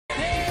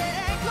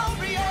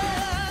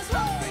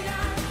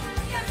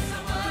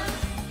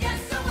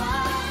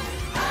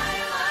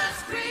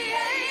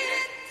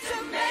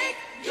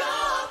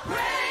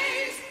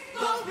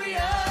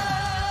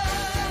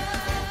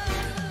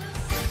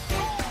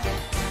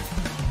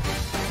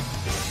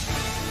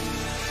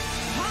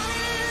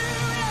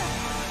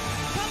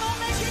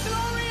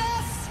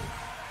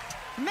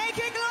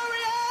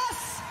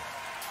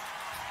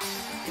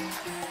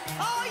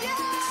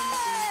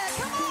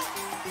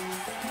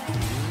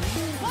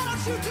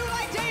you do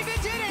like David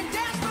did and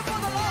dance before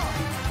the Lord?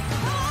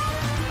 Come on.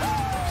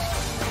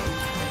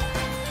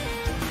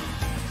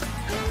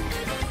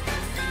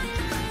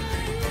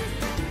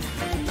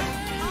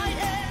 Oh,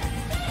 yeah.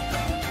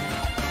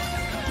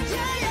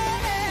 Yeah,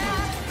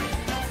 yeah.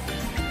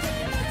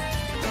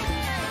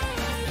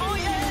 Oh,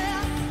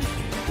 yeah.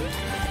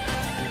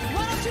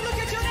 Why don't you look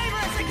at your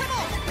neighbor and say, come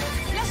on,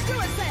 let's do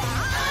it. Say, I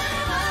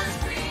was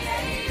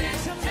created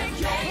to make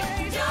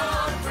your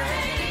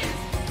praise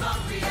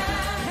glorious.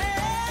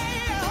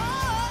 Hey, oh,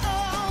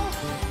 oh,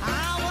 I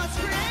was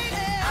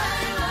created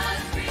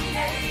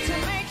to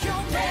make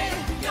your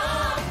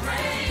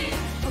praise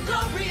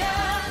glorious.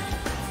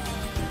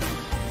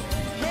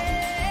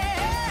 Yeah,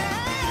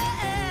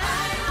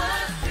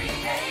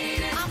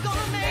 I'm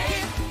gonna make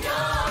it.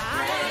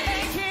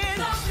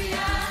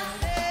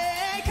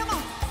 Hey, come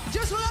on,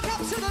 just look up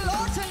to the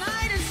Lord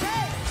tonight and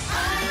say, I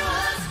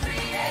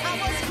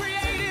was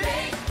created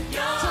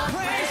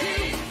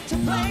to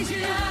praise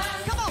you.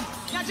 Come on,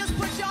 now just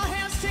put your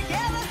hands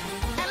together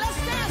and let's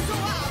dance a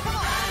while. Come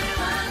on.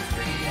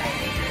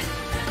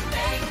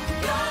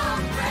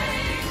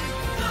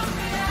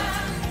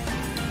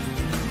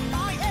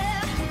 Oh,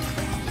 yeah.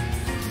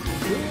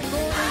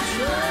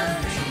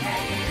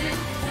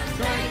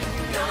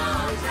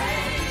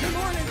 Good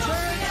morning,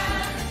 church.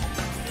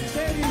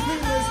 Stand your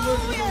feet, let's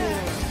worship the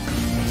Lord.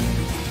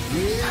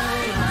 Yeah,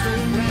 I'm so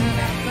glad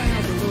I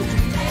found the Lord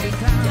Jesus in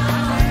time.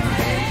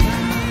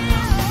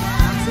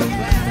 I'm so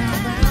glad I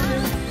found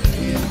him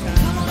in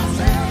time. I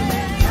found him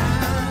in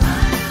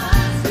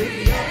time. Pick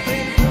me up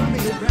and pull me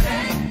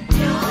around.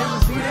 Let my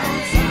feet on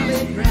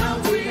solid ground.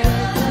 Take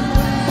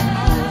away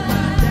all of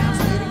my doubts.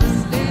 Let me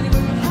stand him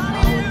up.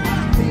 All of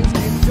my things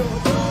came joy,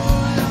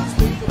 joy.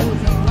 Unspeakable,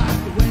 he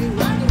wiped away,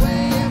 wiped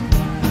away.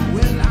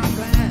 Well, I'm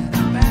glad I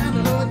found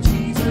the Lord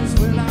Jesus.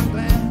 Well, I'm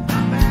glad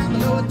I found the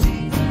Lord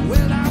Jesus.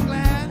 Well, I'm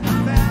glad I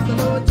found the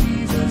Lord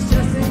Jesus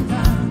just in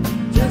time,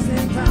 just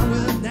in time.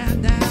 Well, now,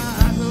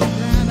 I'm so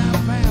glad I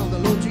found the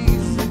Lord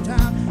Jesus in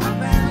time. I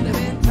found him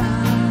in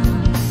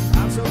time.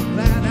 I'm so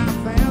glad I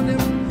found him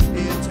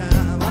in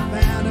time. I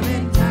found him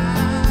in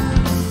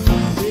time.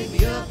 Pick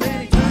me up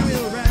and he turned me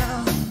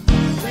around.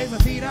 Placed my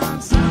feet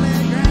on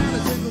solid ground.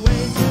 And took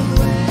away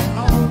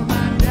all of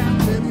my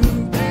doubts. Let me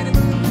move, let me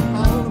move.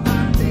 All of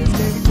my things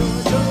gave me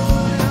joy,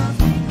 joy.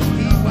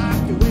 He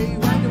wiped away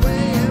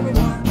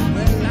everyone.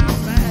 Well, I'm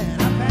glad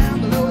I found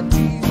the Lord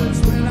Jesus.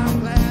 Well, I'm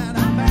glad I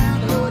found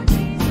the Lord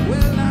Jesus.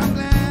 Well, I'm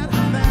glad I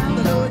found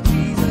the Lord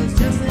Jesus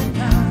just in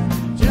time,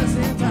 just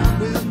in time.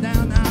 Well,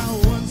 now I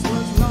once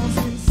was lost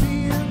in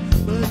sin,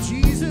 but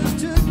Jesus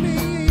took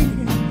me,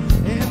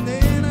 and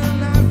then a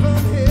light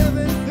from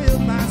heaven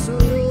filled my soul.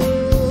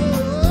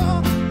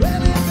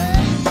 Well, it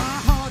made my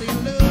heart in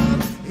love,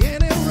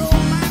 and it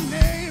wrote my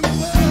name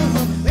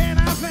above. And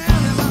I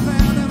found him,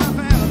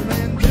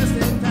 and just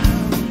in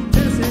time,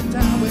 just in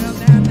time. Well,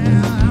 now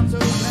I'm so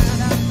glad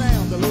I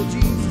found the Lord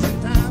Jesus in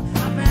time. I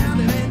found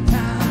him in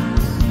time.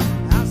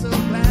 I'm so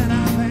glad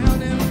I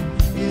found him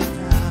in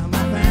time. I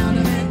found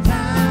him in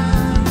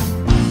time.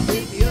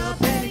 Picked me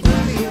up and he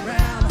turned me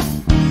around.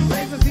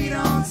 Placed my feet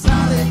on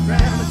solid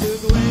ground.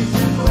 Took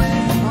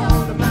away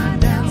all of my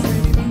doubts.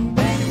 Made me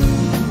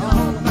move,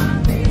 all of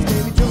my things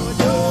gave me joy,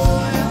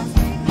 joy.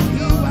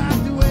 He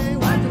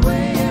wiped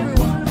away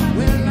everyone.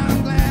 Well,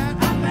 I'm glad I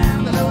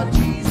found the Lord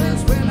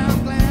Jesus. Well, I'm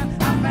glad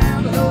I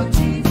found the Lord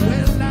Jesus.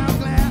 Well, I'm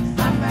glad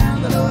I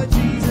found the Lord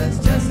Jesus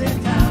just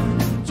in time,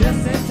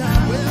 just in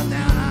time. Well,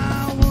 now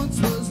I once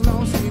was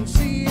lost in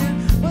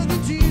sin, but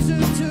then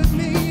Jesus took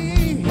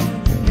me,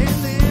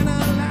 and then a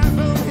light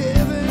from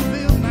heaven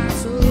filled my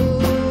soul.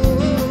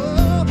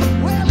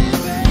 Well, it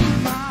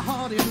made my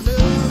heart in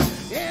love,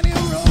 and it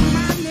wrote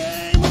my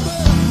name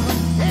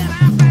above. And I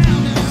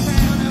found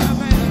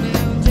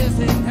him just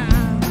in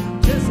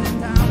time, just in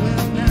time.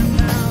 Well,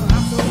 now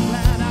I'm so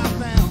glad I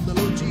found the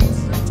Lord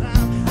Jesus in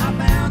time. I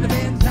found him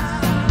in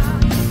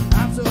time.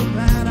 I'm so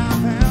glad I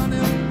found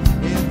him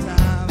in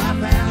time. I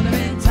found him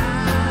in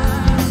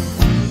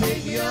time.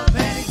 Picked me up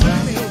and he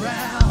turned me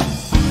around.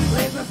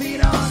 Placed my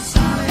feet on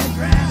solid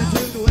ground. And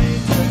took away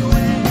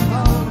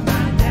all of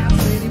my doubts.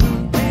 Made me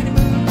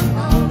move,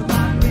 all of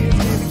my fears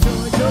gave me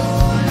joy,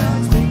 joy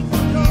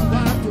unspeakable.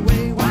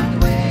 He wiped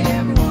away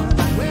everyone.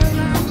 Well,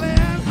 I'm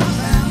glad I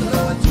found the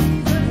Lord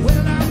Jesus.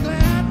 Well, I'm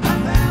glad I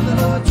found the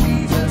Lord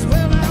Jesus.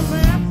 Well, I'm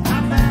glad I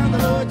found the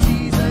Lord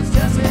Jesus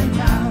just in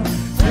time,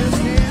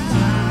 just in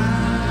time.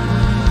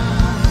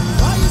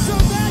 Are you so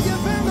glad you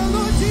found the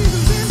Lord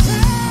Jesus in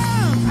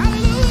time?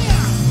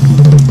 Hallelujah.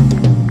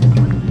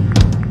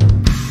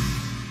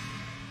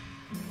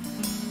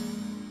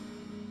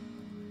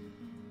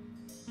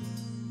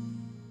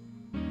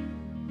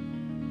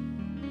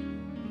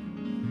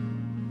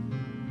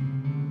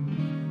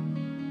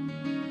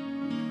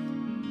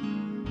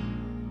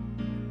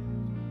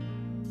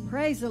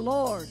 Praise the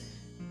Lord.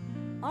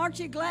 Aren't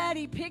you glad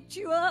he picked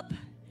you up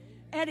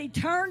and he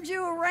turned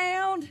you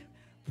around?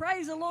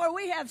 Praise the Lord.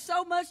 We have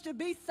so much to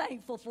be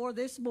thankful for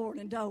this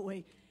morning, don't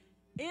we?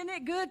 Isn't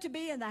it good to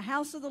be in the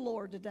house of the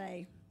Lord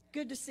today?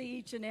 Good to see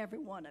each and every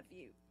one of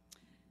you.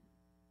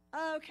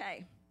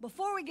 Okay,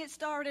 before we get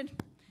started,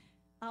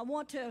 I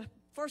want to,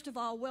 first of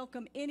all,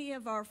 welcome any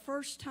of our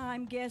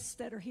first-time guests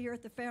that are here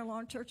at the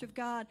Fairlawn Church of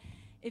God.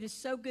 It is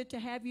so good to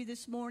have you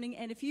this morning,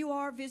 and if you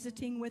are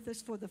visiting with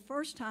us for the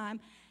first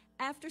time,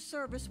 after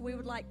service, we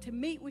would like to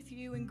meet with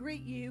you and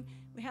greet you.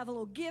 We have a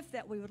little gift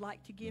that we would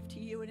like to give to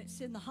you, and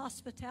it's in the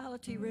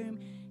hospitality room.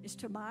 It's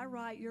to my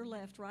right, your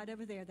left, right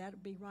over there. That'll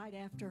be right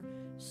after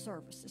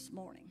service this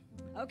morning.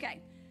 Okay.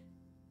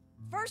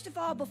 First of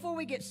all, before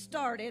we get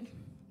started,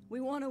 we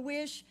want to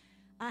wish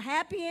a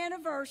happy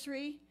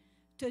anniversary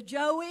to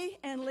Joey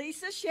and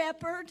Lisa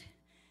Shepherd.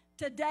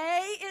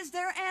 Today is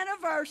their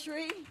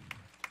anniversary.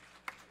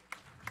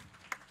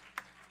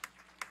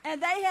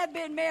 And they have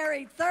been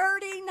married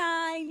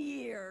 39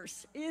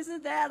 years.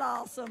 Isn't that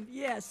awesome?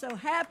 Yes, so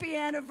happy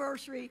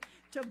anniversary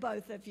to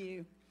both of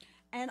you.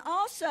 And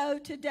also,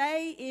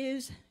 today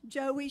is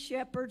Joey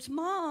Shepherd's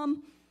mom's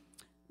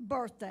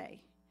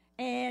birthday.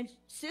 And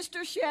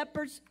Sister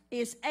Shepherd's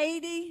is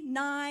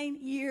 89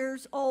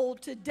 years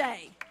old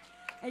today.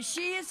 And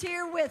she is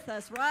here with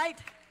us, right?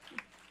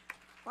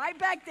 Right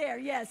back there,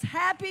 yes.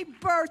 Happy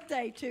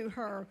birthday to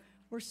her.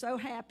 We're so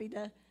happy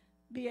to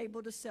be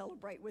able to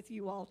celebrate with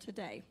you all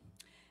today.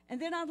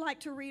 And then I'd like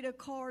to read a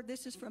card.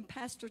 This is from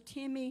Pastor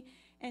Timmy,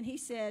 and he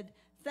said,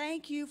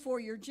 "Thank you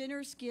for your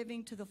generous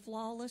giving to the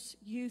Flawless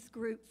Youth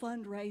Group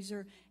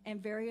fundraiser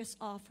and various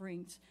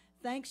offerings.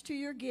 Thanks to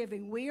your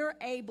giving, we are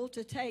able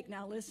to take,"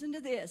 now listen to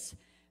this,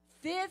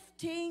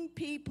 15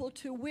 people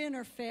to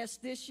Winterfest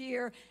this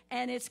year,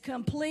 and it's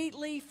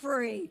completely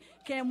free.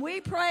 Can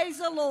we praise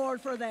the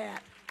Lord for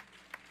that?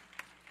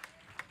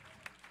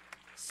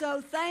 So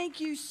thank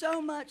you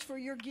so much for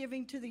your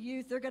giving to the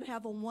youth. They're going to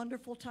have a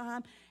wonderful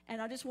time. And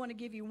I just want to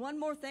give you one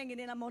more thing, and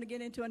then I'm going to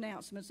get into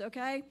announcements,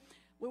 okay?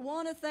 We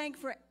want to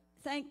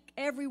thank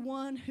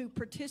everyone who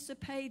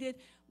participated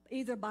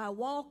either by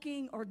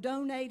walking or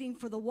donating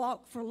for the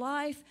Walk for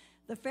Life.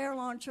 The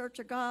Fairlawn Church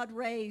of God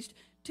raised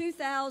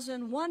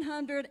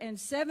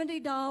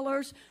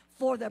 $2,170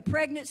 for the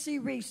Pregnancy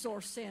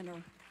Resource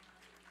Center.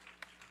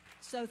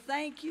 So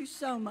thank you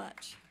so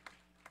much.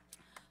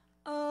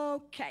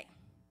 Okay.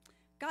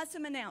 Got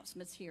some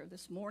announcements here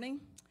this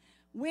morning.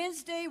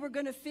 Wednesday, we're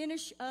going to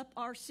finish up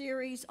our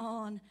series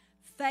on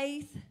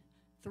faith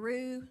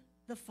through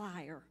the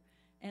fire.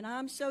 And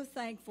I'm so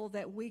thankful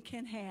that we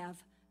can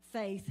have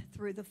faith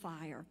through the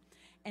fire.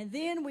 And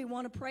then we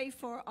want to pray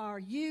for our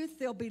youth.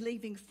 They'll be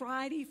leaving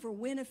Friday for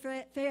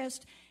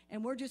Winterfest.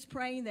 And we're just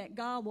praying that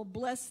God will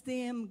bless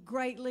them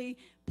greatly,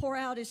 pour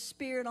out His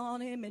Spirit on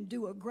them, and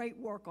do a great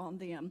work on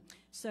them.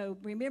 So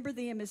remember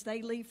them as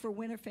they leave for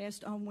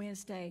Winterfest on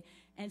Wednesday.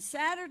 And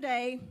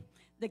Saturday,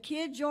 the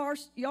kids'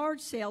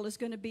 yard sale is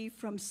going to be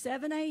from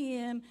 7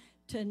 a.m.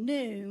 to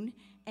noon.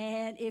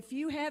 And if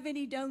you have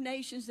any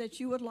donations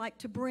that you would like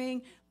to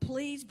bring,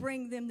 please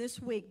bring them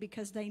this week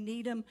because they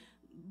need them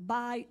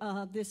by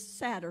this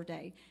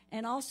Saturday.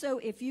 And also,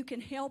 if you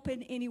can help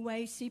in any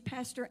way, see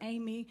Pastor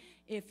Amy.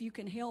 If you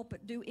can help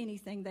do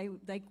anything, they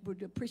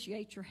would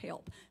appreciate your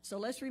help. So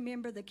let's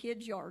remember the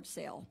kids' yard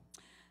sale.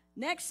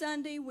 Next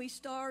Sunday, we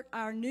start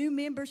our new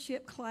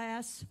membership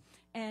class,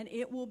 and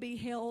it will be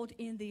held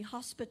in the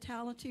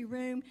hospitality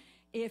room.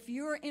 If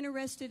you're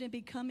interested in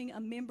becoming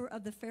a member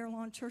of the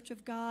Fairlawn Church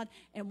of God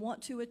and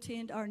want to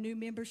attend our new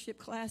membership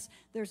class,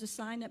 there's a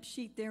sign-up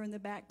sheet there in the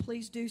back.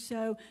 Please do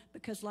so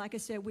because, like I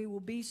said, we will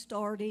be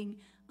starting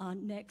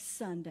next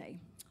Sunday.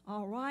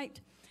 All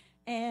right?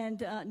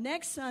 And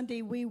next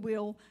Sunday, we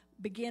will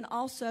begin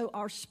also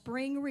our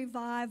spring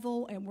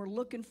revival, and we're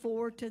looking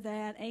forward to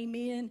that.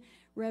 Amen.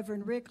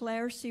 Reverend Rick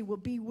Larcy will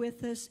be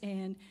with us,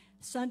 and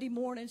Sunday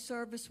morning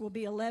service will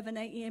be 11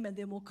 a.m., and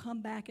then we'll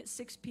come back at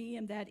 6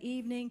 p.m. that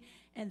evening,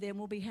 and then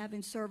we'll be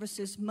having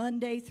services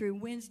Monday through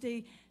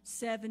Wednesday,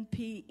 7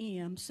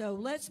 p.m. So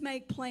let's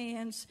make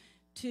plans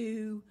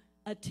to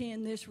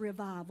attend this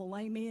revival.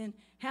 Amen.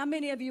 How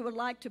many of you would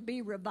like to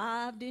be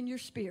revived in your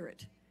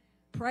spirit?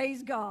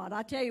 Praise God.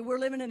 I tell you, we're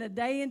living in a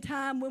day and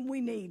time when we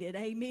need it.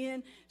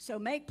 Amen. So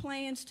make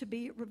plans to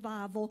be at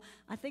revival.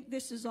 I think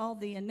this is all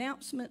the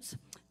announcements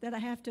that I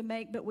have to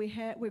make, but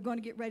we're going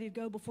to get ready to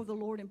go before the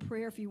Lord in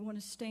prayer if you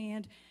want to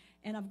stand.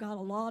 And I've got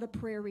a lot of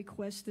prayer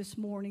requests this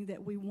morning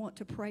that we want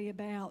to pray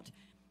about.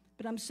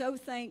 But I'm so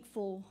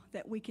thankful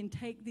that we can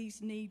take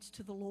these needs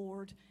to the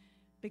Lord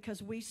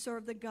because we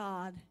serve the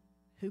God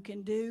who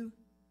can do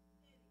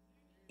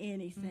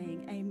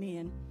anything.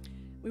 Amen.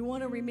 We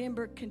want to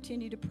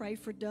continue to pray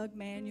for Doug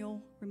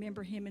Manuel.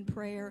 Remember him in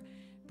prayer.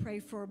 Pray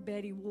for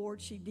Betty Ward.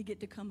 She did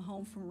get to come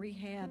home from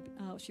rehab.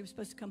 She was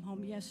supposed to come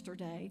home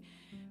yesterday.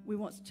 We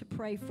want to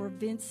pray for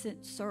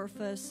Vincent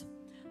Surface.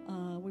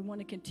 We want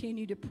to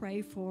continue to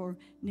pray for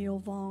Neil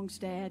Vong's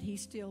dad.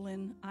 He's still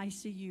in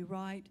ICU,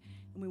 right?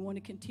 And we want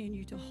to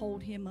continue to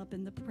hold him up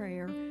in the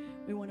prayer.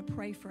 We want to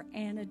pray for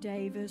Anna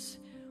Davis,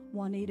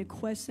 Juanita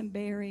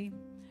Quessenberry,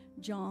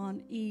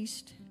 John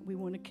East. We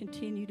want to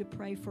continue to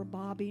pray for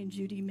Bobby and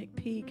Judy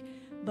McPeak.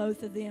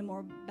 Both of them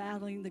are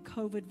battling the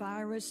COVID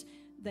virus.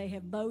 They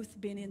have both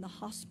been in the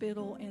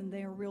hospital, and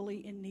they're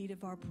really in need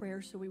of our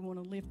prayers, so we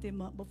want to lift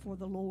them up before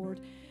the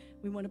Lord.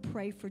 We want to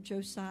pray for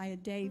Josiah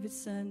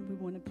Davidson. We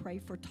want to pray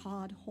for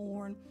Todd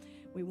Horn.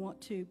 We want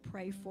to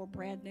pray for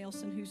Brad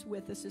Nelson, who's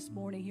with us this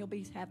morning. He'll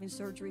be having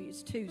surgery.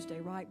 It's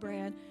Tuesday, right,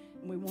 Brad?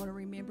 And we want to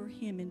remember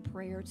him in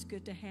prayer. It's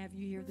good to have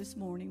you here this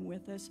morning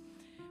with us.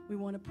 We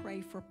want to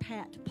pray for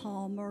Pat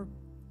Palmer.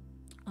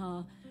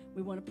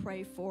 We want to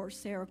pray for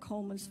Sarah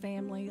Coleman's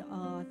family.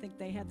 I think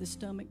they had the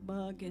stomach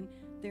bug, and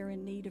they're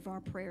in need of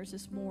our prayers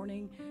this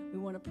morning. We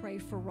want to pray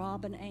for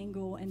Robin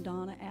Angle and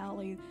Donna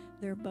Alley.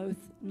 They're both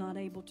not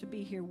able to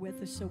be here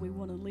with us, so we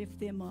want to lift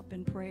them up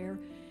in prayer.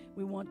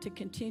 We want to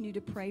continue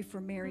to pray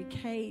for Mary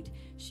Kate.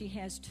 She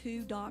has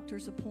 2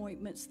 doctor's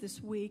appointments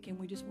this week, and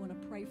we just want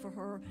to pray for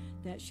her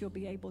that she'll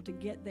be able to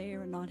get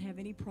there and not have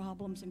any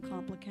problems and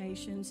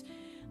complications.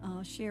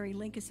 Sherry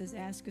Linkus has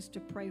asked us to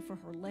pray for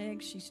her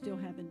legs. She's still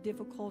having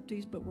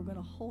difficulties, but we're going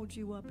to hold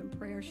you up in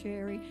prayer,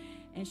 Sherry.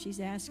 And she's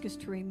asked us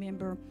to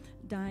remember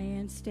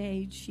Diane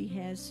Stage. She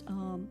has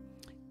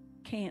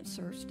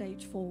cancer,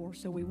 stage 4,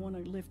 so we want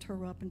to lift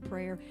her up in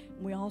prayer.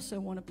 And we also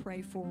want to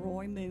pray for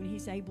Roy Moon.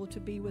 He's able to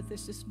be with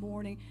us this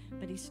morning,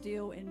 but he's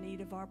still in need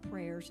of our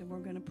prayers, and we're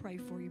going to pray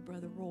for you,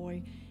 Brother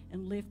Roy,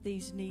 and lift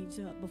these needs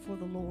up before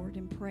the Lord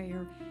in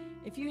prayer.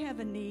 If you have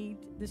a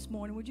need this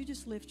morning, would you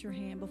just lift your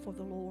hand before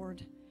the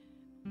Lord?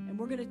 And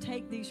we're going to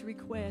take these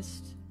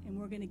requests and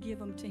we're going to give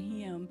them to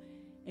Him.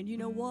 And you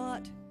know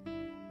what?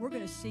 We're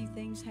going to see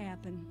things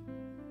happen.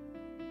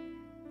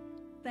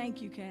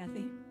 Thank you,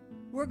 Kathy.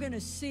 We're going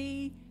to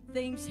see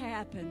things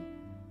happen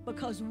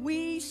because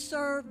we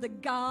serve the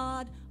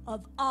God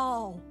of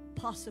all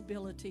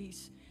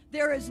possibilities.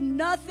 There is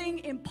nothing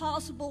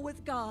impossible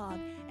with God.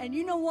 And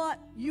you know what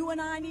you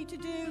and I need to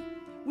do?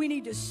 We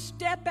need to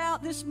step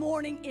out this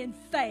morning in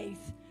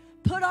faith.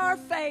 Put our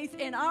faith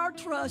and our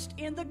trust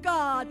in the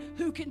God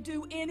who can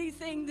do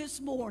anything this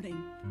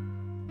morning.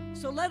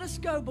 So let us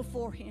go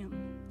before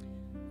Him.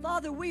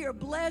 Father, we are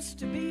blessed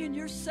to be in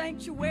your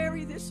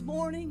sanctuary this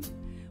morning.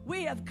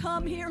 We have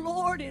come here,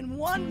 Lord, in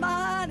one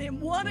mind,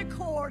 in one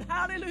accord.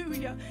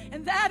 Hallelujah.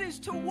 And that is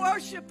to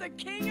worship the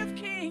King of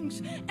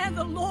Kings and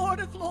the Lord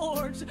of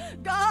Lords.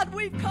 God,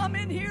 we've come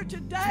in here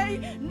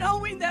today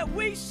knowing that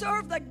we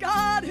serve the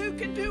God who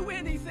can do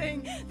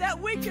anything. That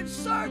we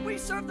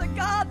serve the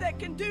God that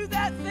can do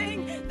that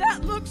thing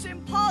that looks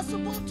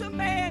impossible to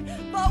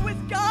man. But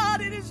with God,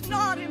 it is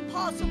not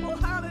impossible.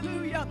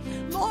 Hallelujah.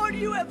 Lord,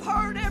 you have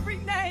heard every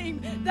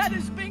name that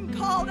is being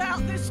called out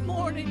this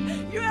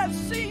morning. You have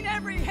seen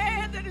every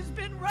hand that has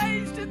been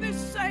raised in this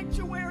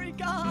sanctuary,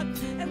 God.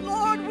 And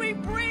Lord, we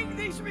bring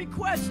these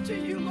requests to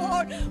you,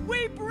 Lord.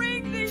 We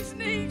bring these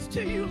needs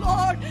to you,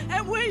 Lord,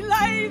 and we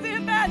lay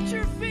them at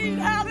your feet.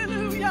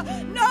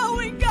 Hallelujah.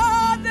 Knowing,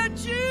 God,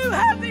 that you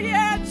have the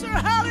answer.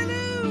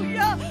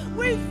 Hallelujah.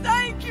 We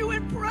thank you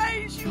and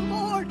praise you,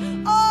 Lord.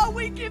 Oh,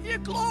 we give you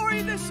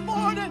glory this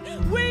morning.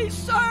 We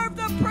serve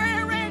the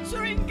prayer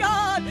answering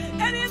God.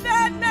 And in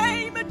that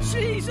name of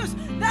Jesus,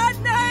 that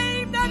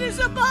name that is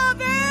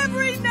above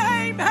every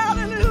name,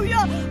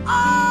 hallelujah,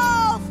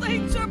 all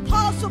things are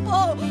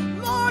possible.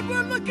 Lord,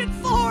 we're looking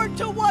forward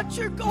to what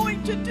you're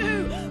going to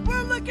do.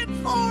 We're looking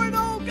forward,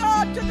 oh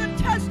God, to the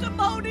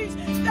testimonies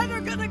that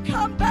are going to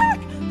come back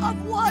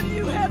of what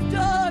you have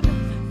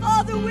done.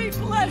 Father, we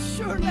bless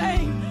your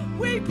name.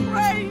 We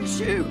praise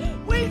you.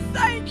 We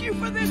thank you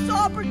for this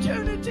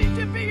opportunity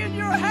to be in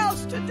your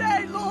house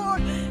today,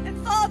 Lord.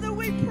 And Father,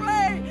 we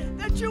pray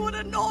that you would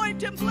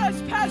anoint and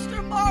bless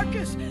Pastor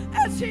Marcus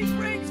as he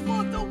brings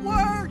forth the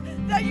word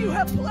that you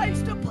have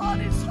placed upon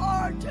his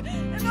heart.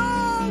 And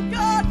oh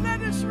God,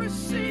 let us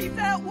receive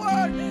that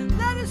word.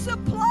 Let us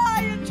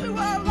apply it to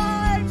our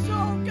lives,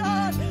 oh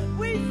God.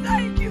 We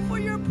thank you for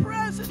your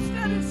presence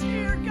that is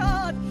here,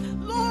 God.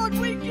 Lord,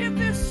 we give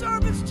this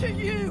service to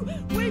you.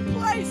 We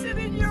place it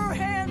in your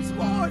hands,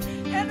 Lord,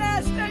 and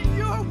ask that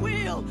your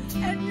will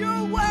and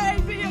your way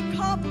be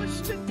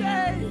accomplished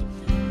today.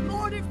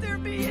 Lord, if there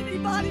be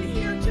anybody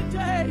here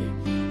today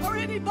or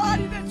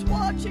anybody that's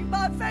watching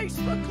by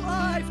Facebook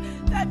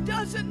Live that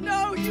doesn't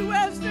know you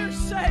as their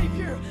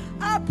Savior,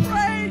 I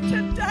pray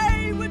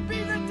today would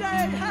be the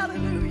day,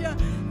 hallelujah,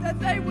 that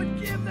they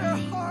would give their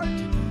heart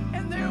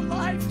and their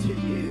life to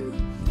you.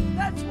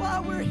 That's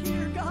why we're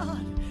here,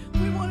 God.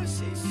 We want to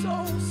see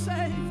souls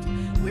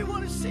saved. We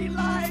want to see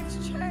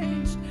lives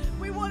changed.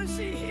 We want to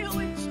see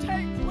healings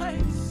take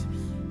place.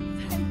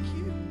 Thank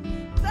you.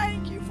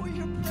 Thank you for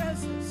your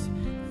presence.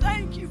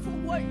 Thank you for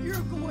what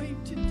you're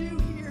going to do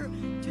here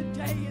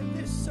today in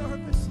this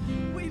service.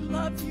 We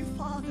love you,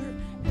 Father,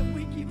 and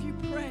we give you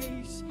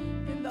praise.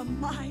 In the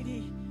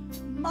mighty,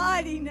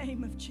 mighty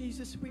name of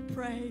Jesus we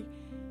pray.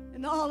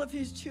 And all of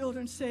his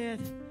children said,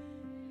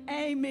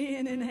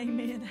 amen and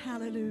amen.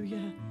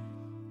 Hallelujah.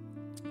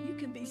 You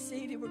can be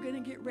seated. We're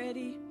going to get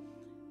ready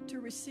to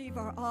receive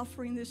our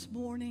offering this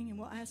morning, and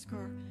we'll ask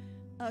our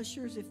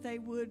ushers if they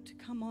would to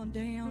come on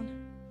down.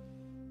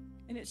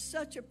 And it's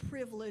such a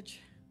privilege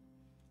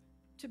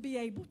to be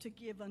able to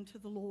give unto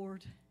the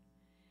Lord.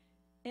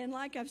 And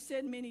like I've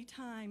said many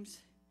times,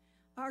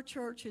 our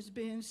church has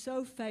been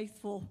so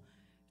faithful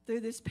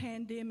through this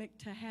pandemic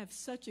to have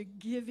such a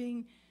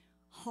giving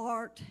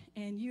heart,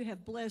 and you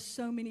have blessed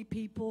so many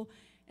people.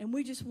 And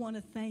we just want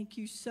to thank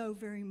you so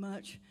very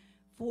much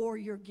for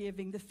your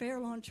giving. The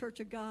Fairlawn Church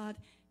of God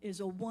is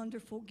a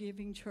wonderful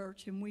giving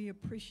church, and we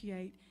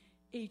appreciate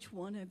each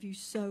one of you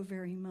so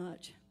very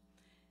much.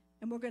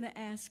 And we're going to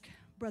ask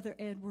Brother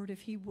Edward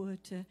if he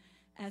would to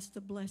ask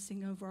the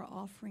blessing over our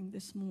offering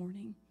this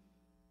morning.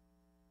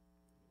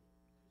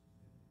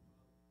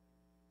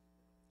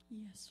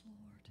 Yes,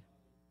 Lord.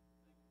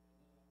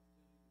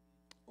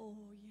 Oh,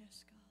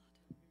 yes, God.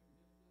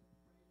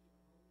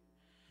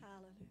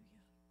 Hallelujah.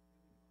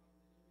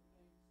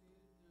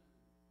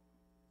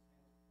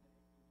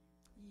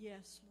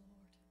 Yes, Lord.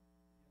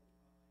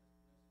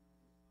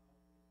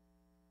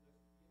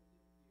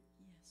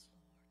 Yes,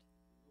 Lord.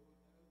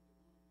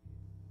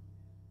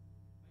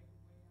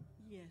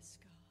 Yes,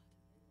 God.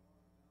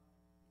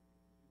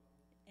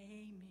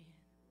 Amen.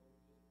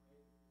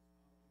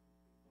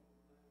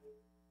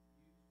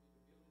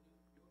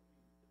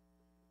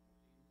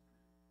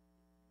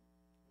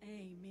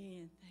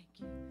 Amen. Thank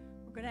you.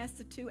 We're going to ask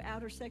the two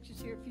outer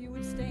sections here if you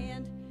would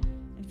stand,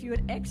 and if you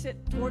would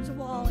exit towards the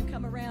wall and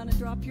come around and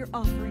drop your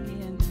offering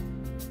in.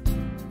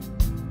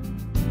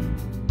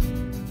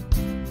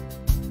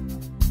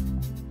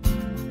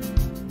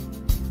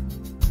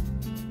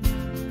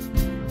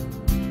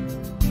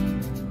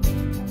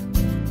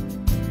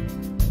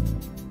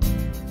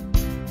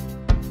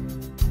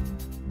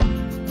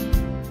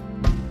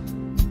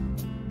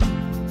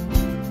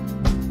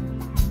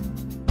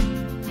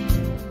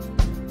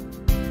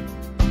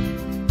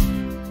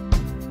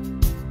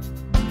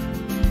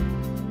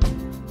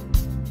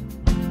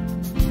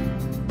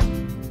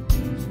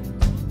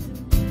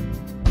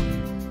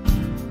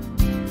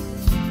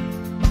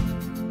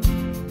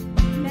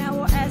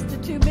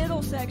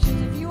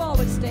 Sections, if you all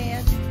would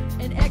stand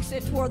and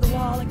exit toward the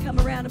wall and come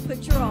around and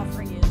put your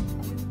offering in.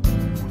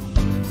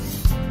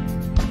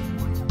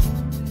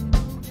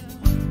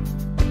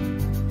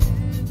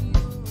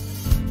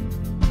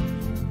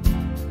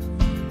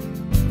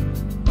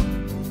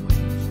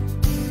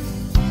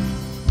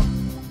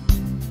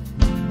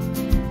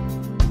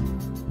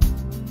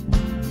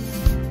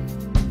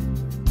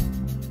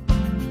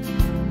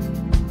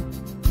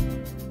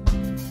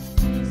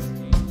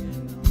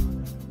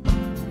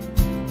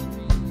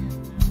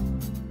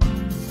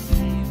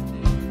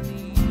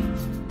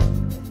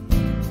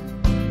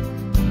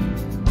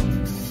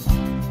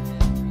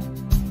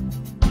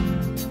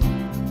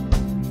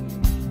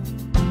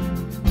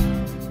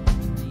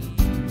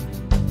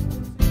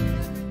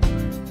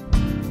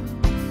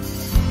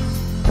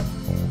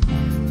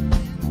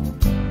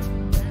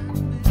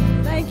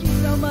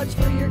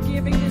 For your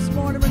giving this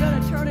morning. We're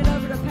going to turn it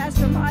over to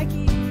Pastor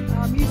Mikey,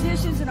 our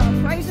musicians, and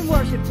our praise and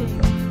worship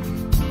team.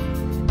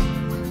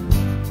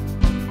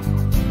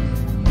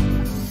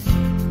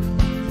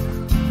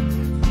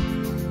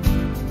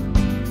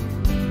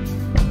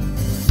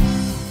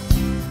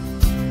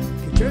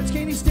 Church,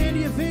 can you stand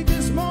to your feet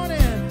this morning?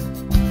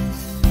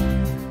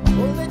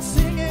 Oh, let's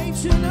sing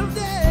Ancient of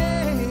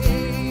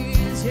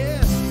Days.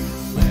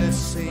 Yes, let's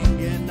sing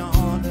in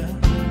honor,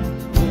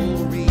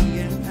 glory,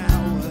 and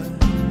power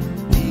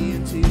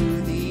to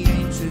the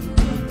Ancient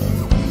of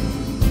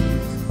Days.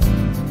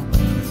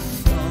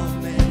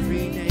 From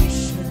every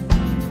nation,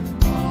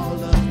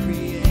 all of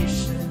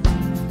creation,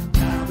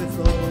 now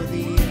before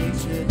the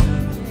Ancient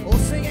of Days. Oh,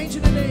 sing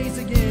Ancient of Days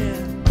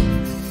again.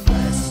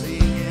 Let's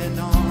sing in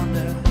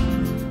honor,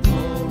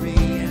 glory,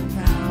 and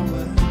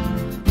power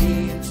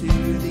be unto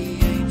the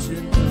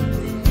Ancient of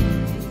Days.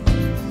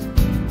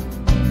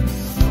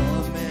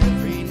 From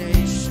every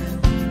nation,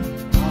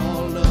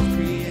 all of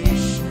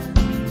creation,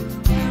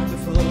 now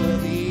before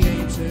the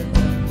Ancient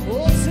of Days.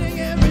 Oh, sing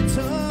every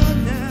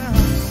tongue now,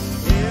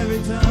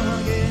 every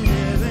tongue in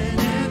heaven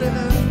and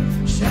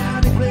earth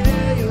shall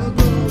declare your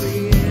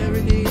glory.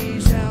 Every knee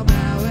shall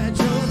bow at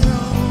your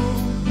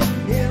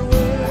throne in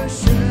worship.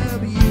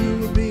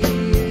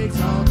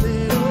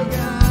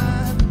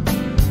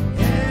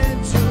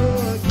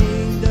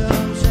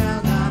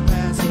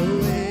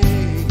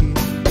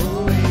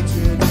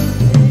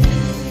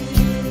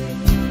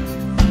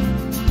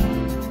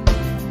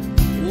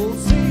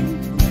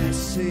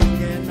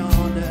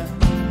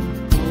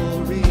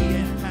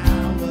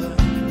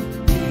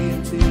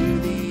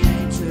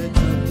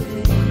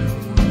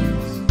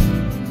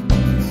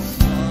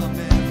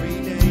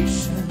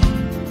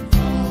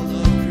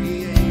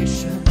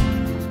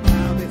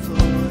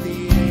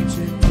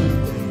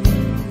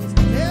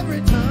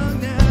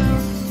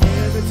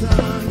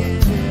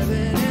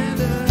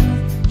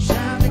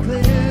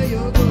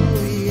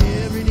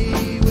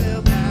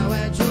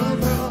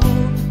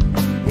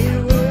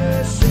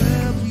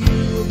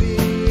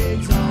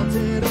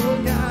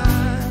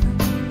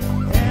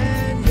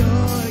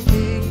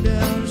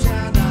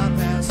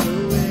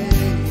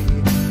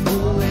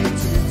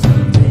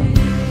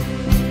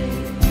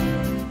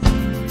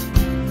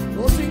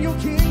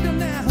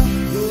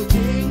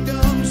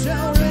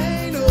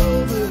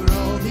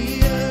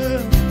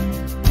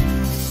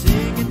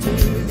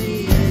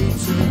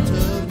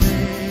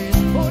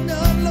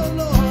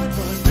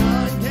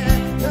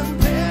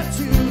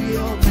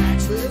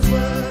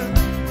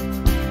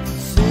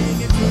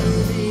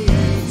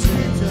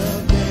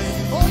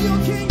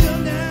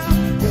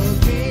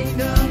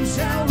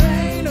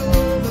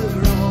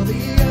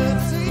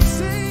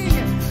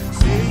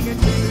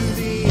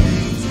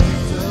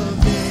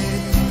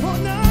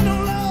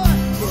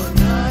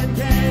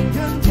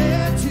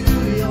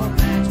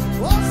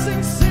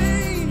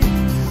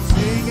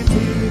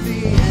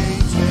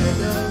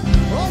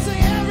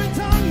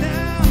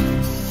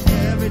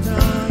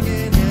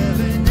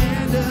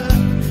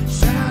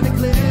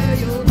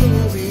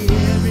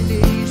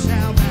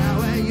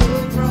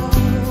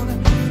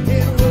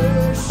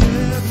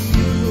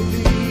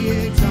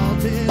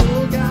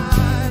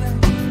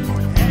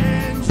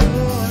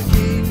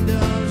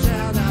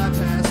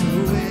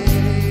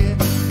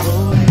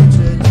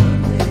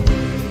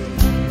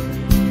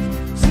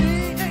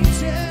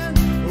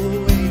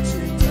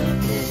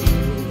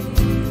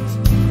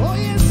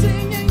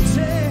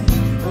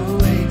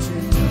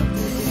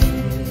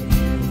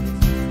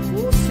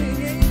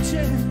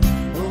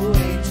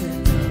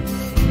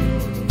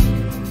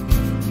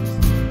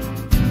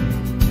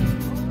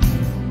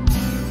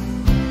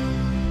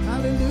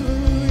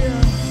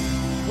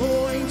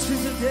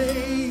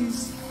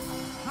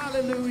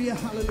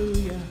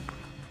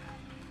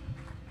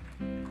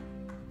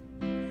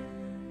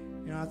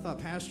 thought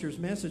Pastor's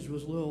message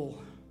was a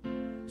little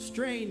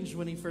strange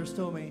when he first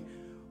told me,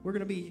 we're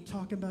going to be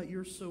talking about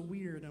You're So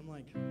Weird. I'm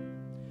like,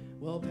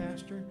 well,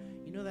 Pastor,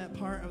 you know that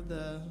part of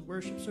the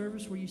worship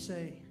service where you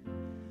say,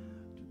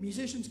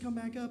 musicians come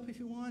back up if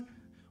you want?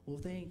 Well,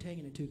 if they ain't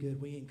taking it too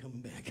good, we ain't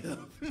coming back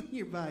up.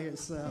 You're by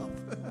yourself.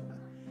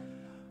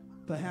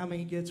 But how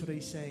many gets what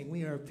he's saying?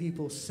 We are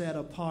people set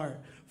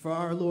apart for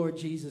our Lord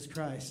Jesus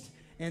Christ.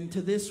 And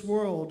to this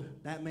world,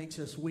 that makes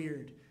us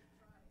weird.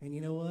 And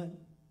you know what?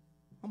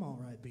 I'm all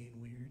right being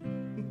weird.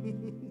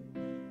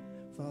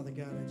 Father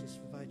God, I just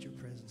invite your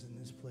presence in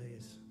this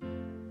place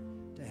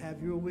to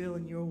have your will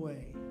and your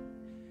way.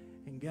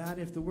 And God,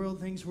 if the world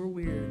thinks we're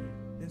weird,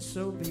 then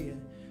so be it.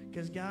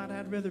 Because God,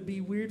 I'd rather be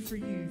weird for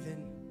you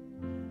than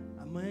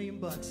 $1 million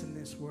in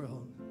this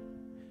world.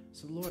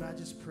 So Lord, I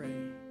just pray,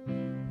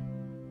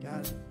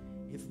 God,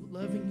 if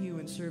loving you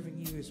and serving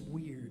you is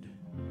weird,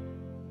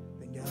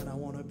 then God, I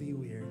want to be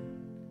weird.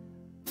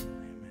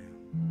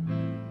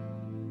 Amen.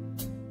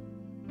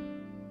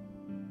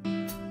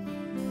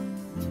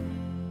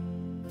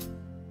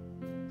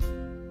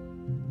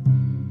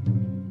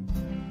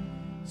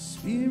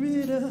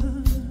 Spirit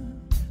of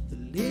the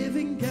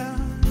living God,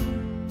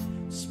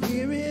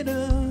 Spirit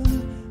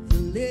of the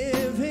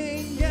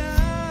living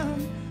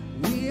God,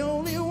 we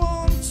only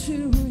want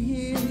to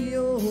hear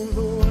your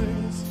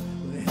voice.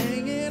 We're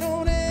hanging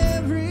on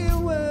every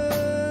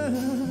word.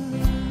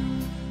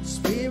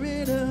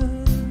 Spirit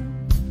of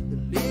the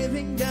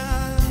living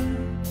God,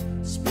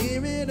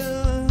 Spirit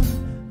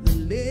of the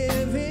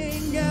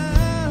living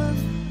God,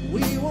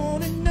 we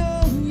want to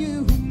know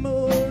you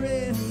more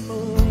and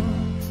more.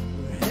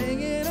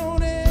 Hanging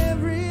on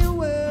every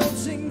word,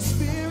 sing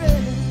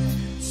Spirit,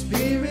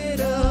 Spirit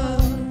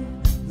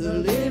of the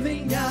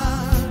living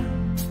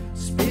God,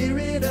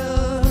 Spirit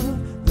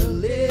of the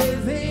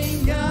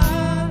living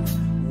God,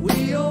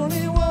 we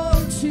only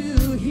want to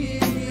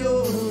hear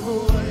your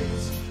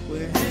voice.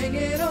 We're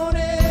hanging on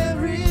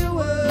every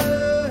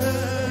word.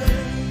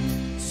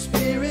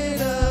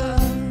 Spirit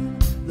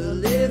of the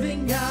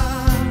living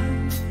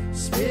God,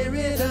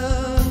 Spirit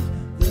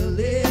of the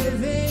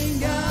living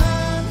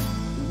God,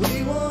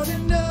 we want to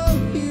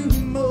know you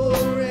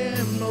more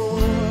and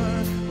more.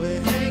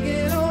 We're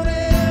hanging on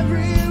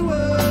every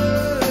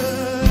word.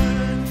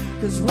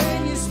 'Cause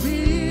when you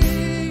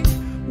speak,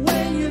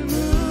 when you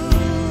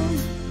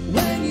move,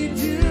 when you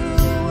do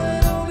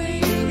what only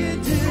you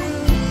can do,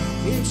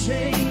 it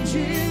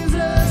changes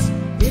us,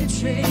 it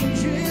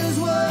changes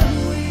what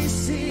we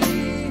see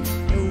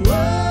and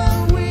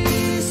what we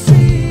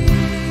see.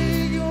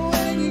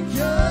 When you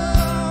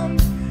come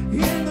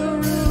in the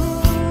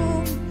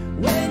room,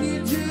 when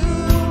you do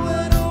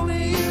what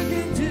only you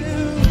can do,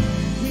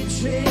 it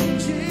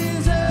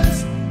changes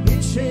us,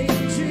 it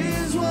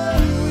changes what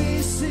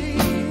we see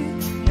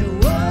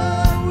and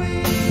what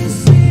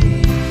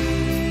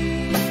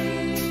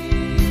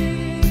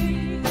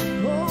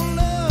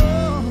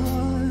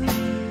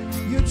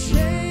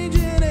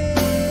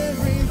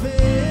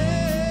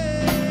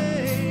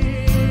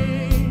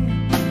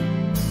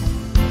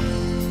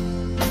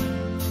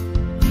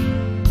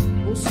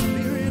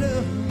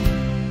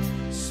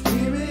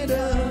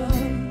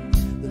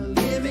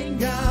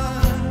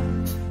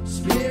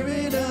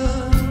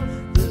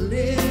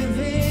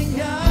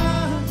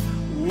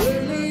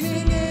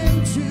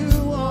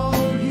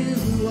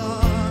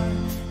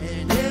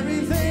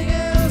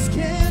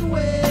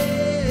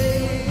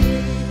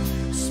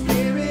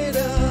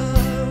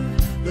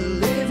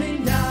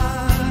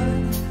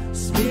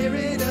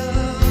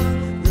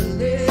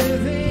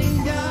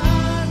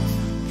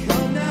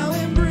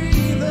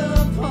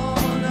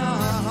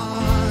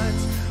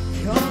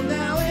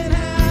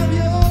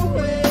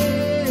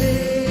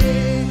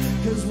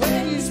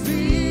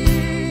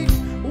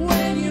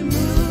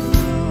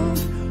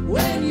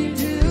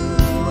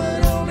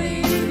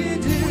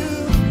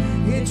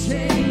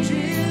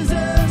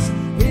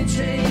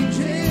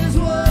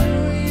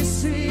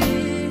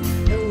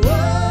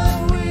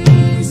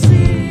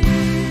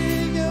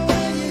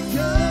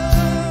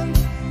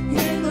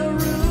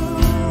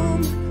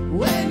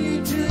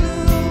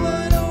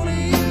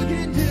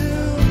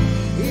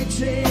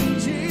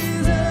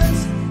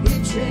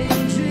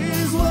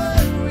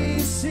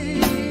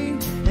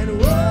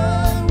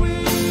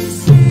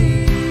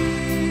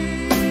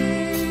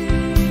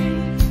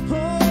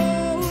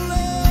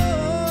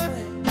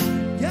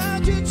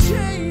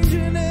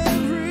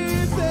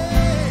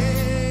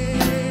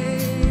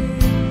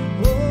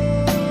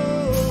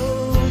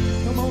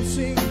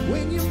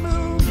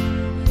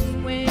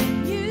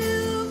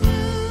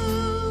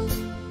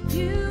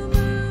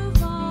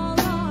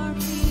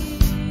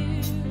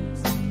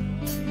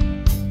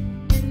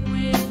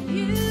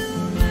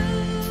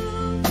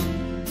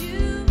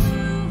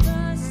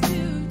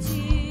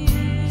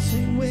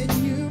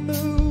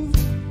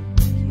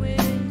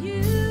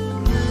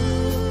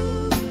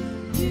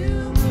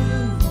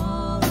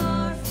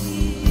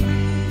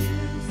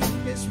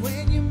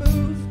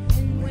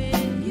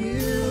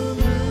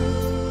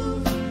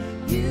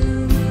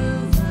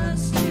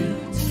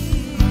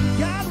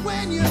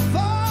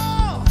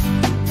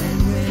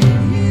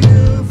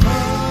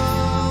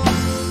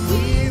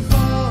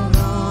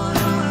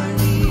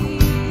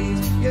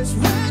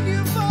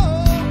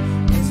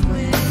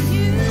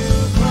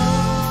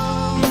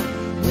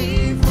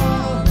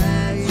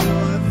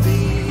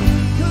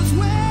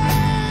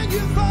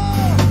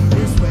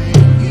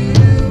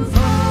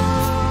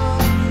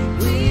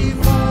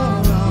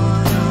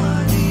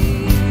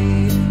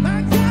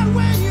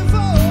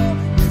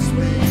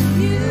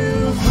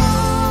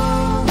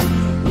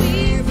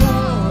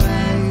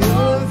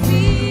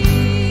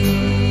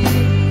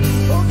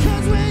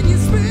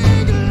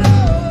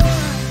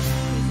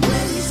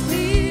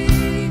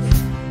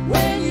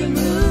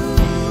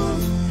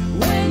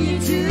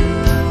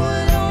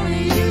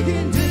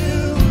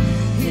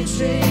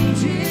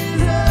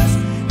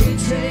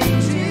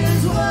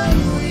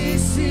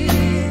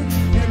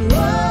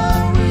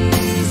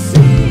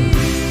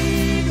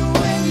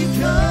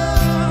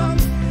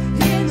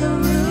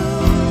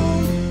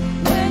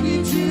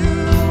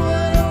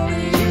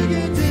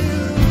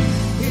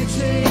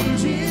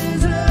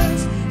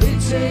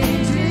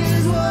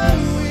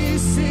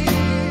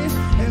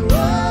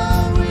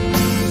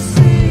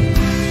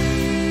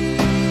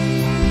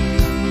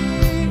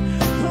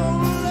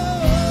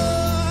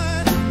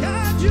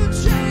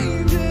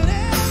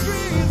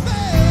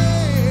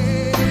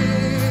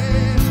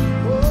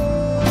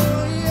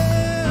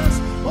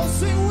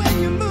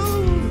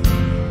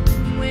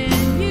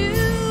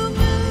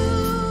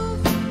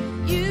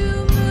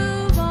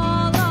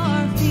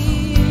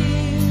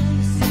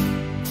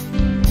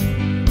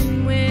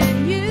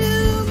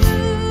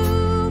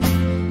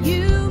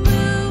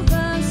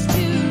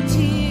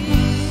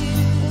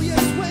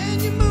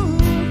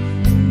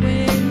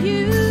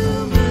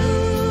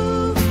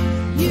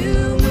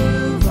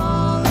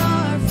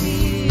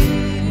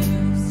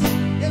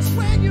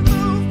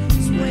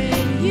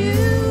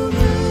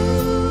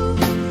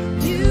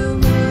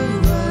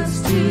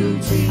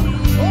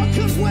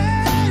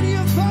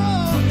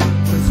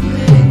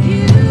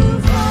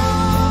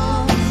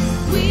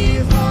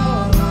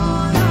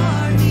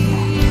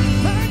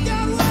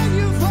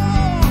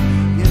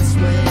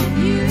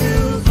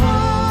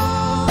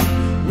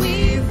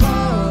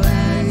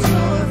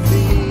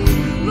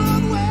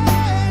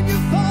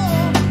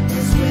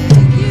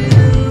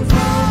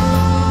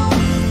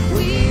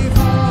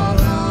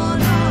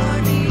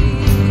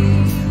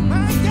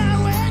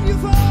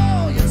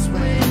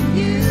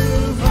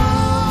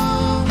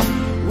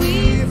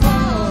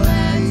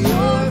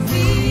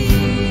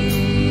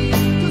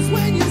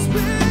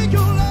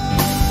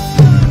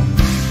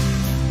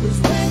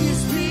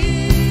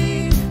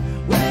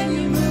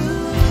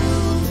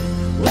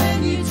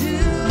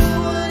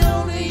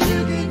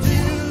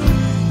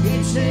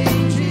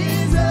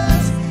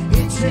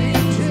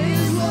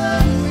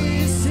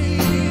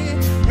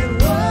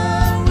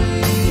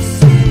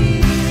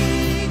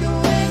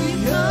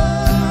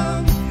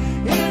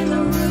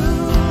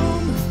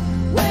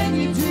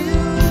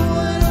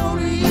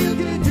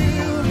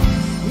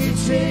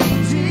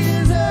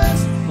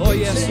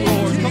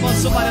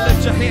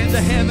hand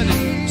to heaven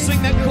and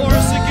sing that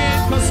chorus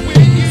again. Because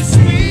when you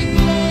speak,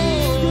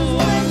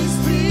 Lord,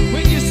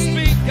 when you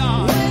speak,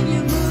 God.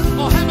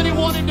 Oh, how many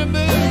wanted to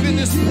move in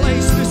this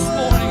place this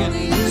morning?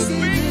 And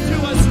speak to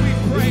us, we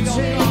pray,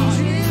 oh God.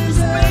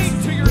 Speak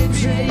to your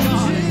people,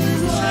 God.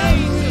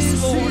 Change us,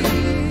 Lord.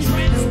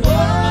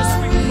 Transform us,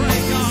 we pray,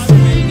 God.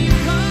 When you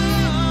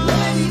come,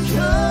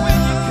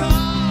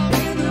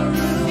 in the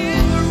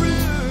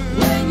room,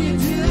 when you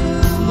do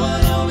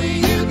what only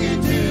you can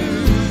do,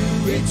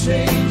 it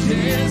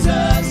changes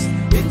us,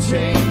 it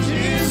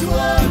changes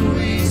what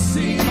we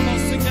see. Come on,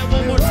 sing that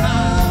one more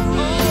time.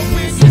 Oh,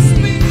 when you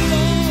speak,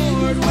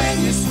 Lord, when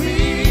you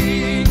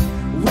speak,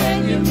 when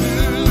you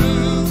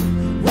move,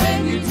 when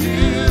you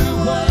do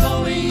what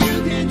only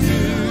you can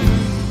do,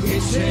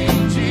 it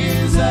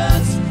changes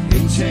us,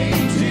 it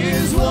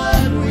changes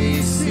what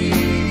we see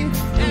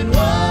and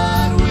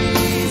what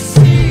we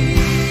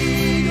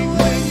see.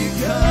 When you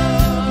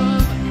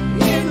come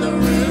in the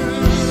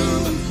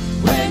room,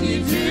 when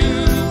you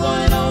do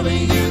what only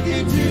you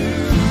can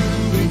do,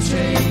 it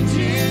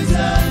changes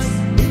us,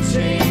 it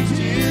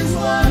changes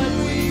what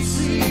we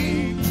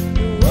see,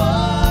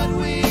 what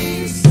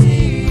we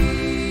see.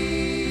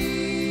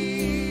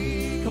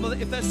 Come on,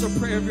 if that's the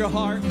prayer of your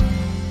heart,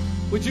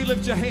 would you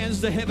lift your hands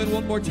to heaven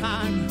one more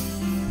time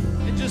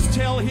and just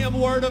tell him,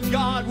 Word of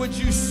God, would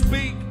you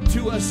speak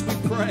to us, we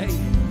pray.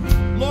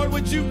 Lord,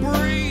 would you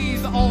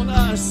breathe on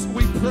us,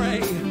 we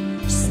pray.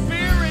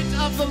 Spirit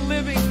of the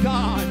living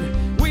God,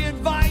 we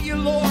invite you,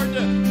 Lord,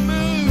 to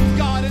move,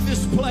 God, in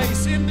this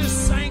place, in this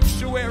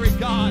sanctuary,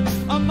 God,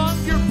 among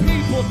your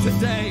people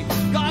today.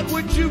 God,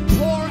 would you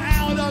pour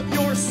out of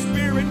your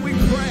Spirit, we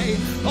pray.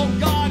 Oh,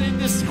 God, in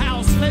this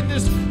house, let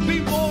this be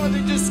more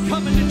than just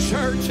coming to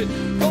church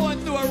and going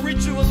through a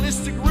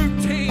ritualistic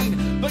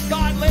routine. But,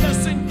 God, let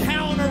us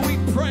encounter, we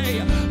pray,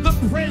 the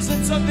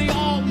presence of the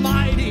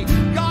Almighty.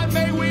 God,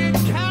 may we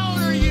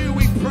encounter you,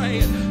 we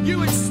pray. You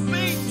would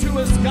speak to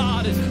us,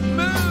 God, and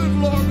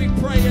move, Lord, we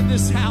pray, in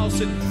this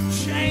house and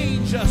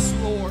change us,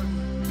 Lord.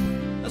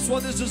 That's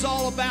what this is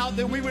all about,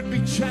 that we would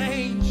be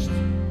changed.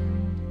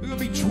 We would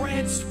be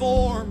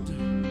transformed,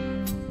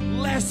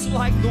 less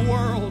like the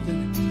world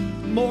and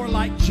more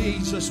like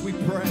Jesus, we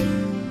pray.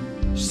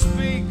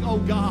 Speak, oh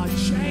God,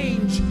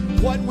 change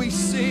what we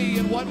see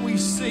and what we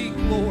seek,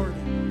 Lord.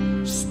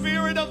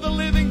 Spirit of the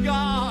living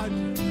God,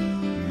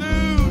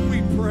 move,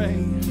 we pray,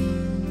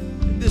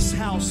 in this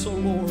house, oh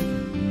Lord.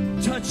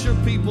 Touch your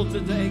people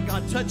today,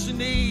 God. Touch the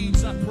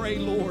needs, I pray,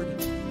 Lord,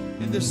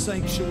 in this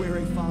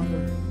sanctuary,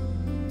 Father.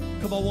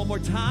 Come on, one more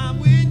time.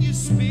 When you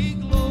speak,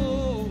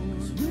 Lord,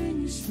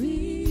 when you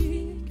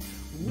speak,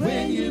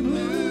 when you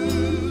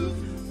move,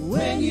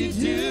 when you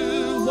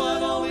do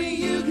what only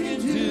you can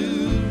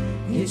do,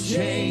 it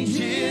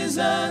changes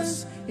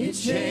us, it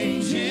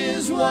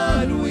changes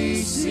what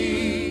we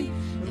see,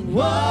 and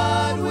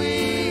what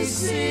we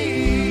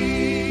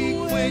see.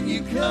 When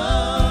you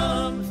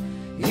come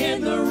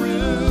in the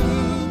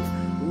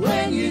room,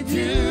 when you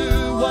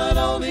do what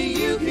only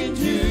you can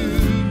do,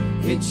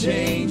 it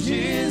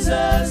changes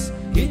us,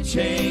 it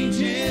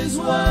changes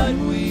what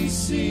we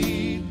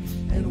see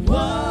and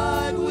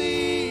what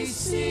we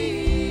see.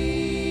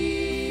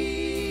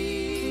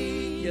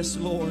 Yes,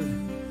 Lord.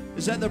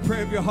 Is that the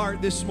prayer of your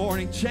heart this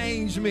morning?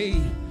 Change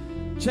me.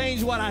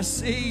 Change what I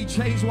see.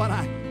 Change what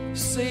I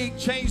seek.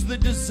 Change the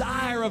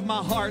desire of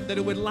my heart, that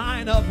it would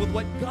line up with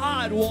what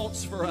God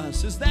wants for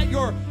us. Is that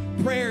your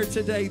prayer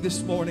today,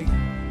 this morning?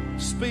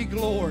 Speak,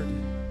 Lord.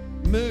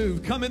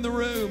 Move. Come in the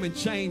room and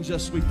change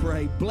us, we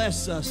pray.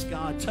 Bless us,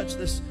 God. Touch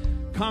this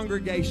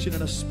congregation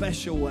in a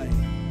special way.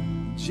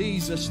 In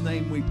Jesus'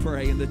 name we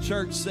pray. And the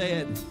church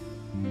said,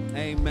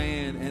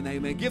 amen and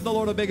amen. Give the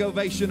Lord a big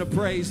ovation of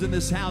praise in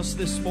this house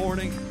this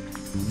morning.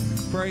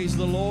 Praise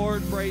the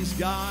Lord. Praise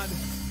God.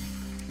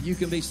 You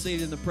can be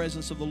seated in the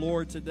presence of the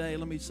Lord today.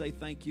 Let me say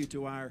thank you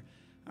to our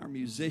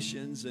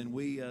musicians, and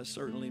we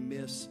certainly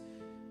miss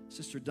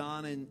Sister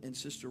Donna and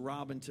Sister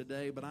Robin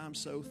today, but I'm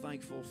so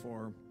thankful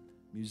for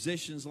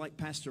musicians like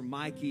Pastor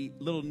Mikey,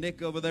 little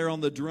Nick over there on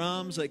the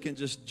drums. They can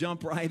just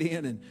jump right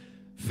in and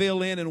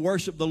fill in and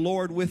worship the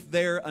Lord with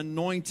their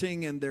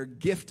anointing and their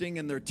gifting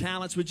and their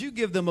talents. Would you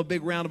give them a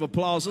big round of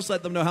applause? Let's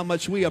let them know how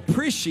much we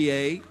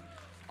appreciate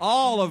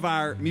all of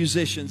our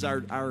musicians,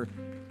 our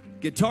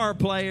guitar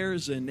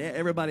players, and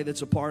everybody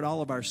that's a part,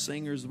 all of our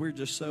singers. We're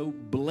just so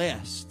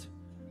blessed.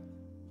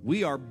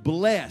 We are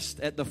blessed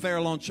at the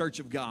Fairlawn Church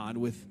of God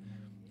with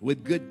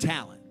good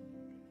talent.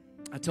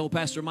 I told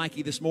Pastor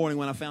Mikey this morning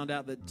when I found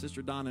out that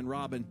Sister Donna and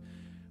Robin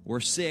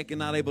were sick and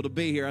not able to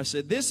be here, I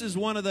said, this is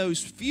one of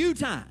those few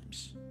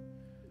times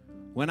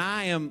when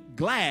I am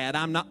glad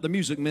I'm not the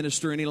music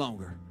minister any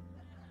longer.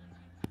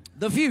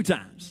 The few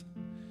times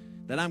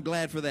that I'm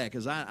glad for that,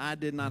 because I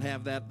did not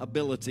have that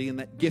ability and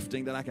that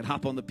gifting that I could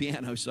hop on the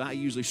piano, so I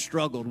usually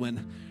struggled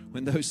when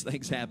those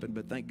things happened.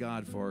 But thank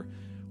God for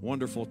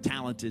wonderful,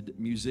 talented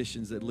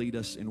musicians that lead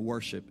us in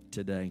worship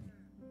today.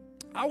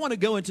 I want to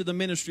go into the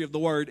ministry of the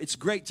Word. It's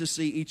great to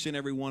see each and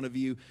every one of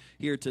you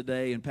here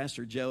today, and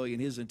Pastor Joey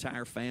and his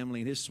entire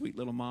family and his sweet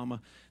little mama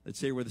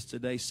that's here with us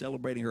today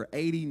celebrating her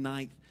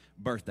 89th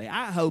birthday.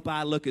 I hope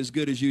I look as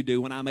good as you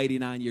do when I'm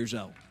 89 years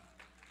old.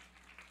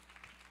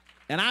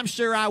 And I'm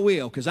sure I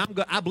will, because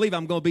I believe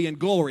I'm going to be in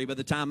glory by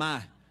the time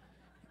I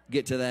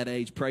get to that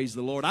age. Praise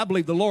the Lord. I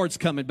believe the Lord's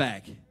coming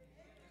back.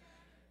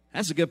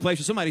 That's a good place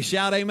for somebody to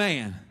shout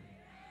amen.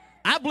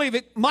 I believe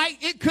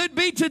it could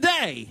be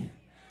today.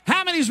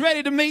 How many's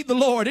ready to meet the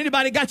Lord?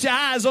 Anybody got your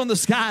eyes on the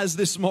skies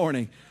this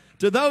morning?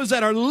 To those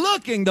that are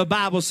looking, the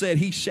Bible said,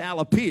 he shall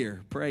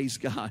appear. Praise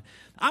God.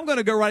 I'm going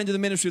to go right into the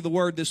ministry of the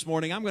Word this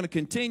morning. I'm going to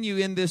continue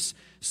in this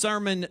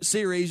sermon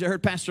series. I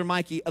heard Pastor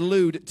Mikey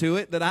allude to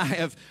it, that I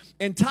have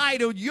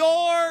entitled,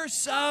 You're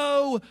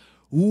So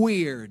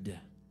Weird.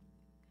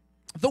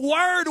 The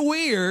word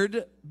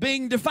weird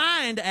being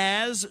defined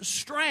as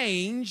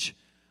strange,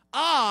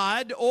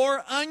 odd,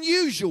 or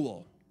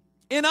unusual.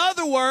 In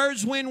other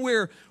words, when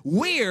we're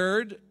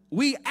weird,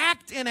 we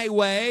act in a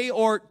way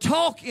or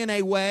talk in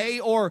a way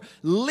or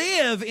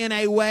live in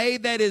a way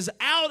that is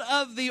out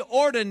of the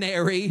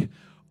ordinary,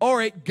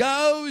 or it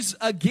goes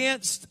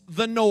against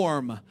the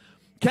norm.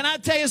 Can I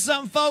tell you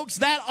something, folks?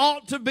 That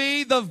ought to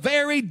be the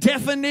very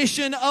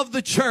definition of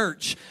the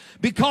church.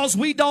 Because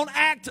we don't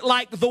act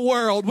like the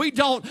world. We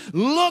don't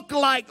look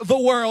like the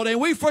world. And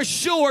we for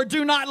sure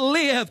do not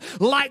live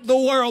like the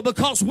world.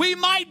 Because we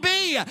might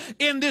be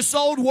in this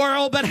old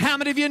world, but how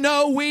many of you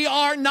know we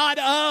are not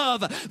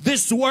of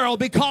this world?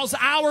 Because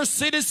our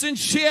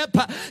citizenship,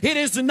 it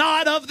is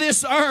not of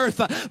this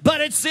earth,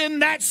 but it's in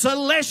that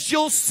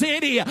celestial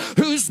city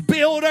whose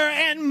builder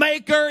and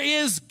maker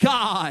is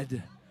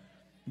God.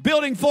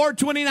 Building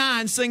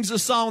 429 sings a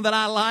song that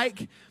I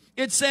like.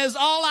 It says,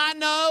 all I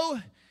know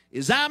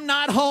is I'm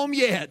not home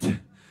yet.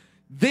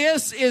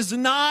 This is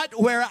not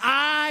where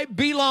I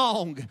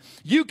belong.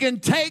 You can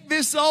take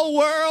this old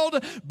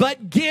world,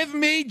 but give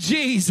me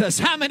Jesus.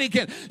 How many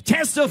can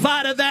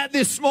testify to that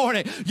this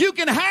morning? You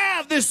can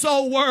have this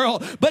old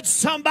world, but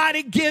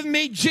somebody give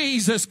me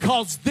Jesus,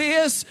 because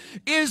this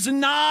is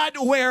not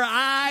where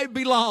I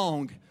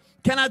belong.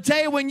 Can I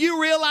tell you, when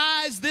you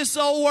realize this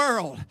old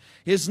world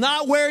is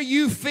not where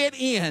you fit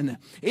in,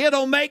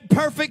 it'll make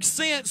perfect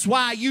sense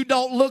why you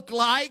don't look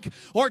like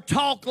or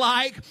talk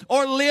like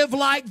or live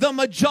like the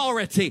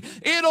majority.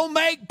 It'll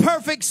make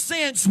perfect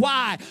sense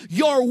why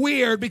you're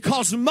weird,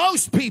 because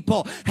most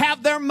people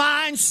have their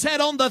minds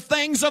set on the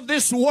things of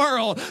this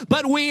world,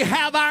 but we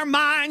have our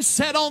minds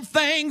set on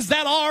things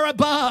that are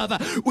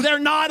above. They're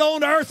not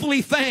on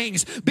earthly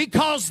things,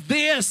 because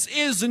this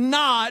is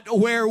not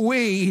where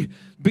we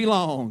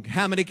belong.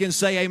 How many can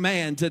say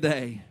amen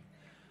today?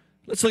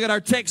 Let's look at our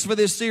text for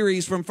this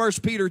series from 1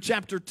 Peter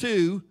chapter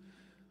 2,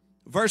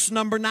 verse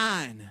number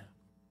 9.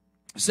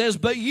 It says,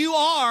 but you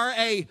are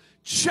a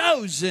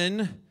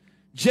chosen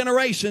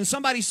generation.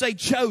 Somebody say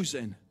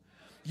chosen.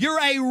 You're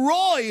a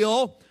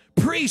royal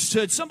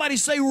priesthood. Somebody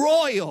say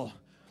royal.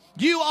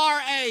 You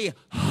are a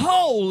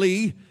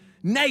holy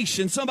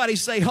nation. Somebody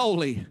say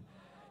holy.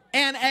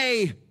 And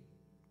a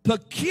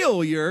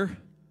peculiar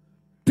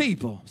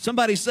people.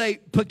 Somebody say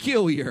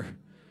peculiar.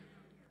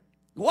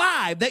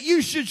 Why? That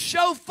you should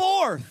show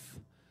forth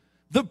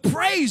the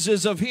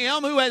praises of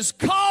him who has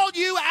called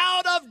you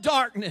out of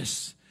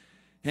darkness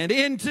and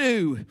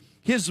into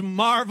his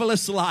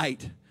marvelous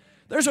light.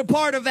 There's a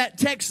part of that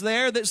text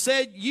there that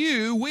said,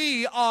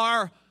 we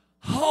are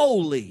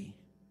holy.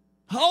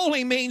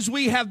 Holy means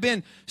we have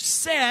been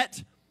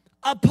set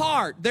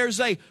apart. There's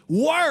a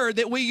word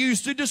that we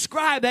use to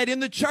describe that in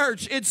the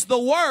church. It's the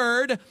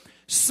word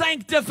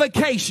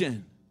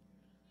sanctification.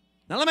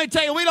 Now let me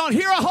tell you, we don't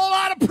hear a whole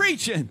lot of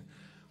preaching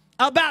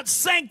about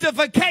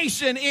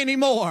sanctification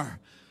anymore.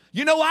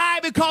 You know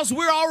why? Because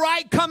we're all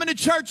right coming to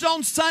church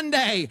on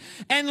Sunday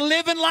and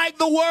living like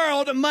the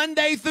world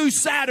Monday through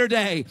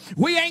Saturday.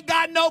 We ain't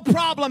got no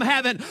problem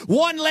having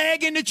one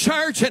leg in the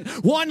church and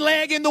one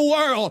leg in the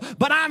world.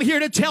 But I'm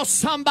here to tell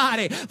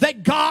somebody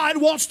that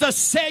God wants to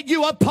set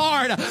you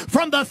apart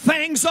from the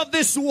things of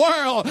this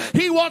world.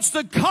 He wants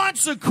to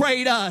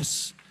consecrate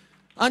us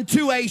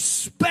unto a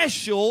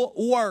special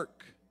work.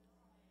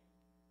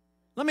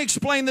 Let me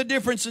explain the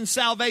difference in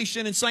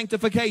salvation and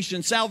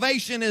sanctification.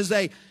 Salvation is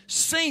a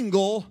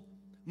single,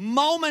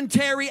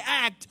 momentary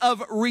act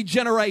of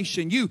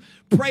regeneration. You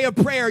pray a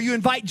prayer, you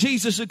invite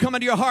Jesus to come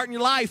into your heart and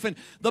your life, and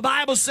the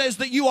Bible says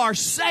that you are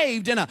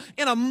saved in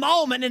a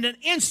moment, in an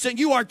instant.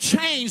 You are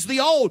changed. The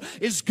old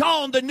is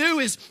gone, the new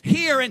is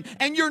here,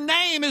 and your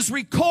name is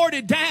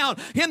recorded down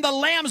in the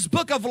Lamb's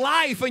book of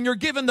life, and you're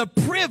given the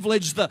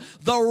privilege, the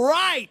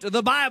right,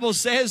 the Bible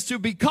says, to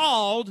be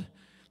called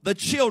the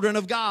children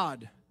of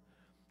God.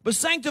 But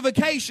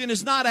sanctification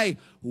is not a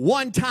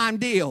one-time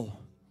deal.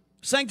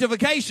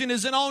 Sanctification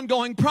is an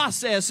ongoing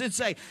process. It's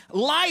a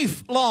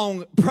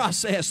lifelong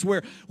process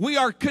where we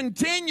are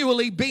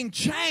continually being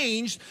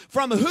changed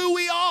from who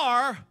we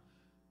are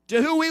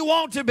to who we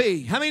want to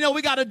be. How many know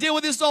we got to deal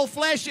with this old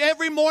flesh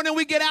every morning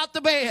we get out the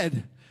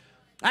bed?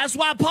 That's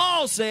why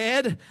Paul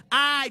said,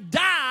 I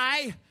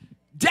die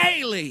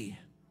daily.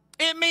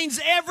 It means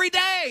every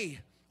day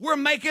we're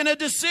making a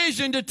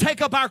decision to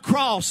take up our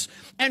cross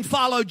and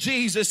follow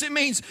Jesus. It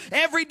means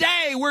every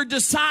day we're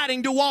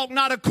deciding to walk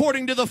not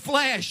according to the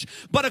flesh,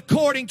 but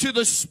according to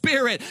the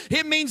Spirit.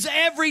 It means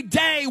every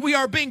day we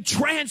are being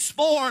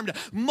transformed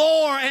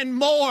more and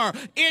more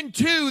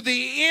into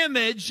the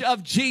image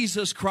of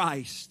Jesus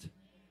Christ.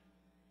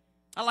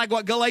 I like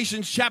what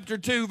Galatians chapter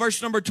 2,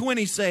 verse number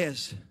 20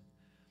 says.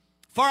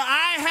 For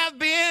I have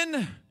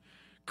been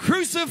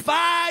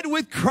crucified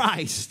with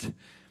Christ,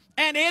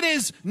 and it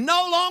is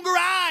no longer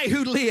I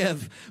who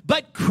live,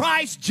 but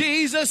Christ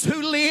Jesus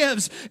who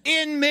lives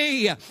in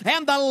me.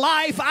 And the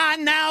life I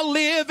now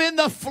live in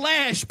the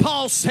flesh,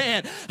 Paul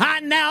said, I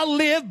now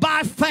live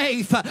by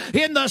faith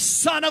in the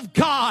Son of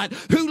God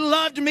who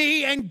loved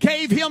me and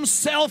gave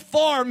himself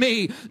for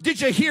me.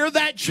 Did you hear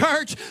that,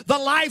 church? The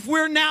life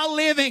we're now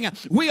living,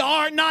 we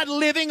are not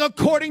living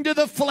according to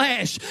the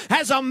flesh.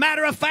 As a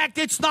matter of fact,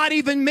 it's not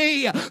even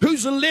me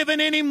who's living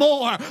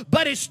anymore,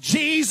 but it's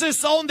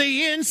Jesus on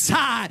the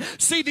inside.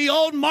 See, the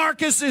old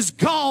Marcus is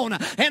gone,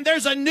 and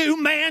there's a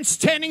new man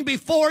standing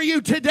before you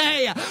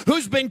today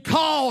who's been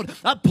called,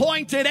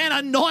 appointed, and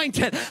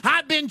anointed.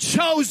 I've been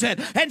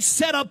chosen and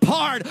set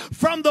apart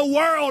from the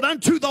world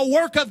unto the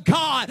work of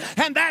God,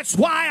 and that's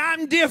why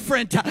I'm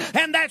different,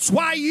 and that's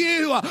why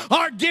you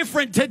are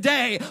different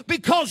today,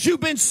 because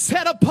you've been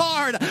set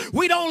apart.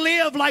 We don't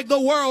live like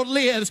the world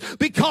lives,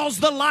 because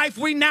the life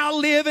we now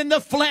live in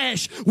the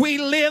flesh, we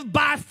live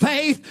by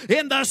faith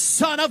in the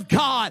Son of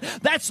God.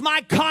 That's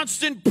my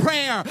constant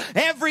prayer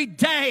every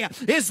day,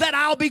 is that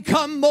I'll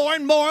become more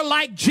and more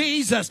like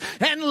Jesus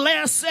and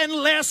less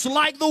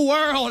like the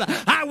world.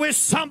 I wish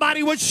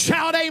somebody would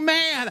shout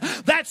amen.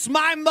 That's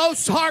my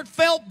most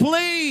heartfelt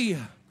plea.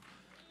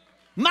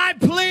 My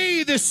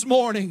plea this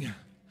morning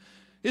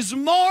is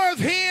more of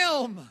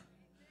him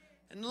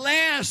and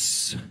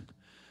less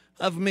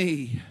of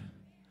me.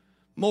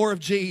 More of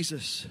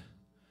Jesus,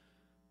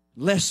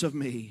 less of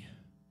me.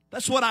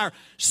 That's what our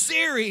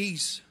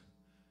series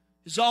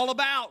is all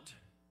about.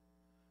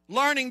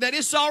 Learning that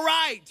it's all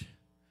right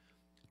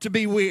to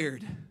be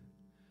weird.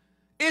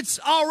 It's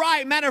all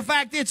right. Matter of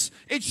fact,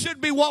 it should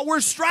be what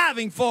we're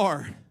striving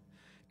for,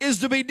 is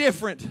to be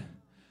different.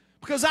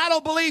 Because I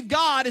don't believe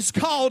God has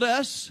called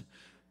us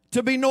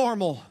to be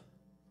normal.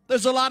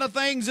 There's a lot of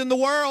things in the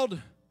world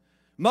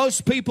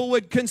most people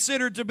would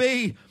consider to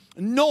be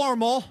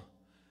normal,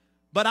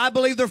 but I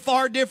believe they're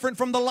far different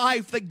from the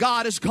life that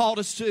God has called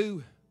us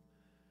to.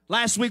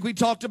 Last week we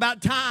talked about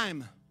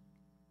time,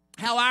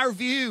 how our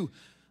view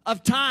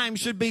of time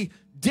should be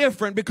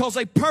different, because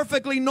a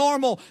perfectly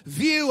normal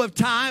view of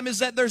time is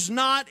that there's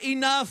not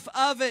enough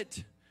of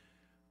it.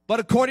 But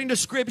according to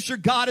Scripture,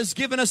 God has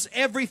given us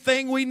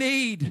everything we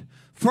need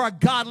for a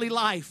godly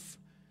life.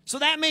 So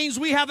that means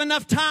we have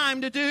enough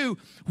time to do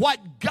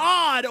what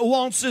God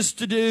wants us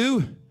to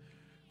do.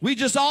 We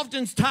just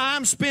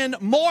oftentimes spend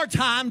more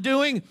time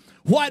doing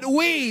what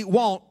we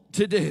want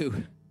to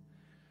do.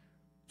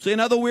 See,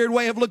 another weird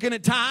way of looking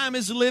at time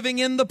is living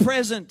in the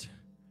present.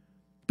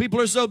 People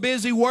are so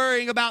busy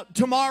worrying about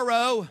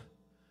tomorrow,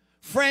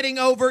 fretting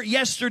over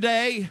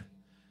yesterday,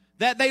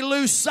 that they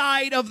lose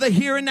sight of the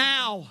here and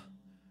now.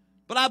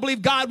 But I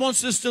believe God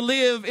wants us to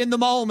live in the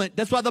moment.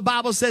 That's why the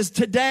Bible says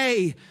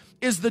today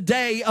is the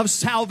day of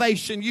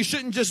salvation. You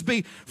shouldn't just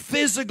be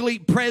physically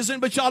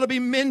present, but you ought to be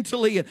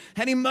mentally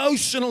and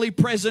emotionally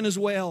present as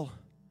well.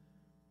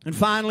 And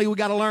finally, we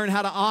got to learn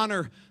how to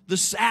honor the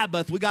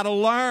Sabbath. We got to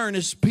learn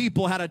as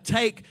people how to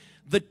take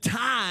the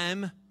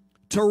time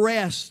to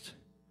rest.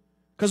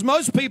 Because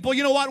most people,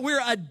 you know what?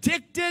 We're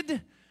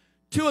addicted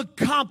to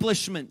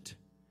accomplishment.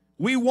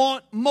 We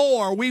want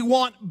more. We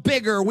want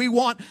bigger. We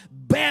want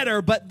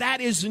better. But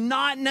that is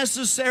not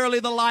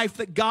necessarily the life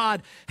that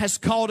God has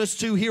called us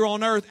to here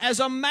on earth. As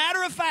a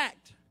matter of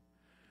fact,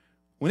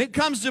 when it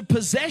comes to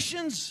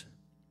possessions,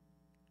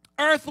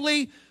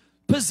 earthly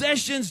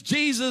possessions,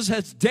 Jesus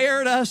has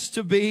dared us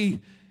to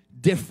be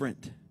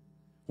different.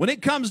 When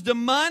it comes to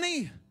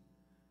money,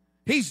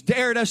 he's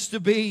dared us to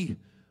be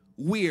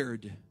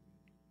weird.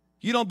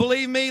 You don't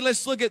believe me?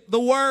 Let's look at the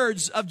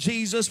words of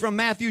Jesus from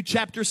Matthew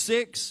chapter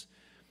 6,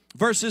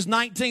 verses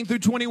 19 through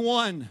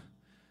 21.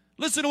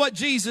 Listen to what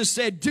Jesus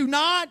said. Do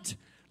not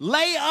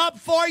lay up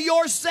for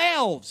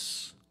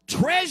yourselves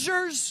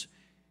treasures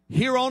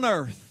here on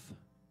earth.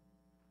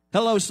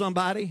 Hello,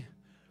 somebody.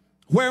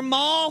 Where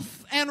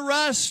moth and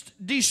rust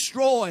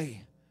destroy,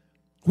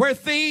 where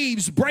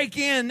thieves break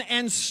in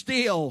and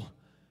steal.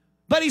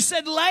 But he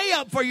said, lay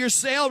up for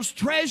yourselves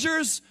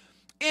treasures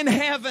in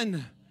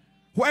heaven,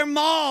 where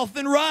moth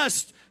and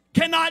rust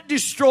cannot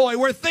destroy,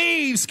 where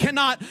thieves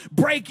cannot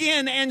break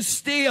in and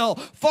steal.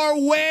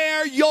 For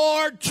where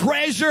your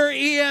treasure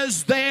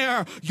is,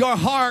 there your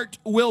heart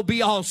will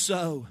be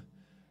also.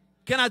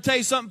 Can I tell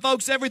you something,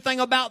 folks? Everything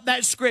about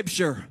that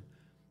scripture,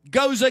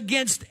 goes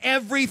against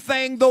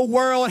everything the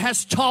world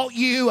has taught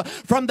you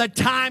from the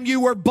time you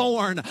were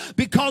born.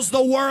 Because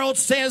the world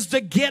says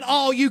to get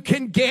all you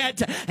can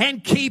get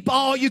and keep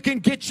all you can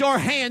get your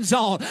hands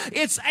on.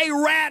 It's a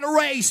rat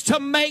race to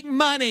make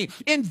money,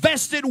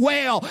 invest it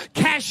well,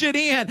 cash it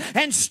in,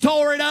 and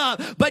store it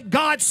up. But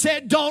God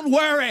said, don't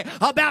worry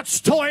about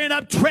storing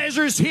up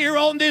treasures here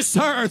on this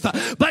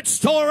earth, but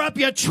store up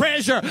your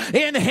treasure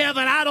in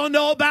heaven. I don't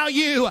know about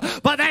you,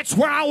 but that's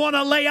where I want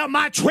to lay up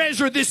my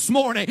treasure this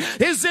morning,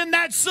 is in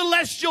that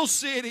celestial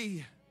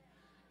city,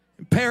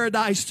 in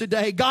paradise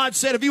today. God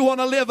said, if you want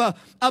to live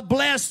a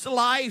blessed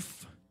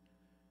life,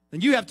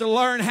 then you have to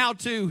learn how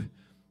to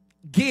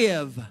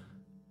give.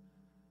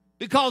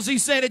 Because he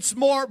said it's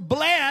more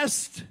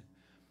blessed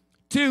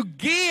to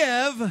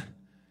give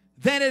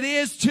than it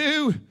is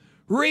to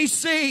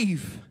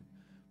receive.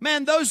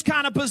 Man, those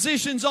kind of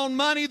positions on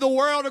money, the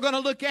world are going to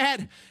look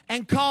at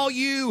and call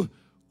you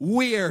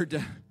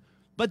weird.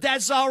 But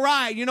that's all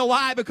right. You know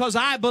why? Because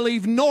I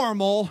believe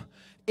normal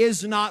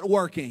is not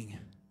working.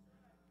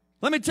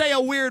 Let me tell you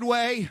a weird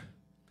way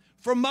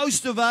for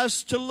most of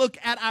us to look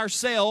at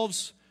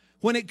ourselves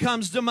when it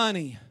comes to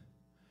money.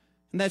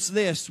 And that's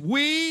this: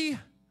 we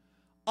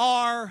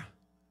are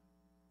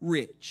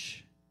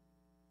rich.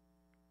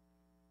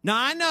 Now,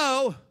 I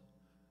know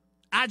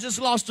I just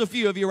lost a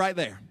few of you right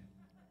there.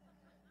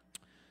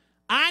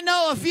 I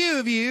know a few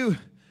of you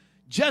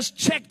just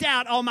checked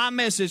out on my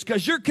message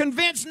because you're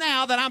convinced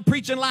now that I'm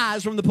preaching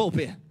lies from the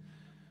pulpit.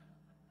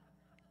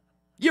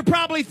 You're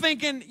probably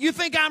thinking, you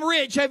think I'm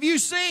rich. Have you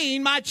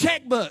seen my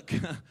checkbook?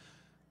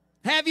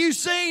 Have you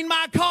seen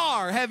my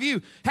car? Have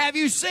you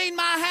seen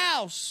my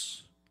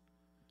house?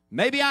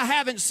 Maybe I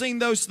haven't seen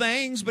those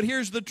things, but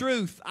here's the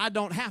truth. I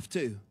don't have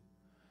to.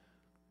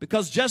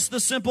 Because just the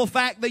simple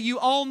fact that you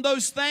own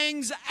those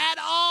things at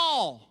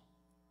all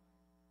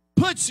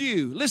puts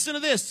you, listen to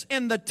this,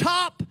 in the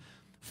top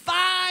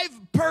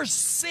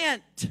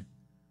 5%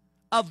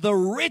 of the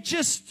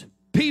richest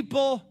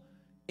people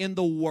in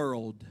the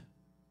world.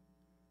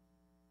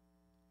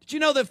 Did you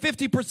know that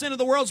 50% of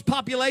the world's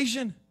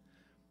population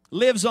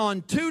lives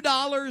on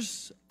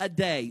 $2 a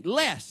day?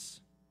 Less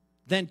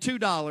than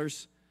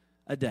 $2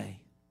 a day.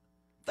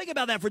 Think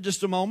about that for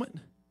just a moment.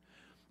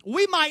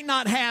 We might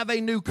not have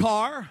a new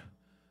car,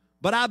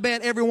 but I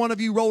bet every one of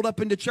you rolled up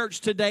into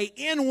church today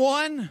in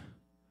one.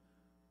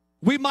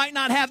 We might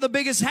not have the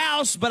biggest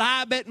house, but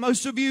I bet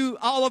most of you,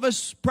 all of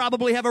us,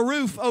 probably have a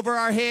roof over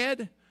our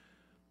head.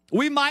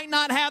 We might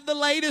not have the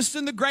latest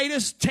and the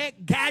greatest tech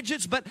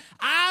gadgets, but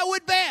I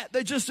would bet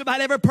that just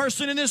about every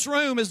person in this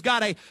room has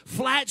got a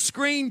flat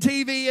screen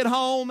TV at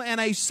home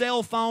and a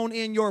cell phone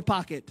in your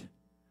pocket.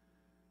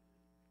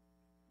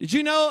 Did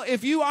you know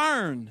if you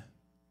earn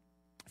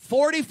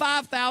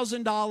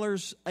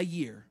 $45,000 a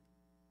year?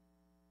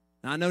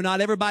 Now, I know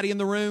not everybody in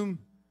the room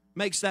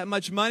makes that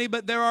much money,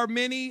 but there are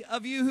many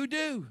of you who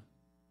do.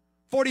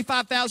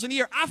 $45,000 a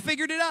year. I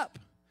figured it up.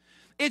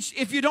 It's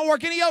if you don't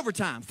work any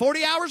overtime,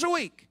 40 hours a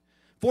week.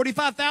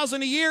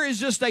 $45,000 a year is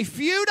just a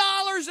few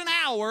dollars an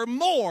hour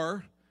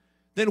more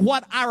than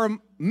what our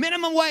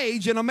minimum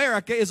wage in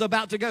America is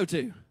about to go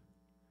to.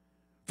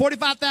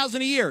 $45,000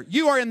 a year.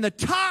 You are in the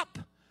top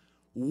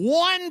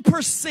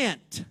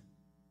 1%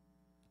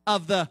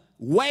 of the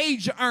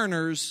wage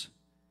earners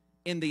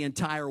in the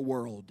entire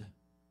world.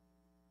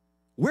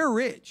 We're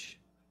rich.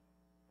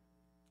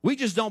 We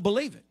just don't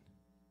believe it.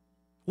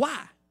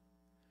 Why?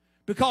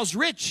 Because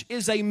rich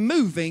is a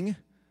moving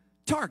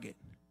target.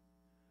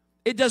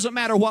 It doesn't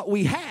matter what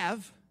we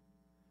have,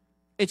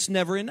 it's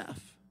never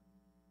enough.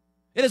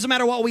 It doesn't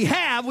matter what we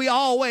have, we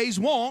always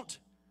want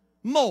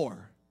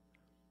more.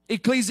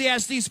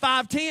 Ecclesiastes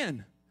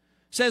 5:10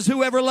 says,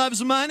 whoever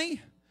loves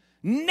money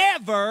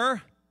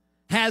never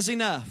has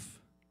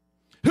enough.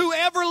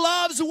 Whoever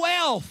loves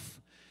wealth,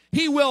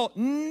 he will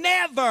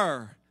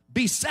never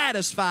be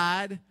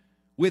satisfied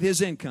with his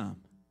income.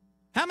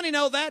 How many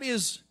know that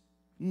is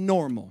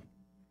normal?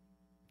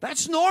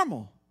 That's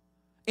normal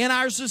in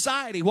our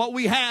society. What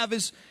we have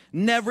is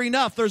never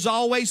enough. There's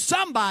always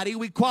somebody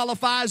we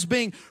qualify as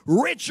being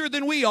richer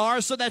than we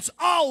are, so that's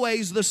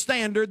always the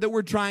standard that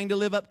we're trying to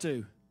live up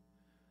to.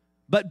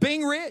 But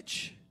being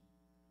rich,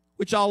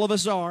 which all of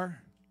us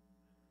are,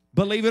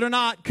 believe it or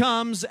not,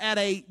 comes at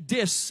a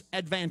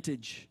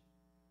disadvantage.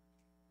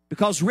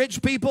 Because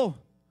rich people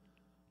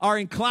are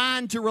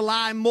inclined to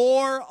rely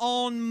more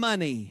on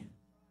money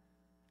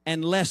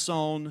and less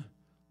on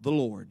the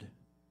Lord.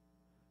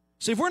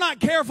 See, if we're not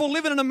careful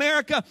living in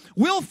America,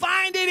 we'll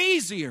find it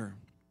easier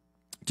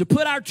to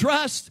put our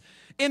trust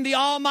in the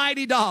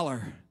almighty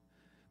dollar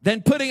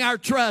than putting our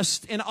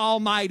trust in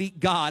almighty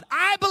God.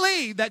 I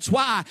believe that's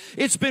why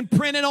it's been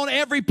printed on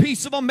every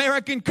piece of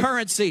American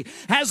currency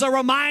as a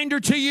reminder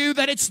to you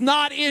that it's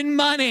not in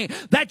money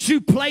that you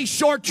place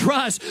your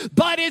trust,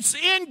 but it's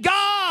in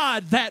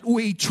God that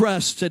we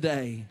trust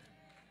today.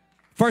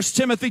 1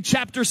 Timothy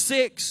chapter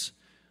 6,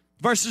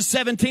 verses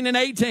 17 and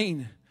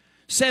 18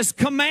 says,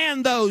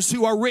 command those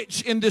who are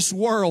rich in this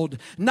world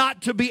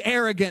not to be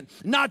arrogant,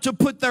 not to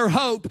put their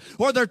hope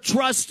or their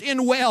trust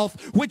in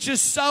wealth, which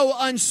is so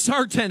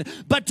uncertain,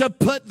 but to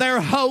put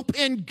their hope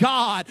in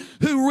God,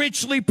 who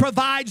richly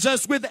provides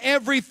us with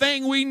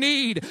everything we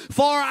need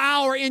for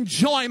our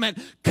enjoyment.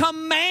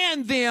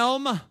 Command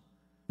them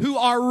who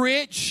are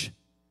rich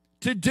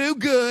to do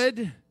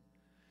good,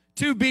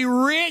 to be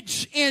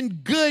rich in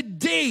good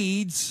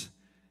deeds,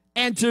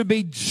 and to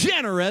be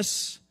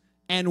generous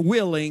and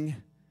willing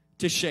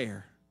to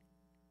share.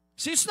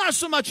 See, it's not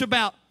so much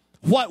about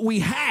what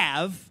we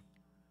have.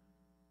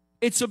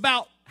 It's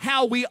about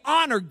how we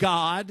honor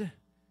God,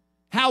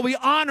 how we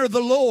honor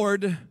the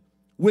Lord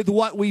with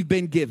what we've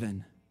been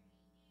given.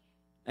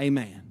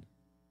 Amen.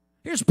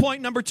 Here's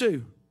point number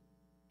 2.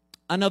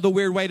 Another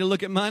weird way to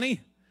look at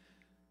money.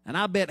 And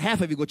I bet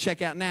half of you will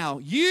check out now.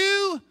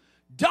 You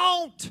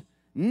don't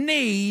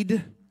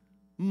need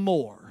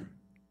more.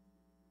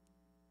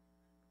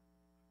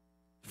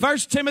 1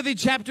 Timothy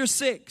chapter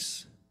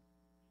 6.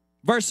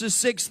 Verses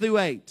 6 through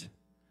 8.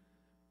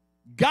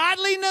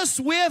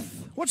 Godliness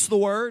with, what's the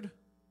word?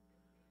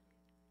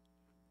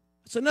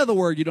 It's another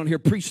word you don't hear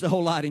preached a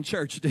whole lot in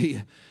church, do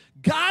you?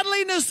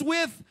 Godliness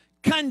with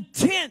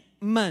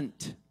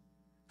contentment.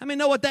 How many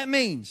know what that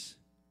means?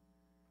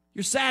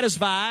 You're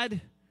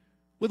satisfied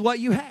with what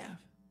you have.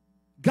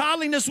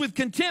 Godliness with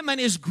contentment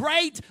is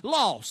great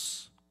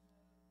loss.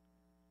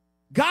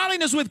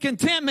 Godliness with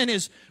contentment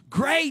is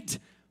great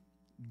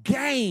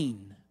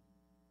gain.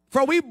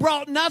 For we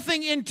brought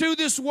nothing into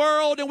this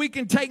world, and we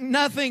can take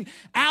nothing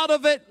out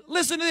of it.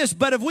 Listen to this.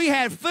 But if we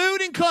had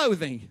food and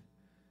clothing,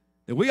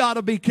 then we ought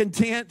to be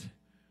content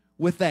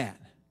with that.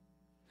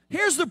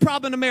 Here's the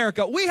problem in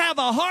America. We have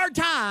a hard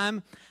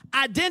time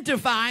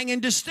identifying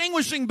and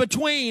distinguishing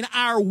between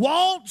our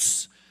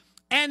wants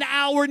and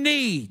our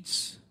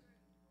needs.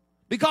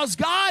 Because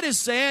God has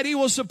said He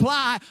will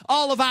supply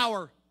all of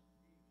our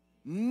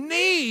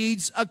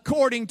needs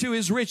according to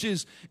His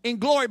riches in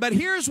glory. But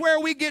here's where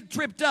we get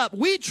tripped up.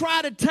 We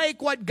try to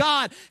take what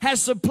God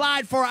has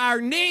supplied for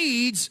our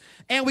needs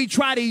and we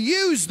try to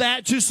use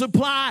that to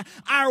supply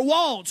our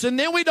wants. And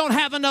then we don't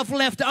have enough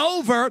left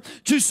over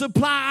to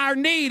supply our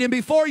need. And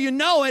before you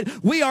know it,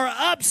 we are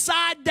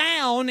upside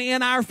down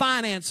in our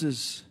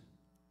finances.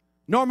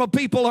 Normal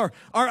people are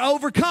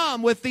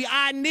overcome with the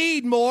I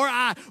need more,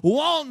 I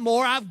want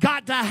more, I've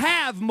got to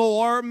have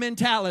more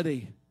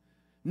mentality.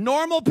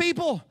 Normal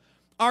people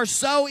are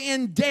so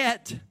in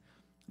debt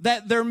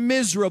that they're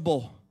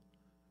miserable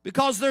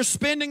because they're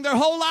spending their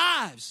whole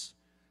lives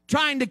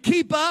trying to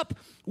keep up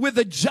with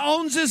the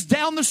Joneses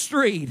down the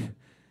street,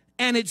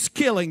 and it's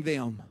killing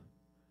them.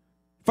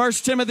 1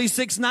 Timothy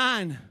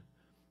 6:9,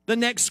 the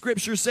next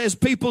scripture says,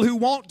 people who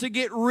want to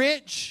get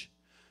rich,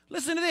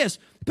 listen to this,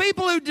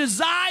 people who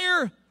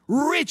desire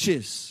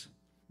riches,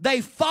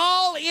 they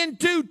fall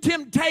into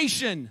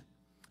temptation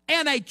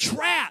and a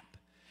trap,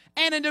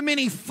 and into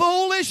many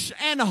foolish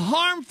and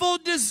harmful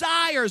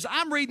desires.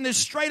 I'm reading this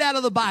straight out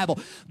of the Bible.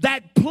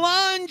 That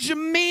plunge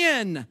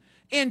men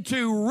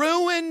into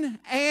ruin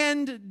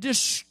and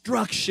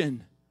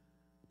destruction.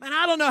 Man,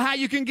 I don't know how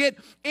you can get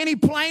any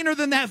plainer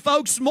than that,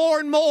 folks. More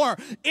and more.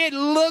 It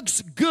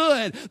looks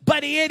good,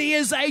 but it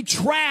is a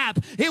trap.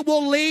 It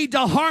will lead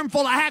to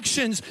harmful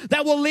actions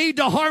that will lead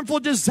to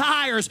harmful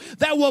desires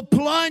that will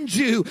plunge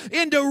you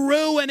into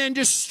ruin and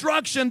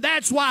destruction.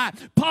 That's why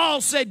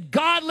Paul said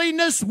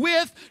that's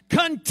with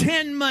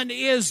contentment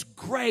is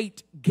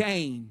great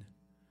gain.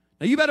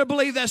 Now, you better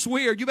believe that's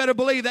weird. You better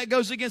believe that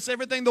goes against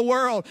everything the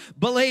world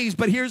believes,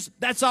 but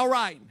that's all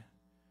right.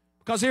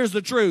 Because here's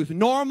the truth.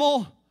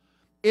 Normal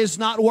is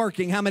not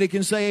working. How many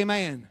can say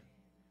amen?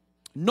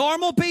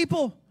 Normal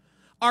people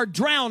are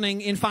drowning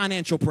in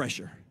financial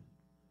pressure.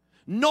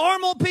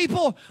 Normal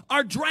people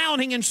are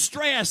drowning in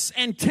stress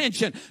and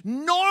tension.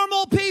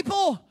 Normal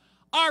people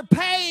are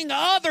paying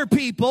other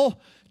people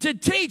to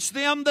teach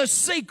them the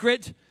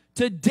secret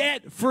to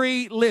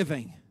debt-free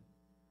living.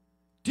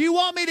 Do you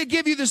want me to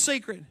give you the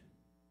secret?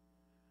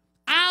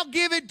 I'll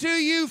give it to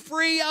you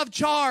free of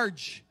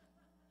charge.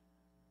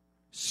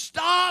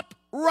 Stop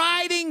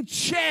writing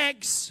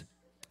checks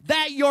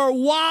that your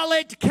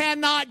wallet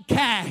cannot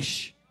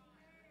cash.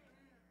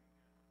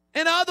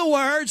 In other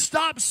words,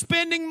 stop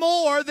spending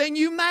more than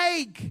you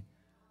make.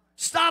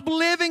 Stop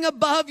living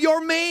above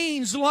your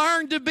means.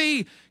 Learn to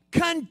be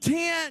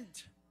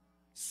content,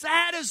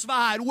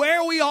 satisfied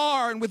where we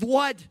are and with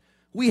what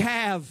we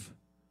have.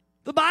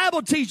 The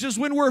Bible teaches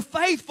when we're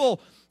faithful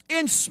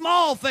in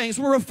small things,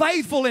 when we're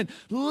faithful in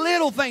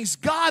little things,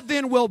 God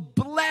then will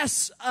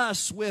bless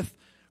us with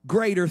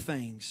greater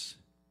things.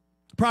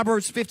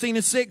 Proverbs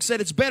 15:6 said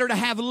it's better to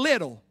have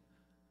little.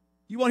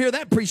 You won't hear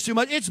that preached too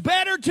much. It's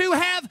better to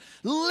have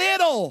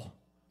little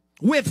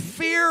with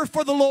fear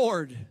for the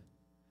Lord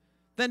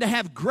than to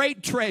have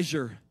great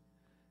treasure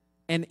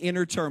and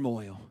inner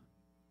turmoil.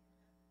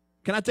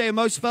 Can I tell you,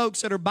 most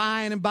folks that are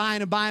buying and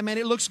buying and buying, man,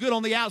 it looks good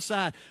on the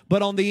outside,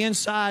 but on the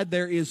inside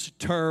there is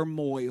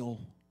turmoil.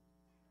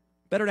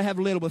 Better to have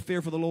little with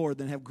fear for the Lord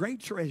than have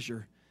great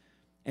treasure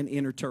and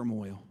inner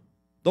turmoil.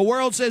 The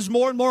world says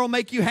more and more will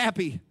make you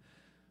happy.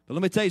 But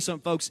let me tell you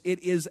something, folks.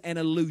 It is an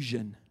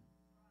illusion.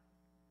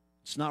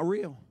 It's not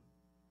real.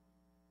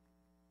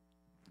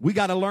 We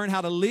got to learn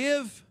how to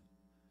live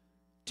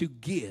to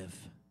give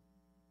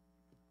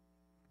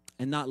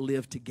and not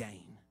live to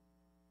gain.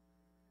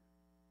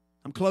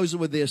 I'm closing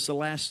with this, the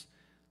last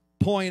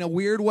point, a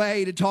weird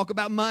way to talk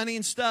about money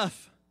and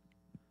stuff.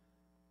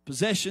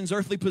 Possessions,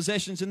 earthly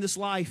possessions in this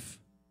life,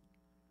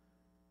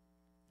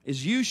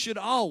 is you should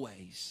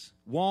always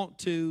want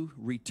to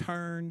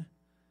return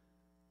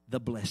the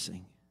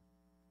blessing.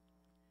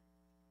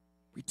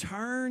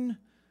 Return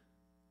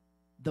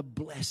the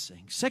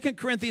blessing. 2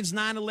 Corinthians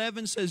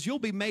 9:11 says you'll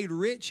be made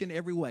rich in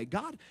every way.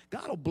 God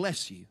will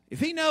bless you. If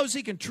He knows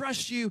He can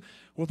trust you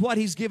with what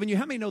He's given you,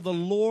 how many know the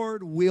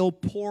Lord will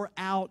pour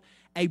out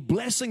a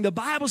blessing? The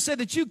Bible said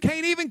that you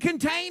can't even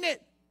contain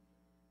it.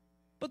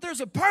 But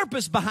there's a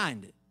purpose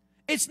behind it.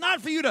 It's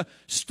not for you to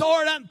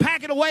store it up and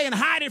pack it away and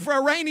hide it for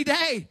a rainy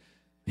day.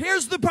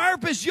 Here's the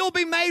purpose. You'll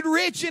be made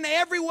rich in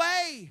every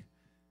way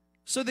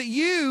so that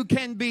you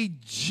can be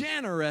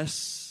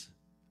generous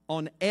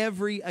on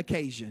every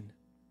occasion.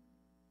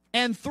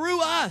 And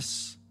through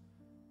us,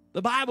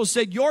 the Bible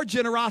said your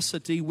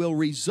generosity will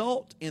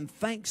result in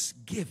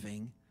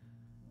thanksgiving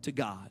to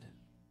God.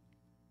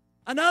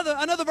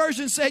 Another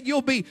version said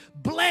you'll be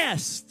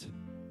blessed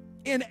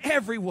in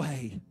every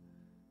way.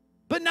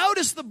 But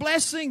notice the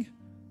blessing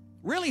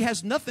really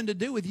has nothing to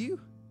do with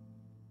you.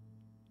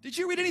 Did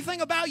you read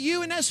anything about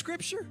you in that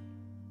scripture?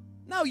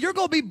 No, you're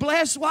going to be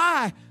blessed.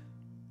 Why?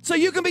 So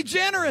you can be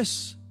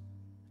generous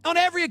on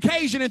every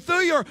occasion, and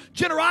through your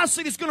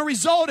generosity, it's going to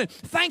result in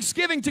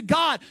thanksgiving to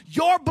God.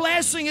 Your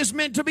blessing is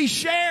meant to be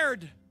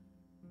shared.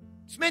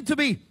 It's meant to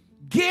be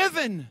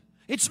given.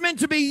 It's meant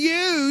to be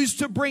used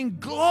to bring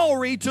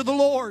glory to the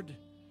Lord.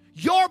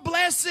 Your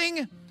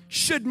blessing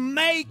should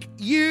make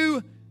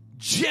you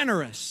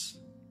generous.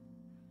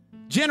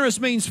 Generous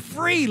means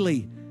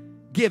freely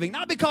giving.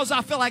 Not because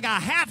I feel like I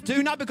have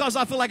to, not because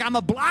I feel like I'm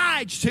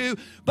obliged to,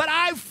 but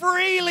I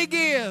freely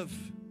give.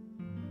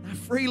 I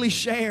freely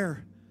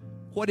share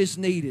what is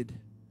needed.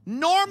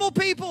 Normal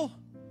people,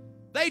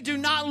 they do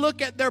not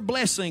look at their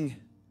blessing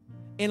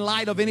in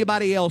light of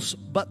anybody else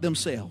but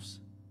themselves.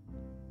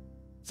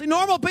 See,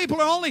 normal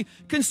people are only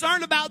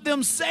concerned about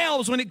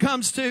themselves when it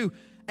comes to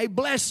a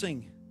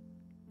blessing.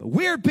 But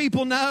weird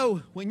people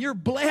know when you're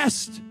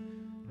blessed,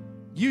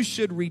 you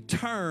should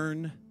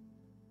return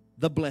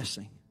the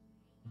blessing.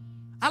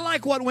 I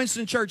like what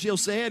Winston Churchill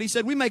said. He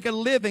said, we make a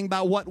living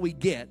by what we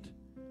get.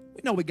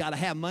 We know we got to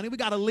have money. We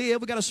got to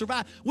live. We got to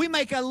survive. We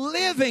make a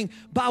living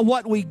by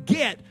what we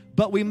get,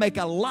 but we make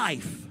a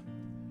life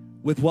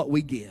with what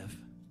we give.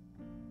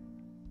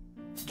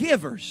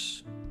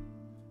 Givers.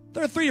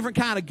 There are 3 different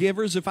kinds of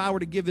givers. If I were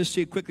to give this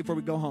to you quickly before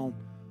we go home.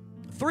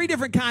 3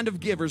 different kinds of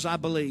givers, I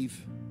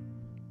believe.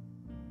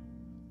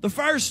 The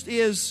first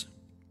is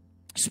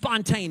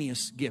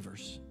spontaneous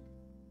givers.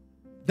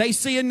 They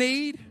see a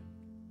need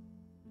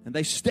and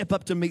they step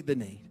up to meet the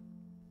need.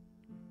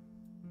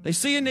 They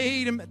see a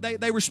need and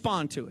they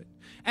respond to it.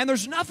 And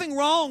there's nothing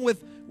wrong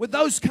with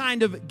those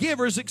kind of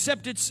givers,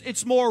 except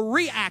it's more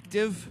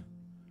reactive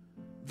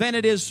than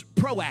it is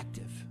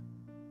proactive.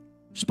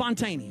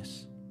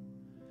 Spontaneous.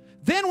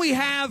 Then we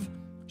have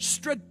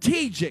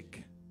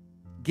strategic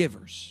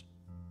givers.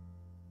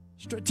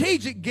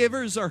 Strategic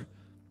givers are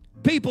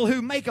people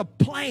who make a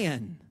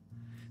plan.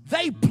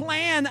 They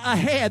plan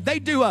ahead. They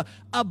do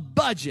a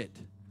budget.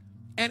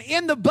 And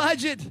in the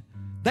budget,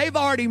 they've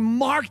already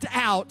marked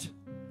out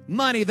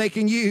money they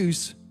can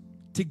use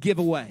to give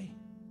away.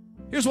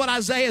 Here's what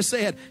Isaiah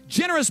said.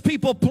 Generous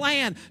people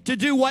plan to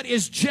do what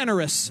is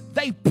generous.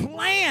 They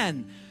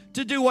plan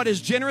to do what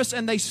is generous,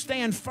 and they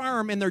stand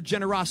firm in their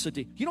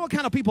generosity. You know what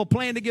kind of people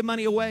plan to give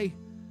money away?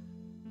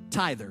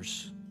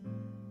 Tithers.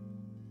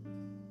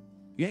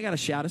 You ain't got to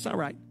shout. It's all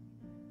right.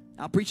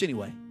 I'll preach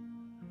anyway.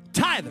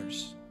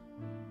 Tithers.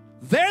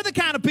 They're the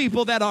kind of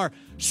people that are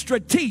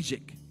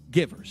strategic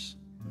givers.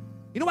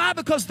 You know why?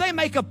 Because they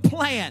make a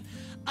plan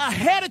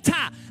ahead of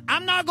time.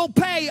 I'm not going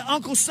to pay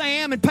Uncle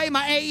Sam and pay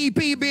my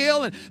AEP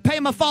bill and pay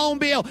my phone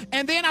bill,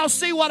 and then I'll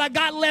see what I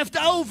got left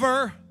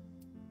over.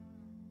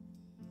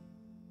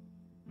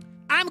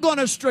 I'm going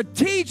to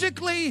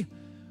strategically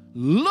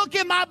look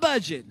at my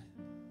budget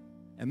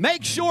and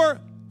make sure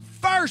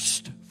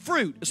first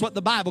fruit is what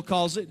the Bible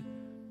calls it.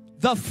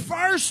 The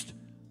first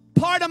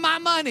part of my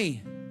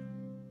money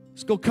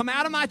is going to come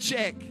out of my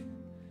check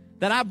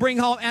that I bring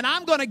home, and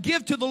I'm going to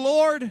give to the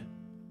Lord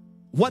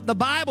what the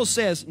Bible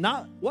says,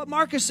 not what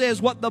Marcus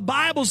says, what the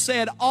Bible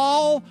said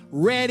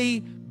already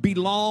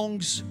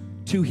belongs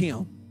to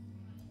Him.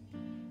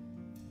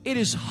 It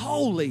is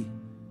holy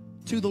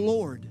to the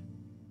Lord.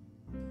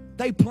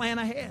 They plan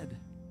ahead.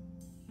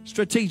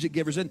 Strategic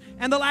givers. And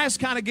the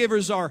last kind of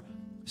givers are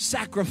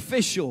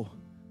sacrificial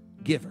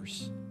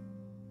givers.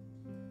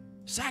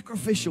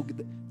 Sacrificial.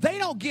 They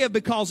don't give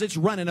because it's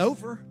running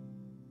over.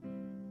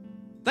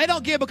 They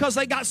don't give because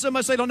they got so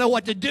much they don't know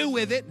what to do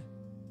with it.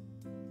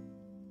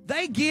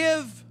 They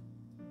give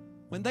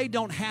when they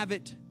don't have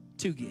it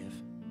to give.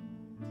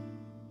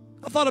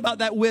 I thought about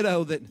that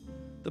widow that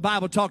the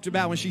Bible talked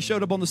about when she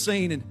showed up on the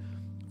scene and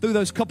threw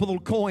those couple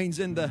little coins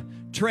in the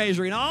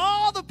treasury, and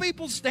all the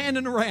people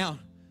standing around,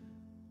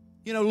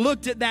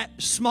 looked at that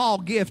small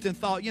gift and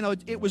thought,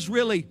 it was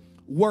really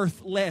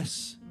worth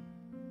less.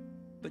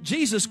 But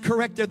Jesus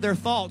corrected their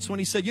thoughts when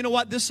he said, you know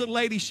what, this little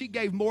lady, she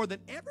gave more than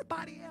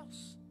everybody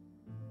else.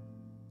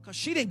 Because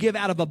she didn't give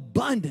out of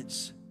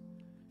abundance.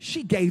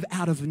 She gave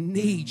out of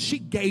need. She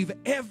gave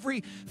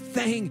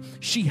everything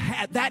she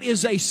had. That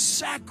is a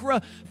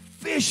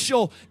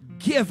sacrificial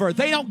giver.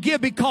 They don't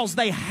give because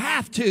they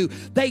have to.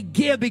 They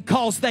give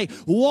because they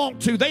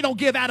want to. They don't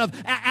give out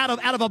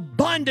of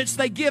abundance.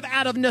 They give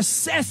out of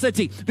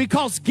necessity.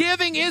 Because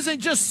giving isn't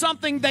just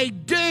something they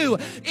do.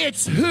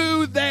 It's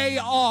who they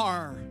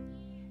are.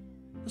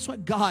 That's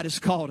what God has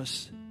called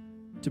us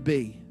to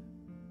be.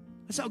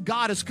 That's how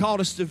God has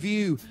called us to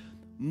view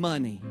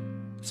money.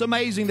 It's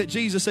amazing that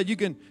Jesus said you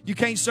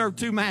can't serve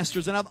two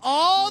masters. And of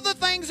all the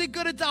things he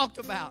could have talked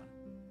about,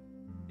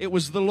 it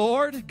was the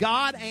Lord,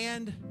 God,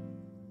 and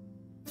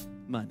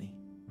money.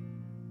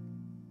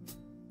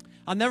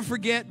 I'll never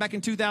forget, back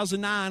in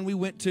 2009, we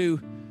went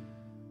to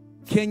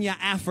Kenya,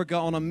 Africa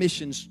on a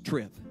missions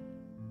trip.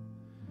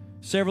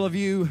 A couple of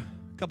you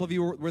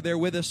were there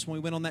with us when we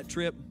went on that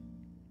trip.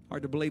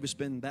 Hard to believe it's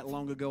been that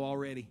long ago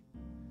already.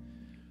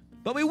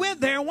 But we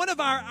went there, and one of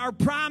our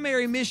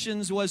primary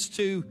missions was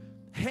to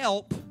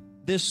help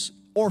this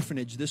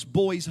orphanage, this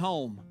boys'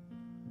 home,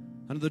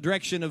 under the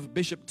direction of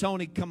Bishop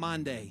Tony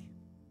Kamande.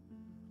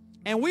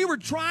 And we were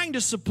trying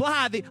to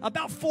supply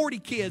about 40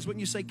 kids,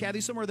 wouldn't you say,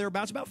 Kathy? Somewhere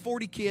thereabouts, about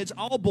 40 kids,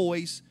 all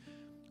boys,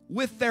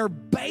 with their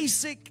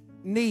basic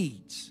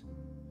needs.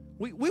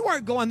 We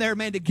weren't going there,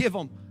 man, to give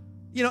them,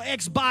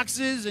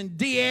 Xboxes and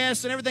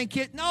DS and everything.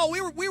 No,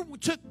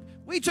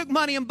 we took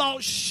money and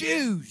bought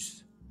shoes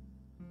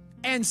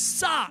and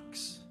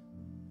socks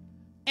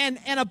and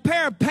a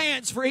pair of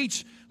pants for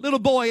each little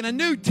boy and a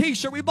new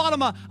T-shirt. We bought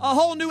them a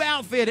whole new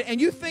outfit. And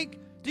do you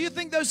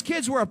think those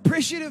kids were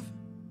appreciative?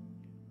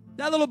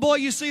 That little boy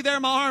you see there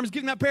in my arms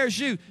getting that pair of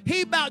shoes,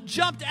 he about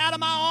jumped out of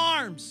my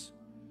arms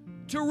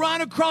to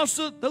run across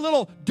the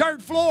little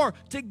dirt floor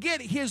to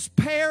get his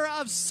pair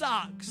of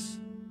socks.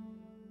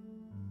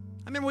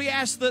 I remember we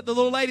asked the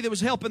little lady that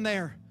was helping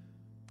there,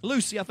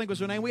 Lucy, I think was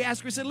her name. We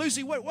asked her, we said,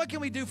 Lucy, what can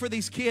we do for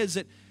these kids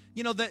that,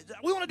 that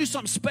we want to do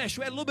something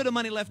special. We had a little bit of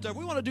money left over.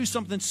 We want to do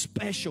something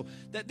special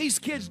that these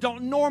kids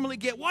don't normally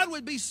get. What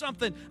would be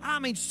something,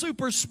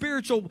 super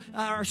spiritual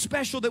or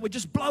special that would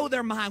just blow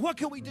their mind? What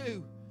can we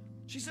do?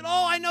 She said,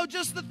 oh, I know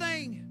just the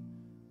thing.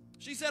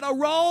 She said, a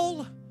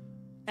roll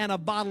and a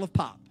bottle of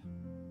pop.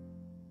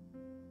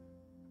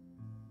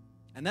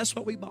 And that's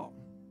what we bought.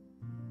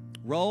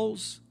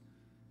 Rolls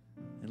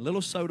and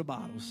little soda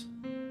bottles.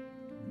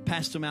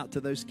 Passed them out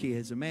to those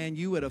kids. And man,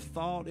 you would have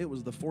thought it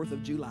was the 4th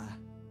of July.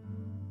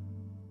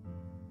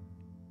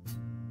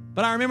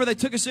 But I remember they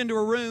took us into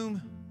a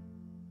room,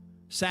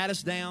 sat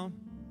us down.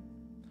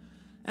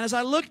 And as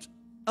I looked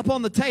up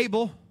on the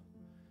table,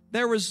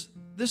 there was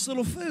this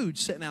little food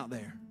sitting out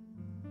there.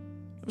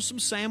 There was some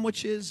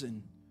sandwiches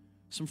and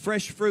some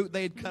fresh fruit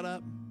they had cut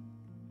up.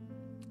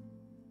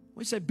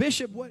 We said,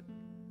 Bishop,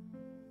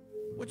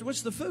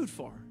 what's the food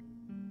for?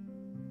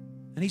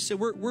 And he said,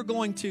 we're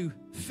going to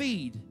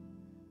feed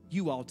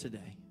you all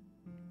today.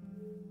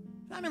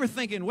 And I remember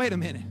thinking, wait a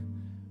minute.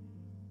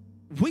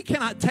 We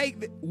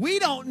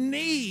don't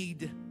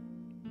need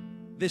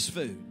this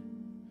food.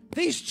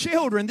 These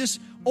children, this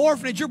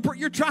orphanage,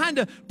 you're trying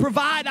to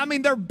provide,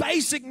 their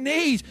basic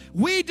needs.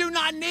 We do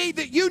not need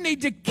that. You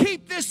need to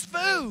keep this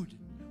food.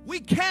 We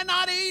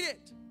cannot eat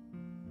it.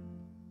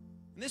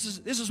 And this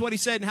is what he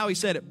said and how he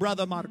said it.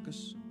 Brother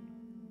Marcus.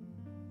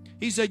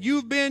 He said,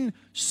 you've been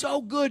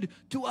so good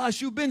to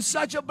us. You've been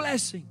such a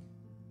blessing.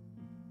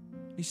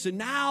 He said,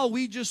 now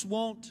we just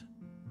want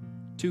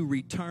to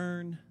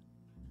return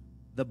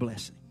the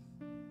blessing.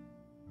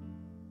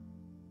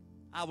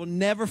 I will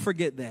never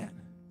forget that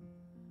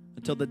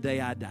until the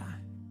day I die.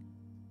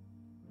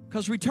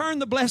 Because return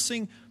the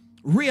blessing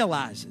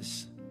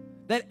realizes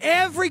that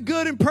every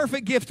good and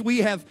perfect gift we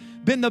have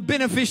been the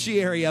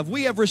beneficiary of,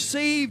 we have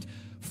received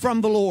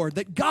from the Lord,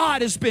 that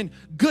God has been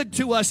good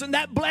to us, and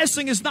that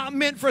blessing is not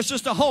meant for us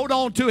just to hold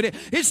on to it.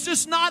 It's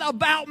just not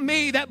about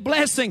me. That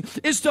blessing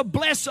is to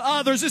bless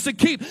others. It's to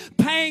keep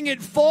paying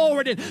it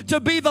forward and to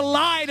be the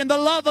light and the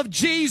love of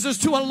Jesus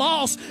to a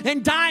lost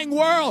and dying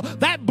world.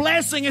 That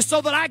blessing is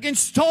so that I can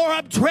store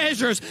up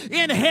treasures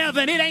in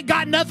heaven. It ain't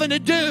got nothing to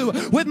do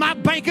with my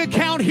bank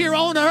account here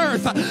on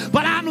earth,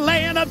 but I'm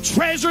laying up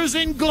treasures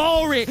in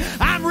glory.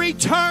 I'm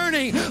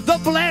returning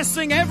the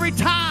blessing every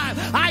time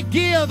I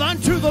give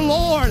unto the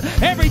Lord.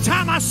 Every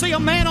time I see a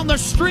man on the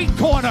street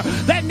corner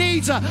that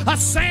needs a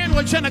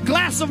sandwich and a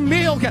glass of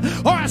milk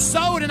or a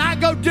soda, and I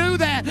go do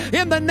that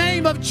in the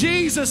name of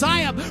Jesus,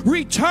 I am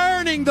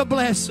returning the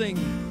blessing.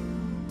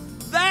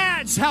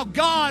 That's how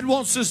God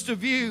wants us to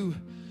view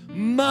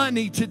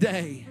money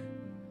today.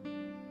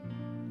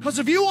 Because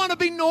if you want to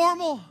be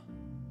normal,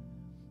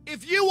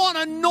 if you want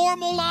a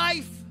normal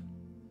life,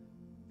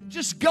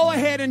 just go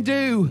ahead and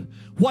do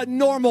what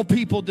normal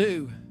people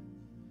do.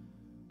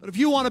 But if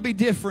you want to be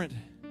different,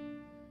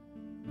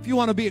 if you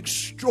want to be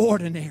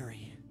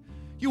extraordinary,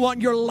 you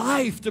want your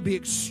life to be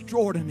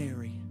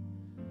extraordinary,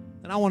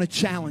 then I want to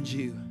challenge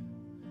you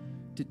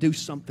to do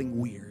something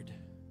weird.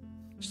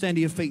 Stand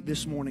to your feet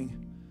this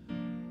morning,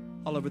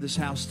 all over this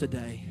house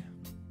today.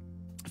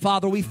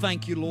 Father, we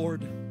thank you,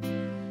 Lord,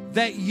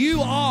 that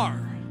you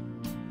are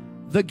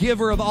the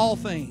giver of all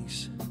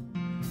things.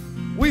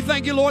 We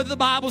thank you, Lord, that the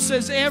Bible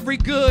says every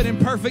good and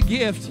perfect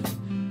gift,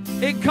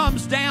 it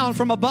comes down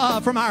from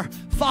above, from our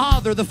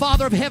Father, the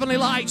Father of heavenly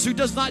lights, who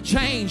does not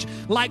change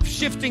like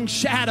shifting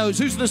shadows,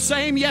 who's the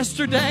same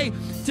yesterday,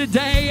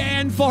 today,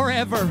 and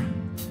forever.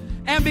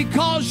 And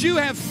because you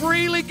have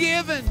freely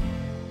given,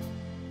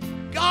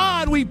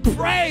 God, we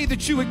pray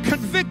that you would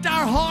convict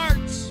our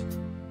hearts.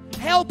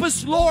 Help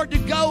us, Lord, to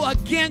go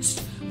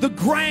against the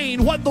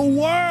grain, what the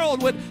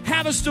world would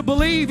have us to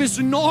believe is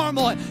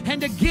normal,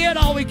 and to get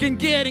all we can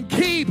get and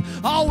keep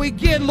all we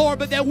get, Lord,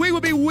 but that we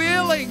would be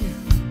willing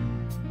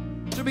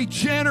to be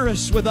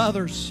generous with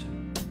others.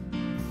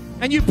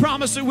 And you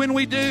promise that when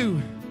we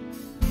do,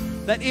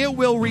 that it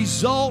will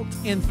result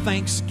in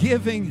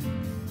thanksgiving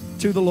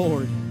to the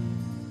Lord.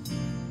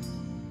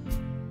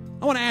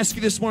 I want to ask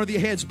you this morning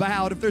with your heads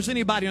bowed. If there's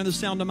anybody under the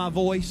sound of my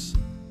voice,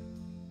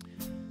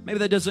 maybe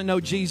that doesn't know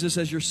Jesus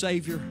as your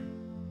Savior.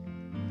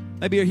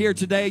 Maybe you're here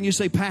today and you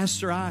say,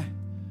 Pastor, and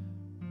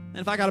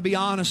if I got to be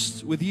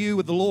honest with you,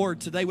 with the Lord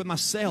today, with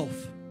myself,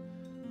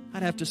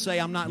 I'd have to say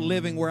I'm not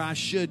living where I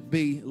should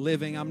be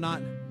living. I'm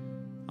not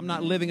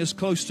living as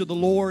close to the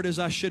Lord as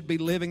I should be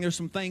living. There's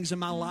some things in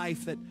my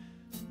life that,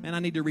 man, I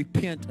need to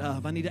repent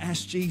of. I need to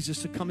ask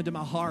Jesus to come into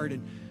my heart.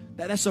 And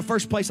that's the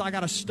first place I got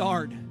to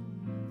start,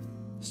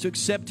 is to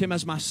accept Him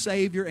as my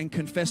Savior and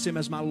confess Him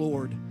as my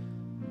Lord.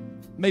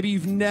 Maybe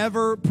you've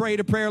never prayed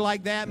a prayer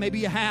like that. Maybe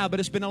you have, but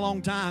it's been a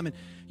long time and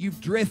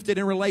you've drifted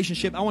in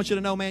relationship. I want you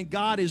to know, man,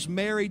 God is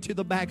married to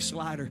the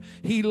backslider.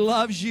 He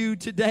loves you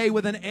today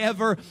with an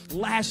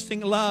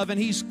everlasting love, and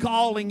He's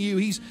calling you.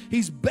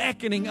 He's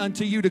beckoning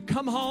unto you to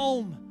come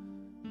home,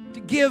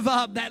 to give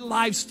up that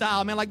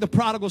lifestyle, man, like the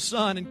prodigal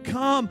son, and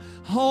come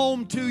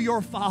home to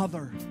your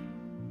Father.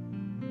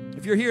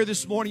 If you're here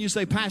this morning, you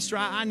say, Pastor,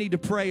 I need to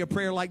pray a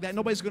prayer like that.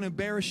 Nobody's going to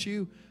embarrass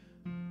you.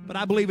 But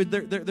I believe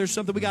there's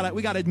something we got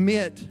to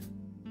admit.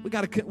 We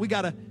got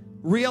to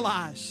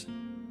realize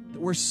that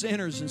we're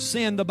sinners, and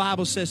sin, the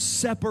Bible says,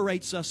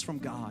 separates us from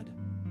God.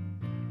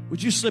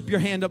 Would you slip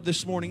your hand up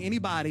this morning?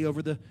 Anybody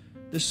over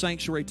this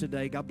sanctuary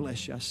today? God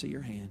bless you. I see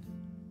your hand.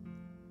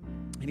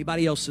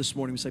 Anybody else this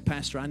morning would say,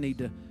 Pastor, I need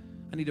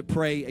to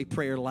pray a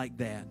prayer like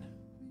that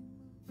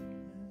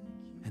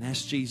and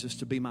ask Jesus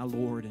to be my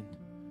Lord and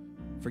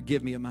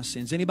forgive me of my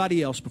sins.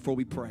 Anybody else before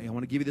we pray? I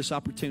want to give you this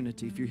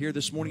opportunity. If you're here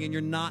this morning and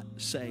you're not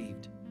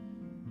saved,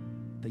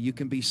 that you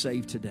can be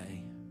saved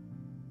today.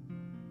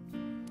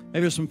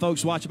 Maybe there's some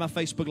folks watching my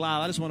Facebook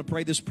Live. I just want to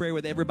pray this prayer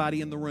with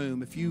everybody in the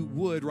room. If you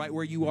would, right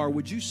where you are,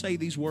 would you say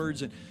these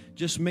words and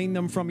just mean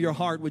them from your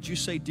heart? Would you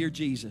say, Dear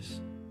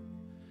Jesus,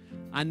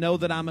 I know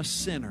that I'm a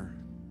sinner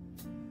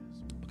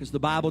because the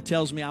Bible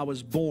tells me I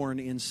was born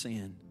in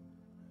sin.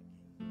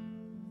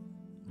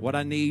 What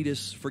I need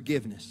is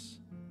forgiveness.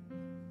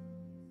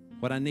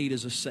 What I need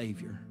is a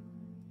Savior.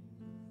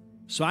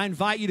 So I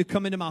invite you to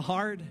come into my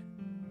heart,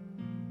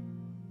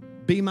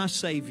 be my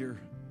Savior,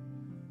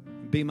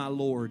 be my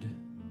Lord.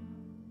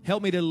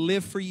 Help me to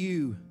live for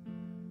you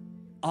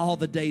all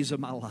the days of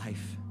my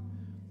life.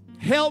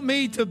 Help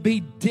me to be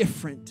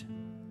different.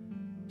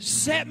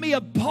 Set me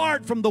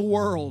apart from the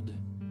world.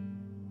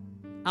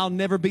 I'll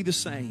never be the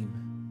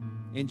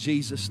same. In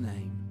Jesus'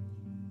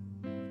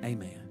 name,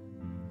 amen.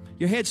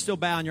 Your head's still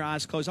bowed and your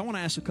eyes closed. I want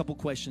to ask a couple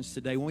questions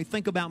today. When we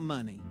think about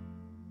money,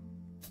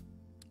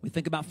 we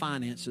think about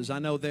finances. I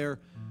know there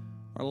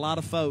are a lot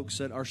of folks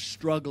that are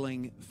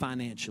struggling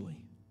financially.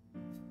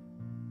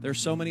 There are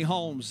so many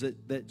homes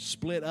that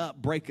split up,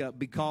 break up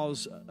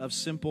because of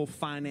simple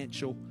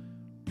financial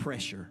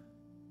pressure.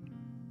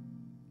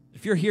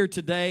 If you're here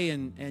today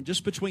and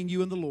just between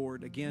you and the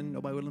Lord, again,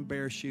 nobody will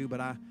embarrass you, but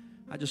I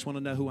just want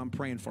to know who I'm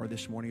praying for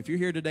this morning. If you're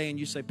here today and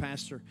you say,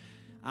 Pastor,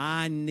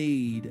 I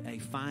need a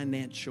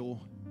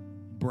financial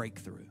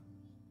breakthrough.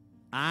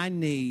 I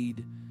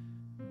need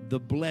the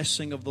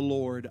blessing of the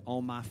Lord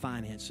on my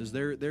finances.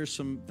 There's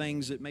some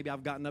things that maybe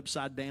I've gotten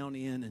upside down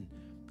in, and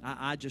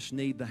I just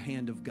need the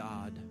hand of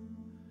God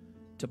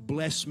to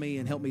bless me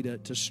and help me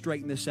to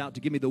straighten this out,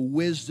 to give me the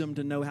wisdom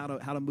to know how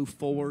to move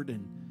forward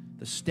and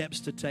the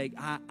steps to take.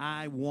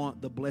 I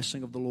want the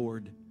blessing of the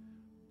Lord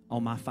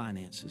on my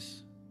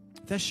finances.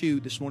 If that's you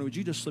this morning, would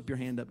you just slip your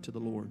hand up to the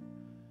Lord?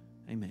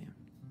 Amen.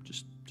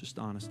 Just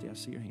honesty. I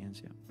see your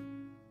hands, yeah.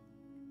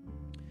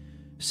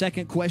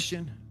 Second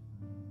question.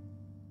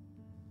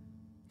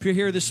 If you're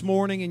here this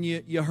morning and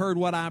you heard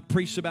what I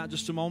preached about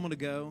just a moment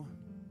ago,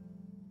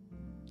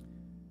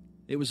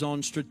 it was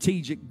on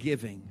strategic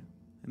giving.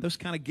 And those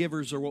kind of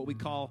givers are what we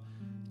call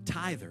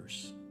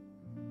tithers.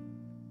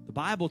 The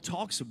Bible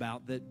talks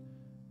about that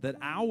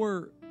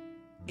our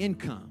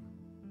income,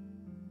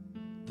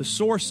 the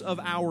source of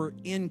our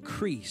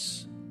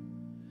increase,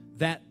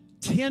 that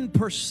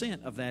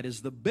 10% of that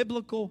is the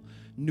biblical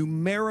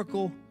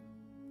numerical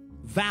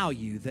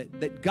value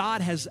that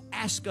God has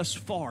asked us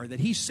for, that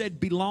He said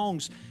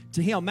belongs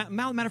to Him.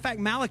 Matter of fact,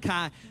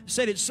 Malachi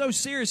said it's so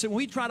serious that when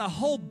we try to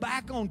hold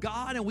back on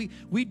God and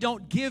we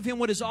don't give Him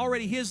what is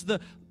already His,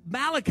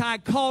 Malachi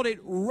called it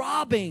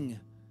robbing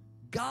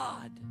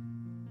God.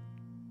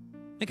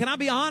 And can I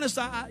be honest?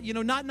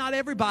 Not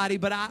everybody,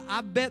 but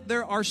I bet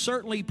there are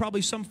certainly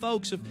probably some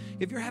folks,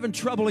 if you're having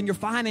trouble in your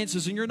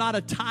finances and you're not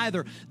a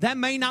tither, that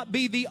may not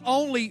be the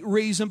only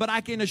reason, but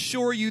I can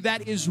assure you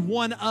that is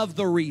one of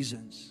the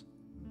reasons.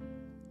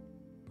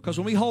 Because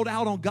when we hold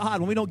out on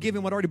God, when we don't give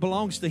Him what already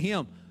belongs to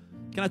Him,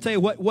 can I tell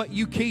you what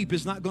you keep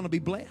is not going to be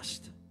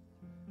blessed.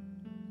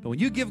 But when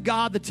you give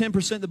God the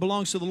 10% that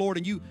belongs to the Lord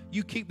and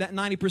you keep that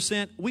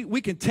 90%,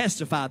 we can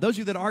testify. Those of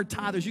you that are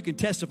tithers, you can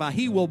testify.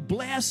 He will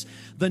bless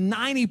the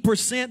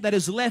 90% that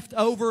is left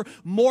over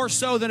more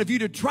so than if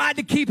you'd have tried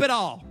to keep it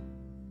all.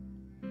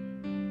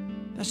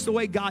 That's the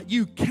way God,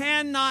 you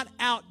cannot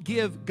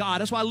outgive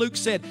God. That's why Luke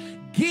said,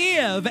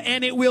 give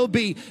and it will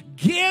be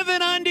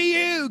given unto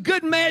you.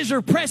 Good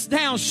measure, pressed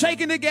down,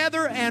 shaken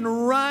together,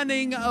 and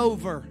running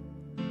over.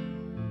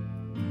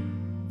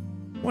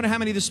 I wonder how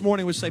many this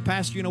morning would say,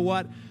 Pastor, you know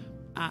what?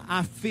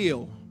 I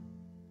feel,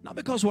 not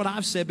because what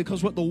I've said,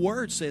 because what the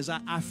Word says,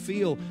 I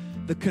feel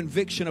the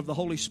conviction of the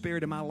Holy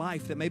Spirit in my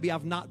life that maybe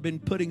I've not been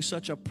putting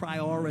such a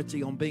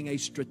priority on being a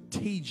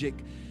strategic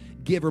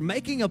giver,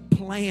 making a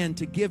plan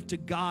to give to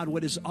God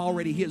what is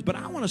already His. But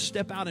I want to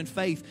step out in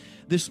faith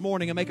this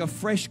morning and make a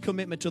fresh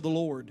commitment to the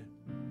Lord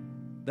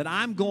that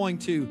I'm going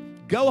to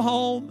go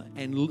home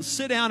and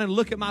sit down and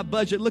look at my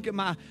budget, look at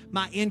my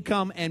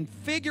income, and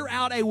figure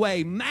out a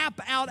way, map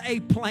out a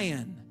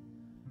plan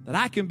that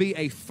I can be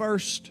a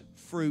first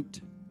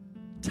fruit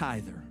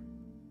tither.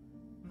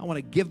 I want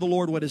to give the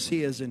Lord what is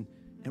His and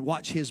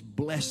watch His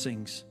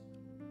blessings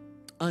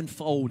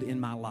unfold in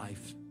my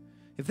life.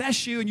 If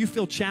that's you and you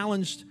feel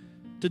challenged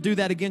to do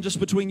that again just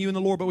between you and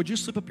the Lord, but would you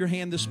slip up your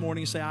hand this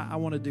morning and say, I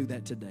want to do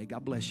that today.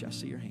 God bless you. I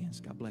see your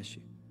hands. God bless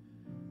you.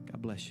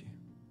 God bless you.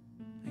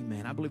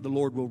 Amen. I believe the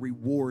Lord will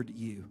reward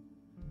you.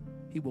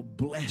 He will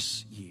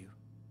bless you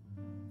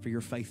for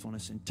your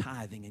faithfulness in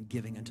tithing and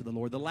giving unto the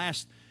Lord. The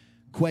last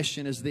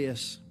question is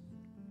this.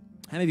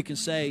 How many of you can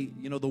say,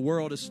 the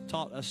world has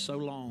taught us so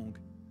long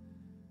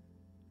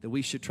that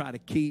we should try to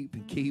keep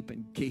and keep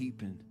and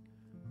keep, and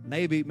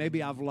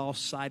maybe I've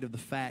lost sight of the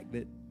fact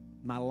that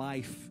my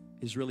life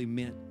is really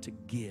meant to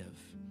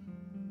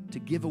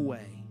give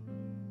away,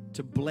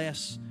 to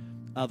bless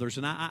others.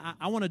 And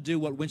I want to do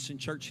what Winston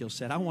Churchill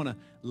said. I want to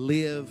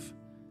live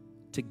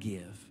to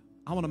give.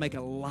 I want to make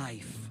a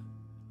life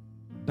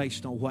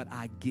based on what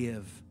I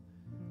give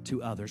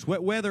to others.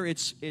 Whether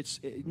it's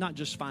not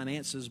just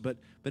finances, but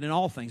in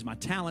all things, my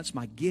talents,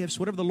 my gifts,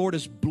 whatever the Lord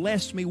has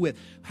blessed me with.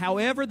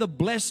 However the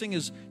blessing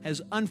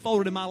has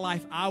unfolded in my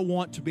life, I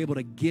want to be able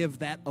to give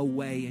that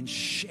away and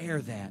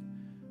share that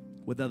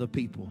with other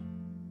people.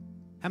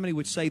 How many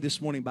would say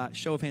this morning by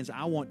show of hands,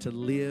 I want to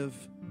live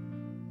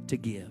to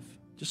give?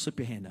 Just slip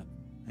your hand up.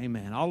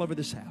 Amen. All over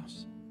this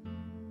house.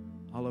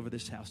 All over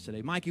this house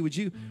today. Mikey, would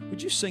you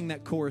sing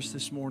that chorus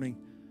this morning?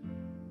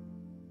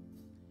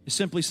 It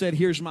simply said,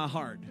 here's my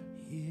heart.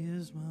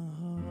 Here's my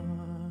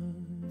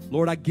heart.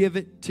 Lord, I give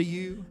it to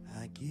you.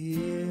 I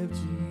give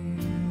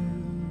to you.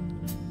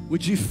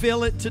 Would you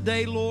fill it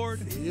today, Lord?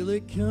 Fill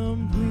it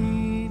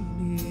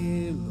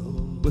completely,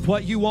 Lord. With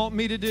what you want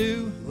me to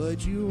do.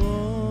 What you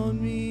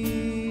want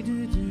me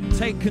to do.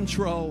 Take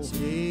control.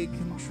 Take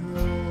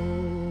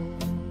control.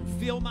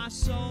 Fill my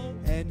soul.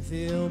 And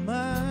fill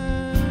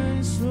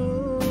my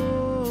soul.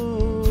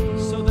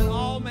 So that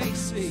all may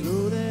see.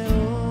 So that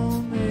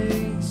all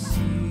may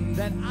see.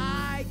 That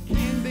I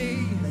can be.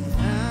 That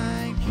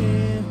I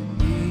can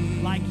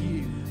be. Like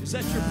you. Is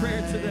that your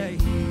prayer today?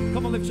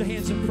 Come on, lift your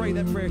hands and pray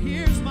that prayer.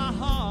 Here's my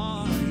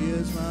heart.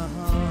 Here's my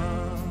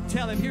heart.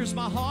 Tell Him, here's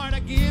my heart I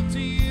give to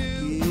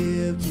you.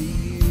 Give to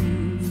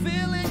you.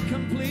 Fill it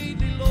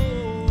completely,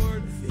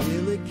 Lord.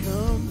 Fill it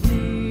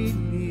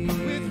completely.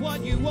 With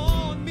what you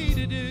want me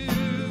to do.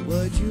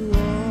 What you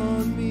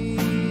want me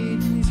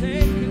to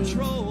Take do.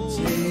 control.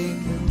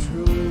 Take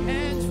control.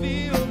 And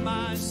fill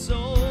my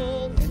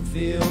soul. And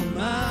fill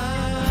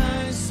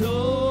my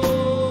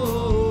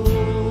soul.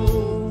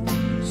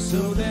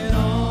 So that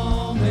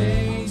all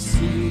may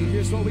see.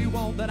 Here's what we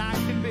want that I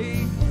can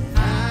be.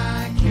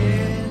 I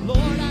can. Lord,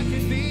 I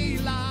can be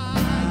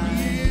like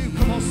you.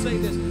 Come on, say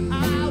this.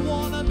 I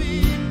want to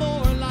be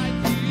more like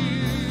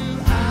you.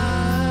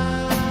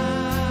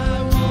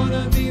 I want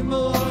to be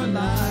more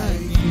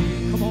like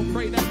you. Come on,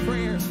 pray that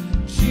prayer.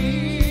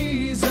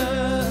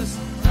 Jesus,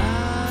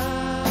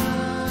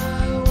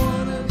 I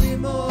want to be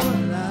more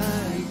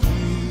like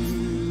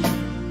you. I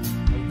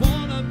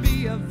want to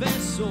be a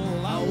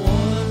vessel. I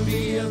want to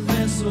be a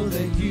vessel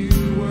that you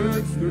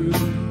work through.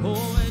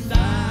 Oh, and I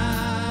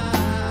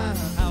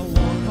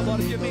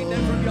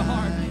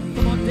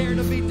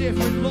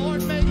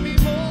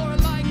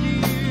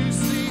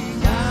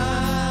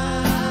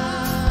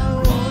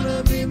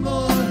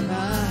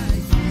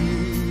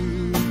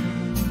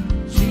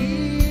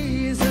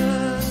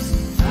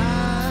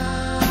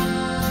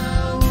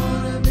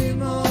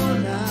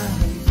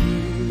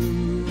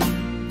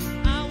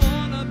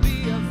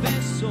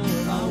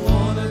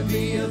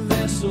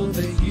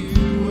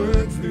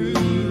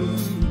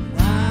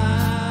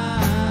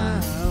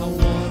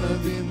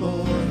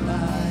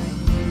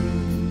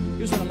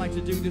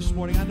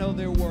morning. I know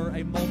there were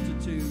a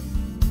multitude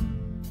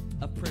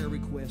of prayer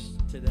requests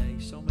today.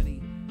 So many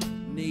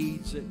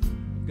needs that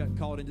have gotten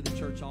called into the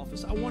church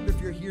office. I wonder if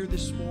you're here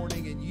this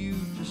morning and you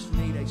just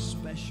need a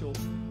special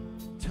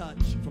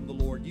touch from the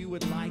Lord. You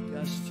would like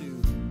us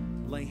to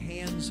lay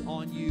hands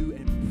on you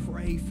and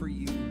pray for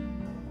you.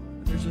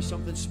 There's just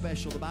something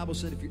special. The Bible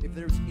said if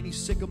there's any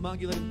sick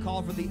among you, let him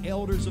call for the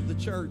elders of the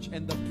church.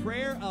 And the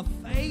prayer of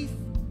faith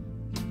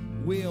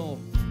will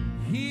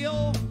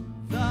heal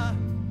the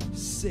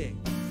sick.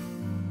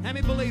 How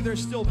many believe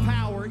there's still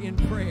power in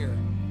prayer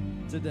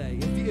today?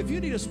 If you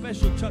need a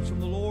special touch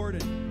from the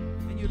Lord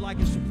and you'd like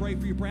us to pray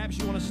for you, perhaps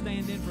you want to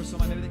stand in for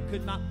somebody maybe that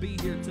could not be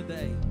here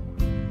today,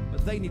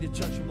 but they need a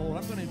touch from the Lord.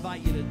 I'm going to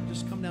invite you to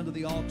just come down to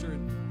the altar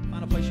and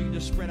find a place you can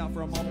just spread out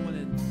for a moment.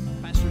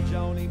 And Pastor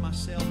Joni,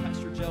 myself,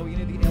 Pastor Joe,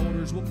 any of the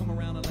elders, will come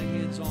around and lay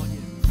hands on you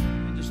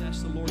and just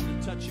ask the Lord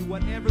to touch you,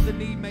 whatever the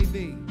need may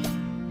be.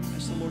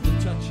 Ask the Lord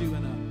to touch you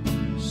in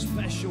a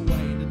special way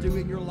and to do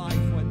in your life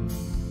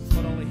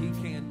what only He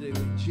can do.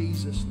 In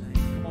Jesus' name.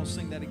 Come on,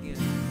 sing that again.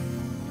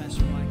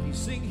 Pastor Mikey,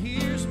 sing,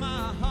 here's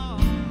my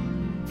heart.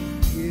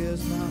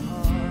 Here's my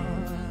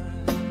heart,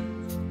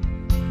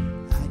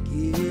 I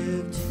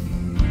give to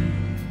you.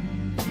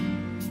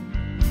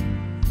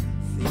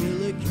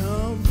 Fill it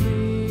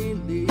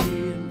completely,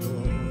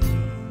 Lord,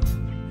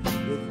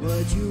 with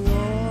what you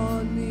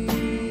want me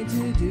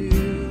to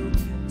do.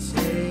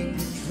 Take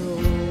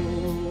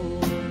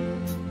control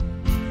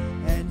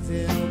and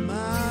fill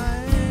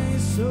my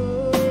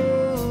soul,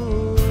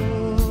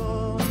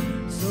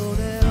 so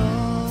that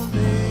all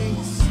may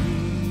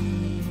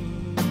see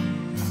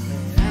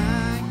that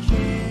I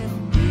can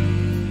be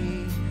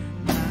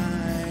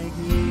like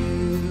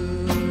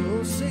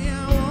you. Say I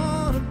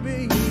wanna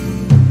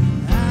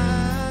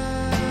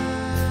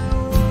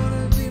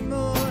be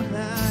more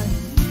like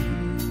you.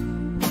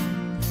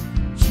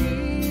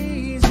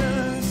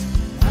 Jesus,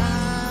 I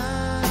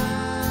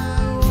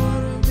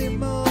wanna be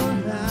more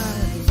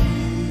like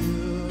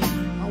you.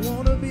 I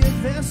wanna be a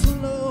vessel,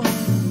 Lord.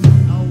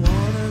 I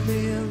wanna be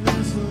a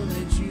vessel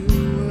that you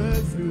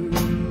work through.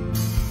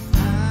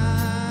 I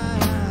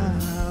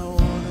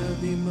wanna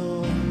be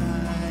more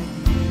like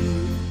you.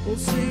 Oh,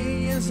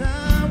 say yes, I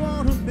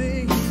wanna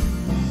be.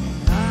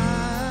 I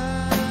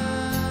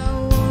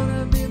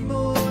wanna be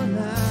more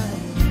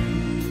like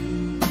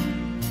you.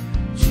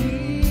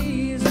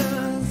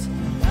 Jesus,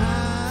 I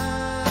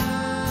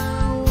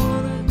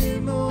wanna be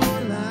more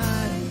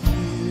like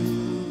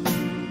you.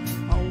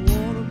 I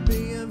wanna be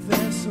a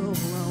vessel.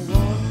 I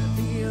wanna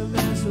be a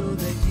vessel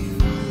that you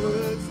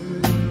work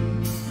through.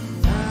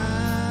 I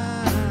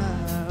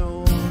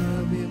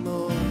wanna be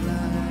more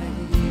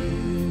like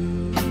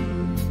you.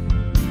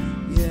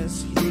 Yes,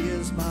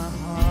 here's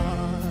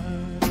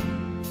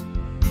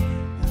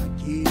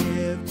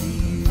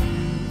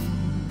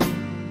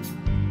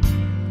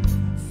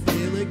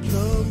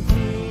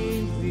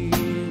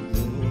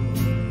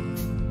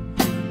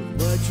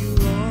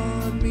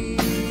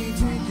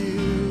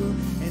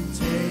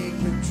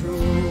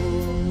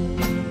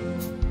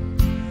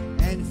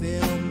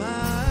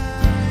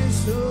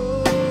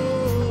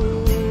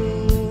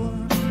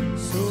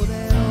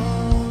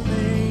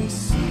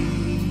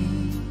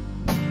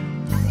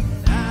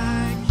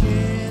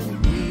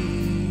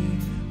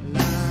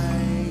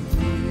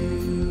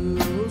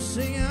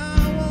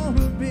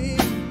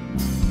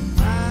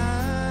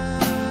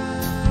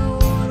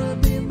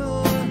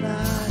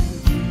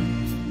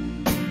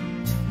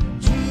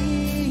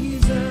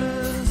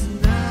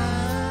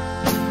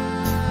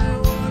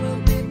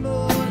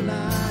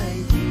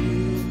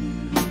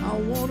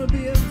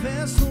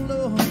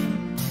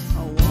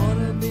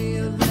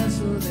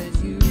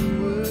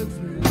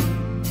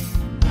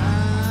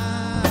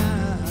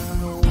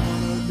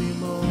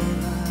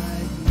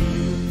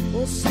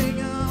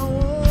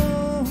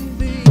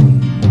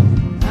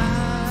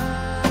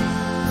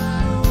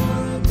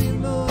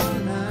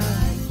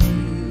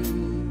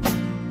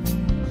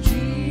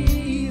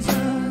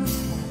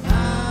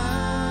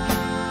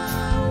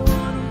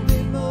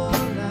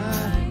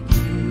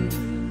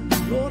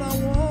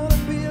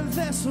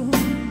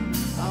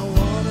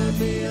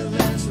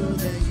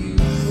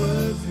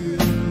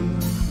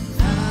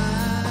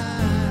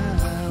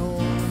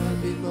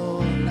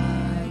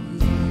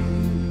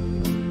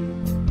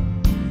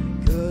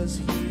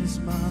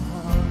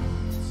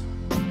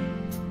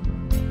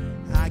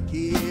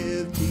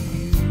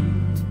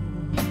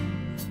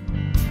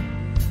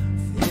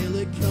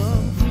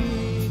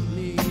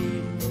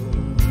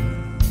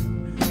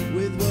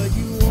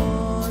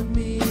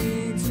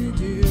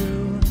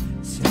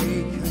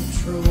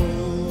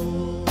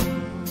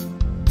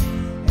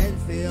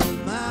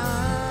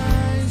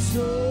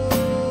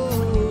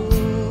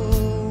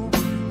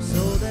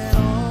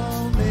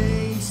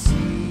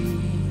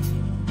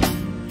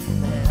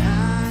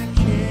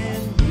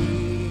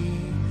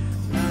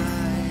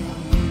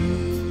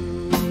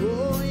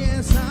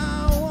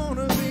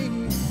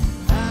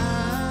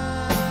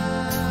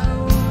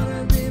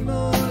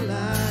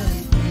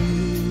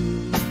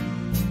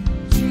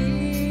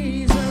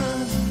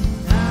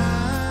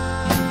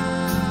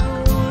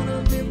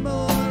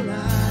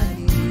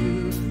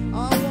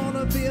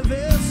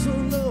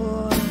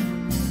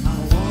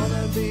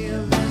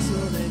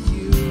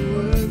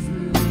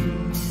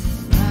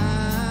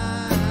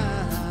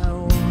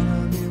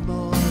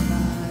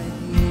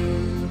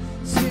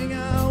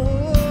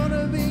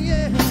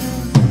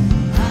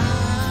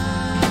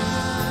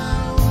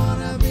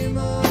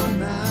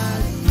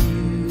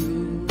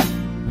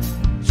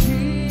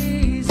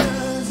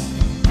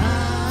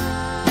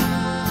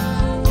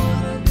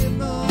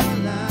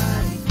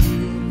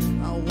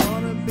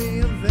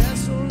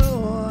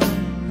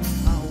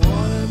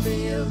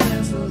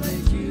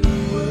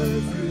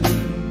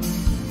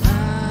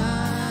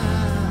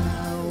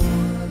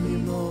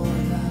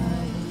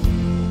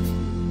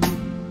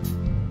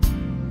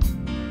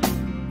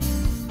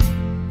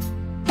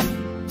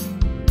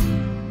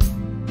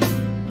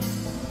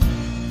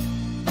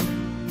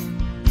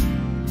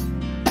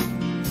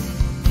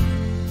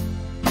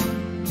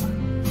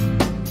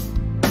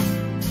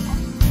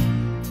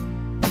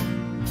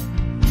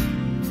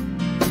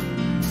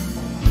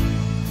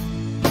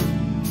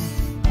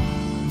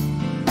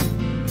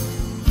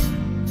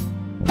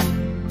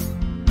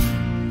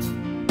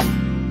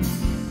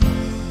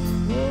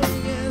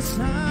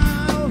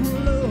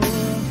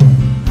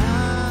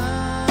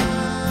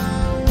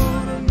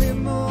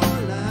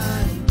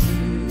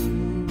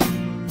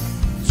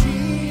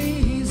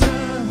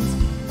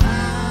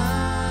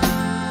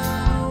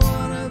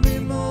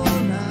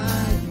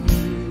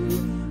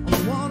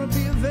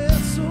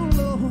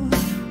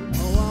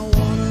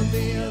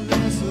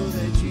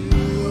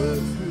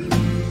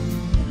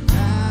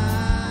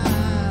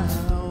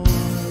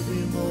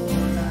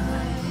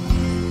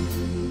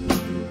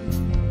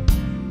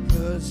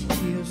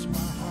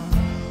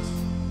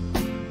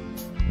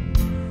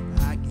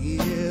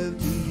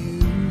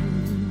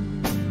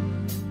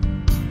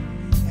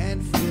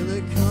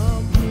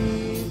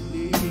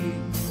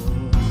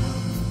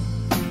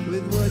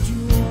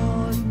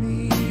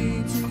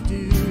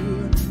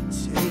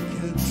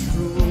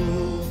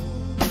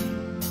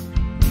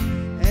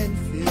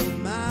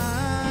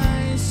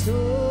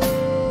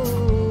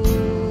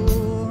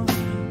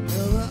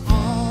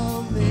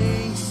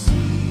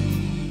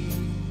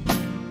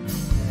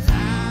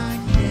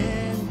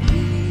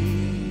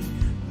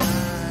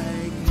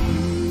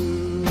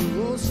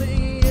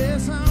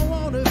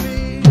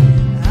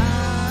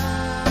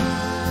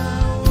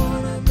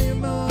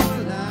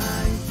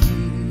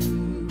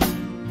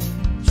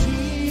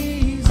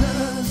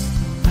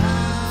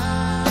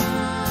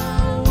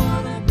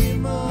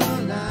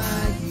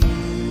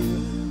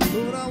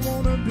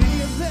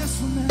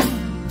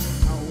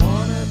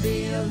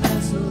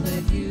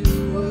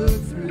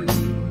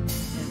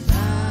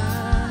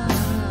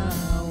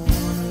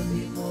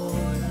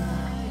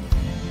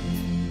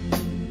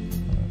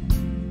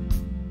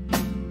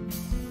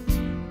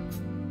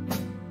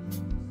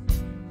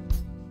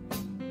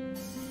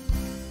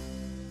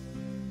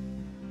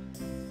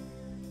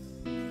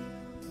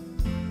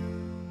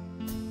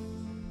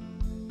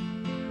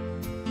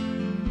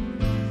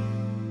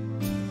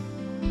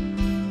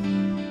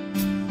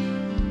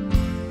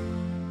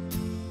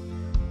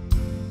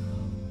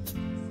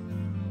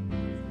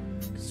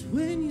 'Cause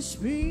when you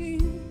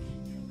speak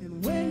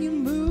and when you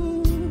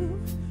move,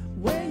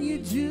 when you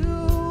do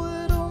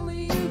what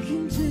only you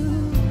can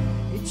do,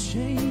 it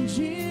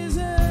changes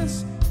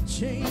us,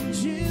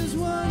 changes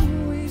what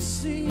we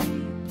see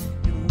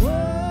and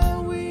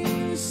what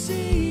we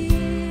see.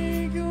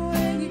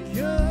 When you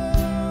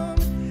come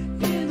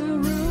in the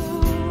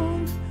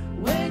room,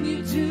 when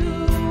you do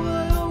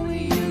what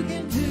only you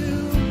can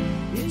do,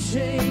 it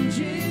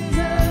changes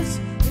us,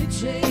 it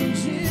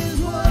changes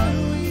what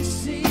we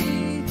see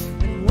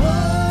and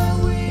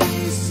what we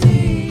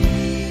see.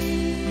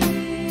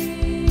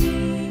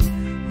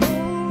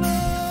 Oh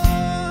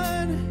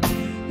Lord,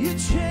 you're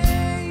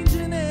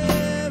changing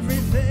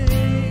everything.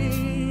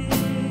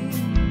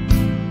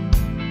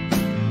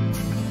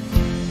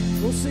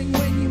 We'll sing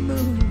when you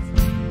move.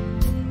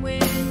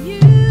 When you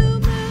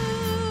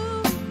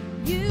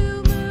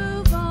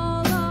move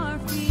all our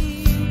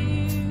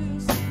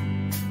fears.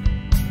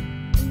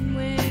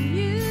 When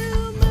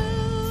you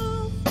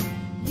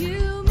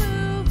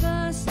move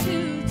us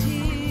to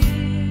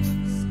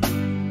tears.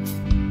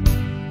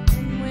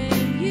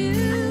 When you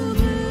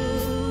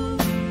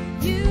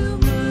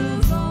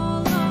move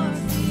all our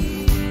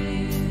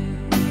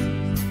fears.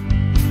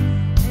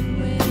 And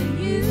when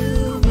you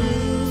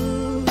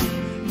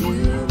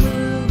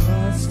move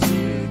us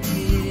to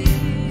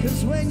tears.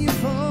 'Cause when you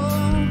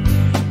fall,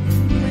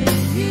 When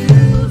you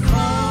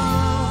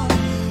fall,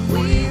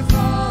 we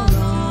fall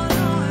on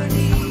our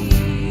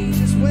knees.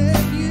 just when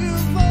you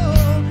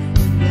fall,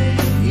 When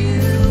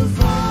you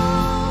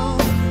fall,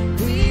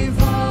 we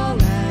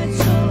fall at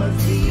your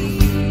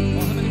feet.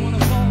 How many want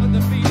to fall at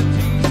the feet of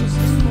Jesus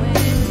this morning?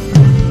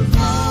 When you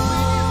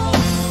fall,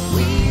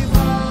 we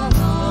fall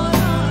on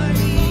our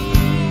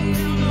knees.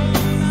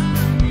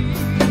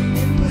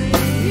 And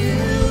when you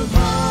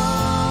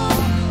fall,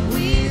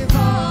 we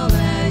fall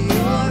at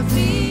your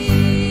feet.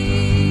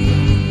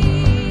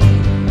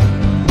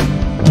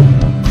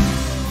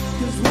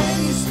 'cause when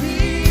you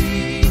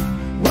speak,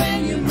 when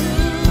you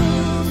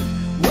move,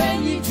 when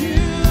you do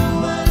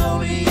what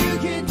only you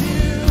can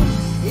do,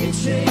 it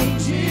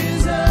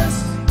changes us,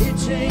 it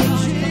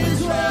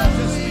changes what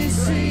we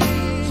see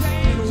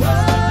and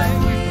what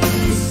we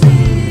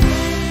see.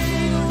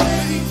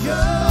 When you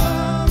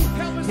come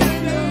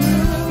in the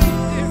room,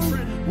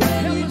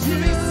 when you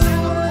do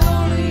what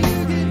only you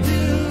can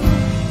do,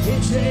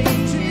 it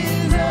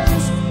changes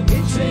us,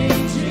 it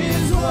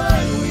changes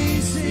what we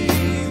see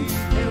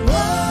and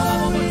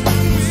what we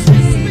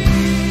see.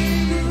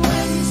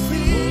 When you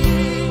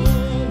speak,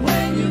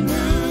 when you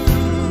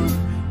move,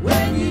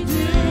 when you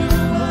do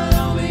what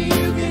only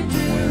you can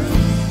do,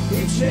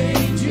 it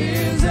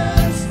changes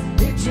us,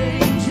 it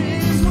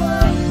changes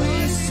what we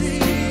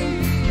see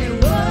and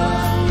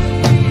what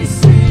we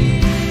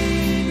see.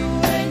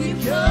 When you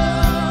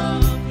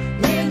come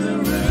in the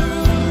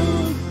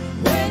room,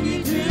 when you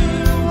do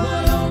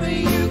what only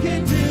you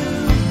can do,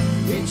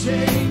 it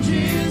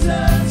changes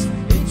us,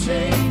 it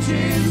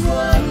changes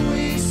what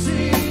we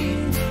see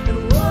and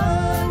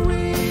what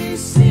we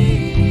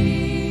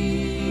see.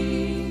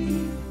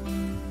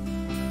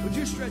 Would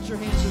you stretch your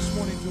hands this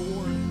morning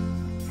toward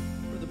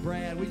Brother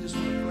Brad? We just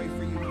want to pray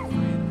for you, my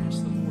friend.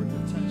 Ask the Lord to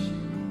touch you.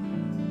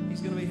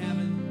 He's going to be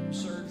having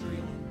surgery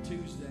on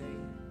Tuesday.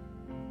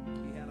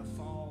 He had a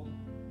fall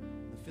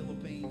in the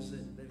Philippines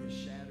that has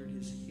shattered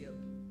his hip.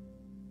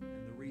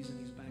 And the reason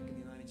he's back in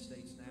the United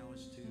States now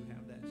is to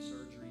have that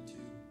surgery to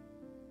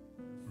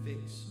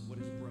fix what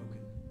is broken.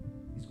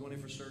 He's going in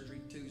for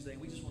surgery Tuesday.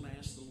 And we just want to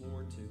ask the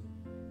Lord to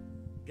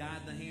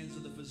guide the hands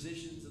of the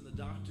physicians and the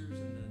doctors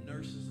and the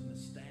nurses and the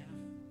staff.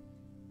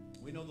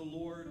 We know the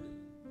Lord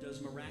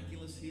does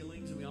miraculous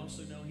healings, and we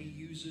also know He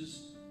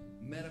uses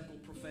medical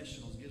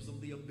professionals, gives them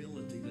the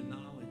ability, the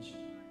knowledge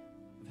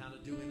of how to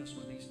do in us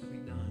what needs to be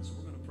done. So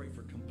we're going to pray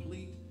for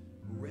complete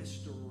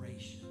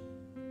restoration,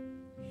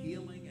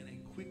 healing, and a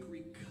quick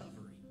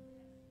recovery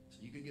so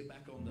you can get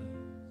back on the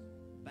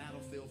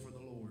battlefield for the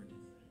Lord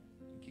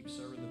and keep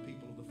serving the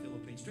people of the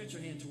Philippines. Stretch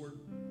your hand toward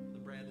Brother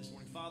Brad this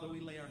morning. Father,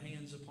 we lay our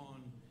hands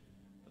upon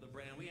Brother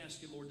Brad. We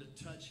ask you, Lord,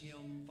 to touch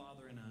him,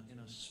 Father, in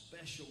a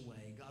special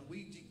way. God,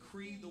 we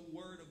decree the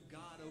word of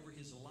God over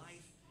his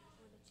life,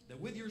 that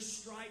with your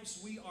stripes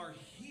we are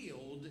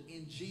healed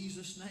in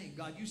Jesus' name.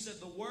 God, you said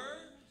the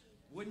word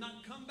would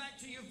not come back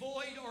to you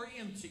void or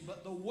empty,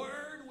 but the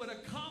word would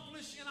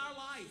accomplish in our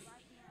life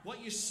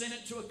what you sent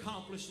it to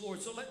accomplish,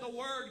 Lord. So let the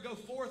word go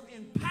forth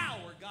in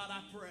power, God,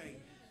 I pray.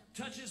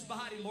 Touch his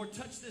body, Lord.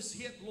 Touch this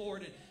hip,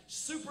 Lord. And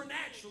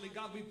supernaturally,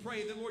 God, we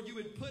pray that, Lord, you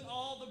would put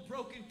all the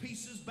broken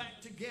pieces back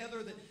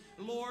together, that,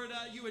 Lord,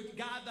 you would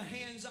guide the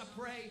hands, I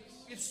pray.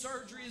 If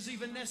surgery is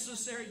even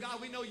necessary, God,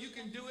 we know you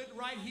can do it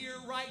right here,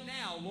 right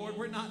now. Lord,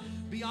 we're not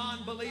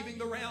beyond believing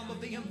the realm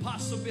of the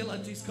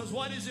impossibilities, because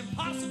what is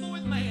impossible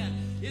with man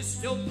is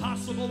still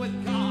possible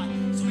with God.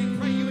 So we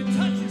pray you would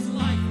touch his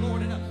life,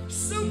 Lord, in a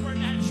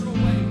supernatural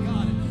way,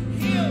 God.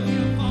 Heal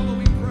him, Father,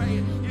 we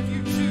pray. If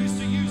you choose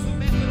to use the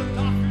method of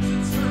doctors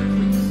and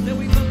surgery, then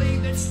we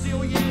believe that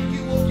still yet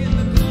you will get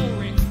the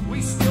glory.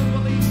 We still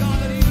believe, God,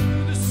 that even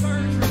through the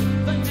surgery,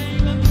 the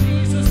name of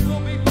Jesus will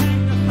be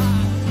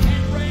magnified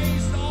and raised.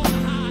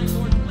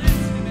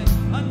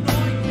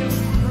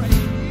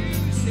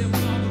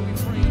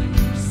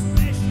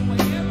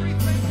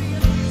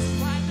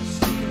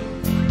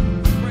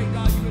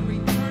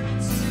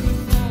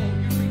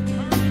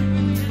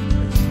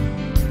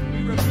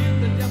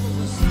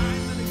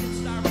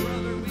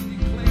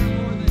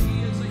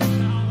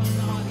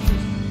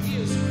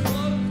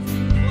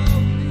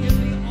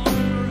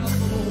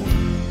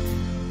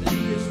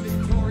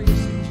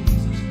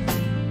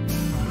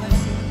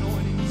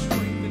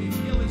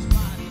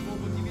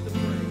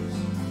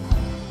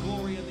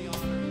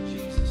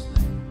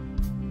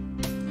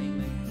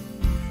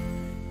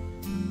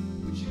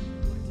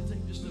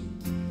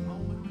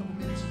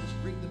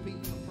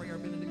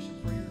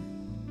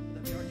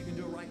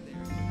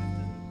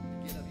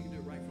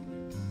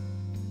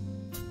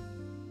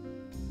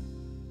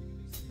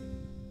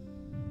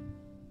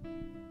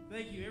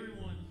 thank you,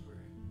 everyone,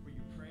 for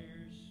your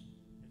prayers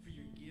and for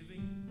your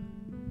giving.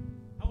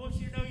 I want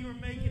you to know you are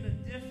making a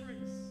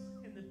difference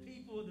in the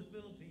people of the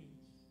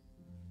Philippines.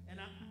 And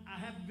I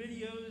have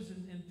videos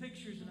and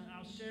pictures, and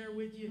I'll share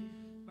with you,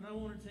 but I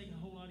don't want to take a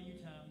whole lot of your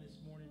time this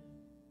morning.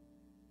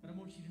 But I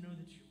want you to know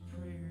that your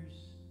prayers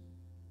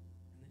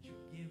and that your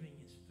giving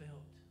is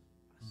felt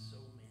by so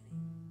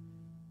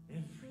many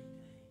every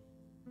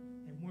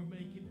day. And we're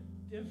making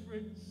a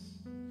difference.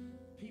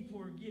 People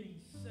are getting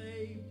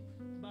saved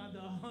by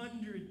the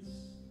hundreds.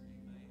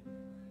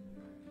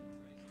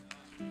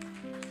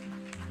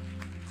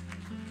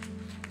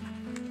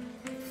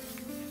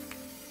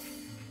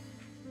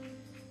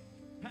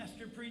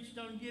 Pastor preached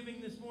on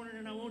giving this morning,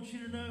 and I want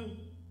you to know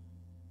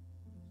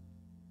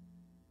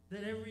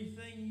that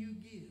everything you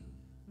give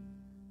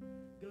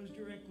goes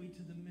directly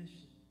to the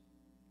mission.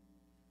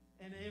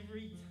 And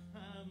every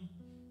time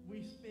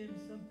we spend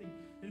something,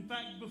 in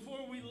fact,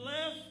 before we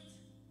left,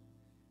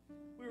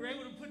 we were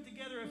able to put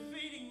together a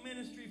feeding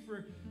ministry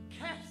for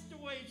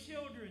castaway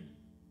children.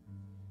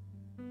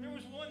 There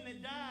was one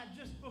that died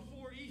just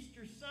before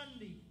Easter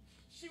Sunday.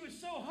 She was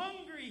so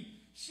hungry,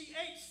 she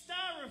ate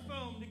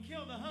styrofoam to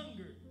kill the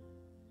hunger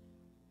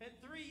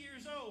at 3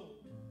 years old.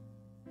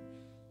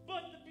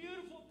 But the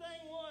beautiful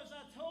thing was,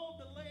 I told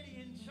the lady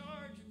in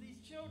charge of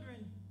these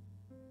children,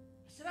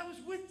 I said, I was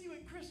with you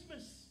at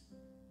Christmas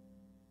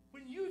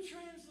when you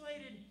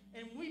translated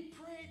and we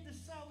prayed the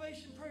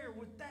salvation prayer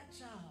with that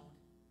child.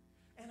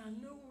 And I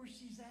know where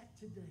she's at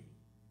today.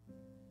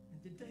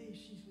 And today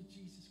she's with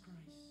Jesus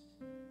Christ.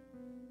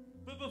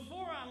 But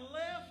before I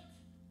left,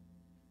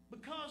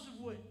 because of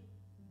what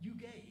you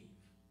gave,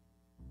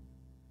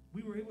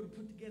 we were able to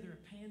put together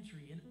a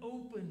pantry, an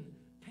open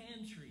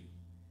pantry,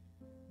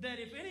 that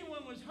if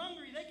anyone was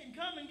hungry, they can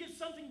come and get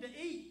something to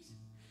eat.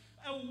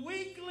 A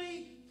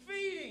weekly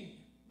feeding,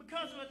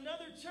 because of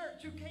another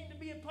church who came to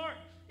be a part,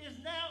 is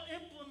now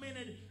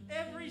implemented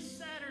every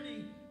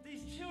Saturday.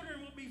 These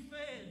children will be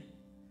fed.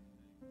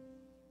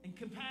 And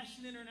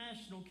Compassion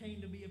International came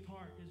to be a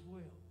part as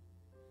well.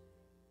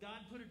 God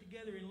put it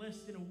together in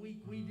less than a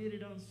week. We did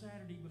it on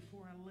Saturday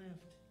before I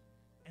left.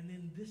 And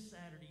then this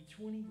Saturday,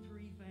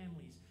 23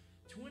 families.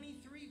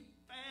 23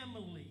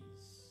 families.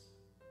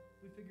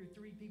 We figure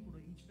 3 people to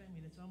each family.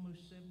 That's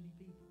almost 70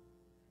 people.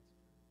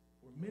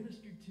 Were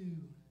ministered to,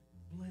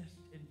 blessed,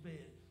 and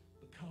fed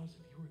because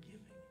of your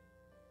giving.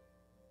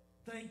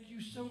 Thank you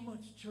so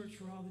much, church,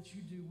 for all that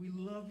you do. We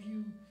love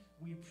you.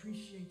 We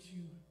appreciate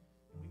you.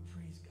 And we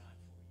praise God.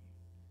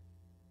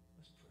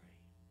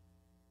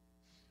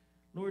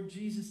 Lord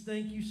Jesus,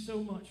 thank you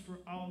so much for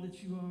all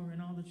that you are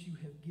and all that you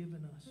have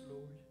given us,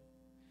 Lord.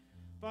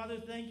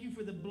 Father, thank you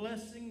for the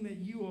blessing that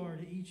you are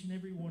to each and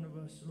every one of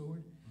us,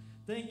 Lord.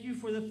 Thank you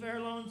for the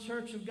Fairlawn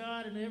Church of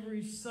God and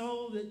every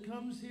soul that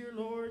comes here,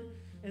 Lord,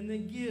 and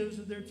that gives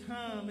of their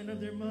time and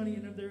of their money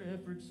and of their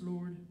efforts,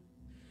 Lord.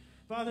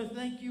 Father,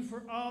 thank you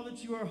for all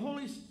that you are.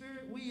 Holy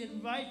Spirit, we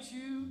invite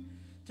you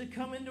to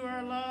come into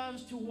our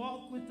lives, to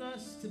walk with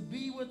us, to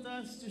be with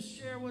us, to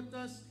share with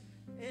us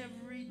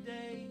every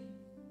day.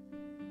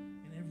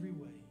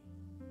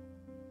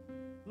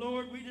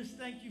 Lord, we just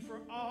thank you for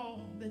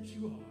all that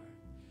you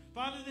are.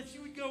 Father, that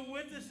you would go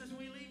with us as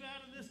we leave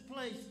out of this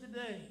place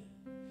today.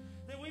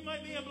 That we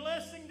might be a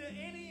blessing to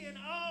any and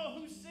all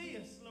who see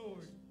us,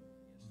 Lord.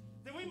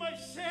 That we might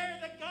share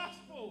the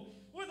gospel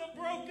with a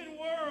broken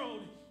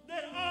world.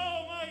 That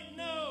all might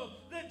know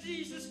that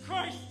Jesus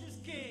Christ is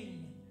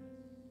King.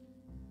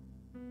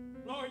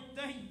 Lord,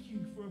 thank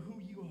you for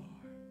who you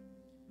are.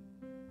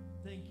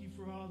 Thank you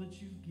for all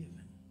that you've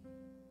given.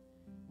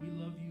 We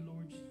love you,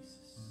 Lord Jesus.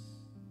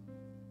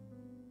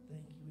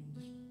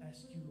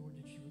 Ask you, Lord,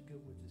 that you would go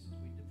with us as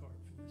we depart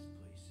from this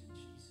place. In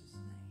Jesus'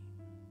 name,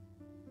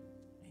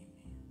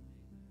 amen.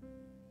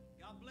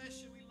 God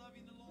bless you.